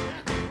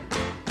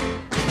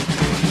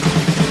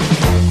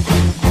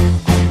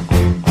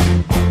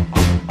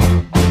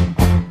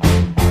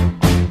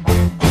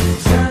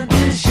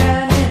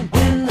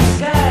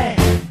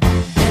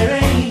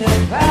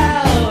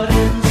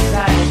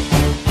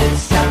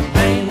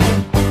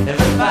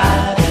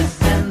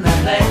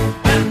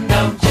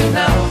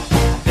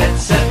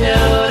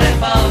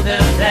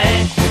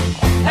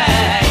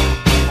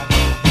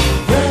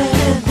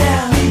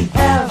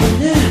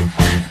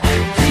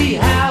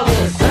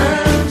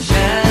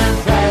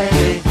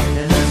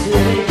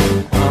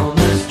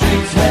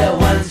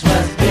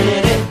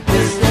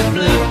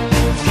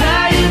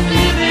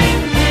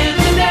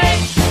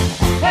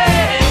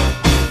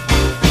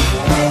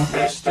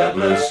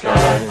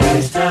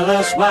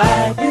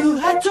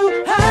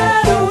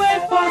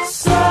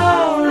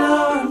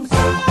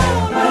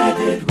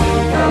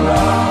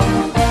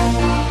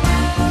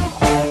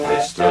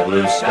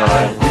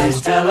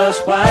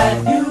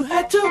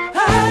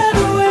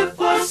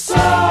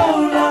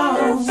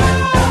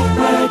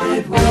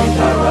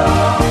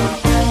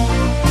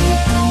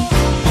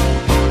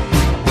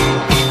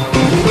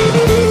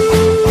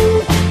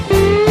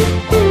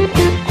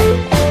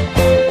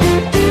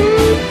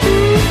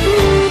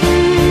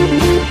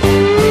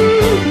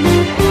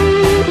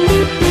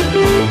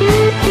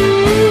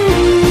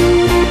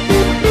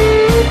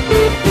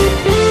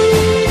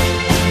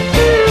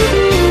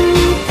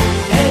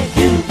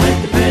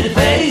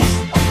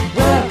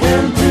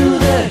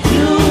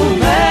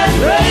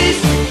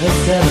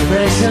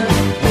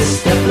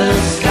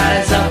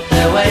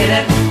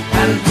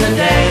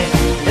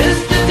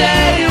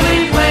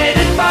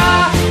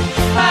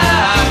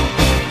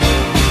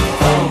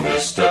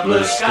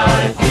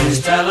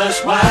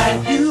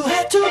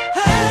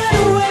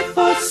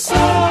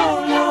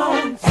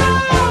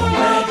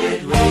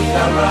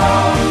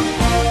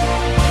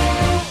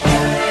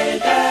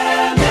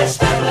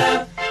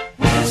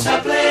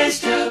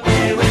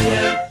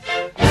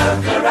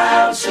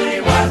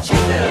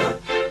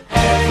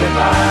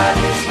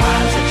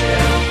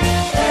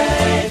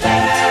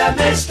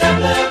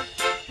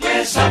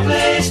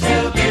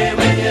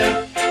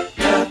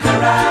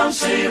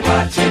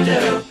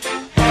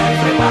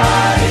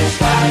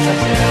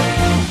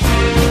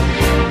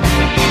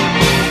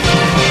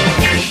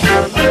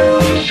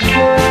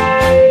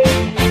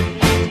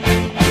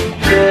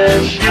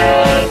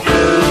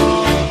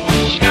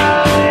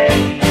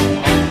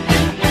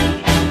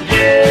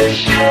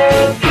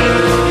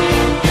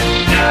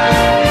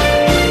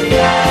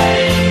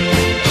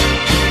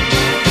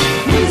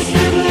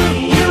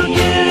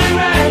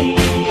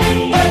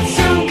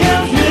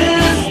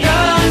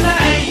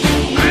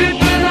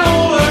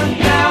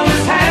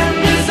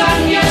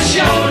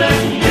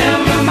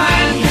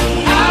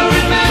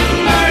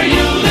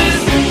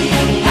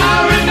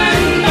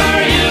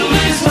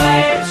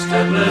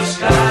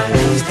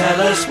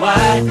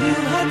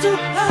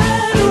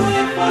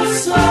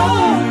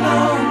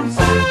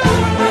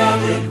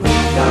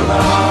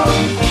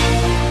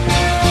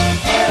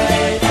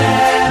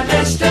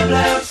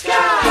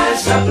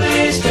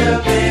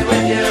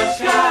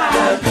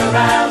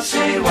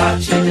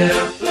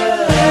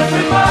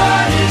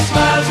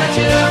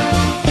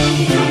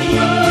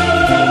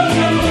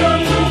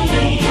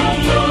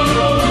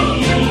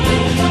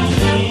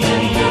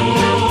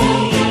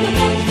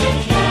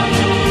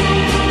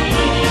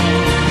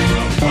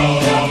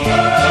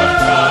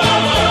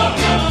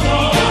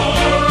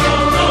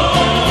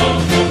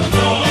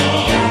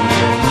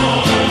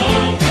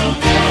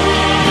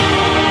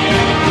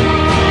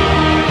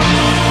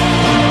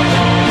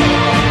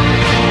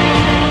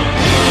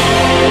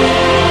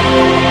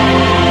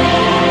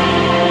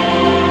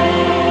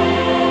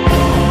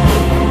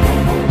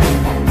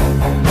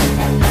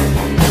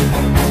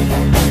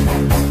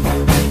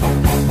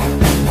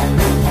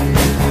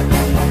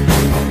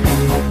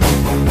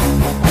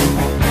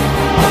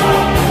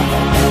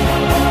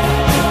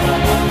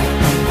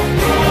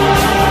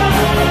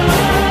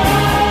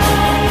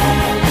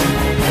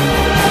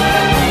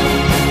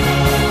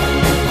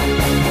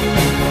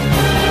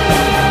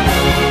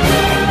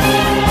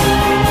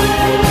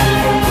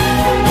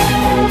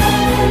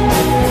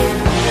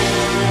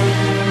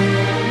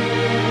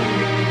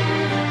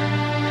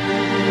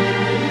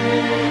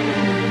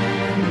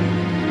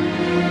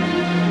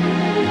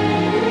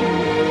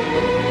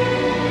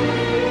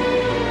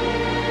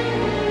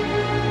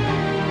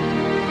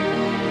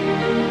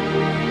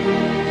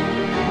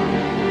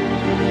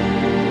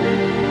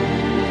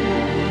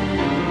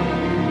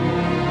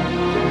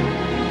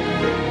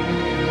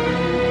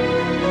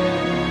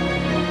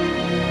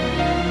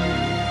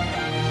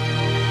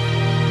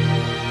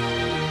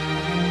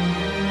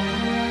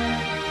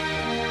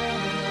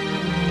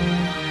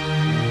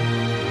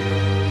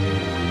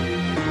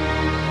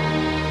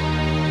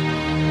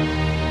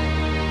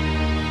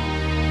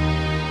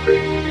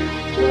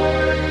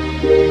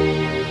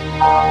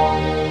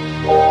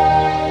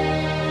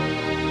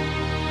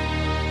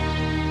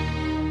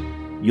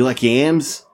 You like yams?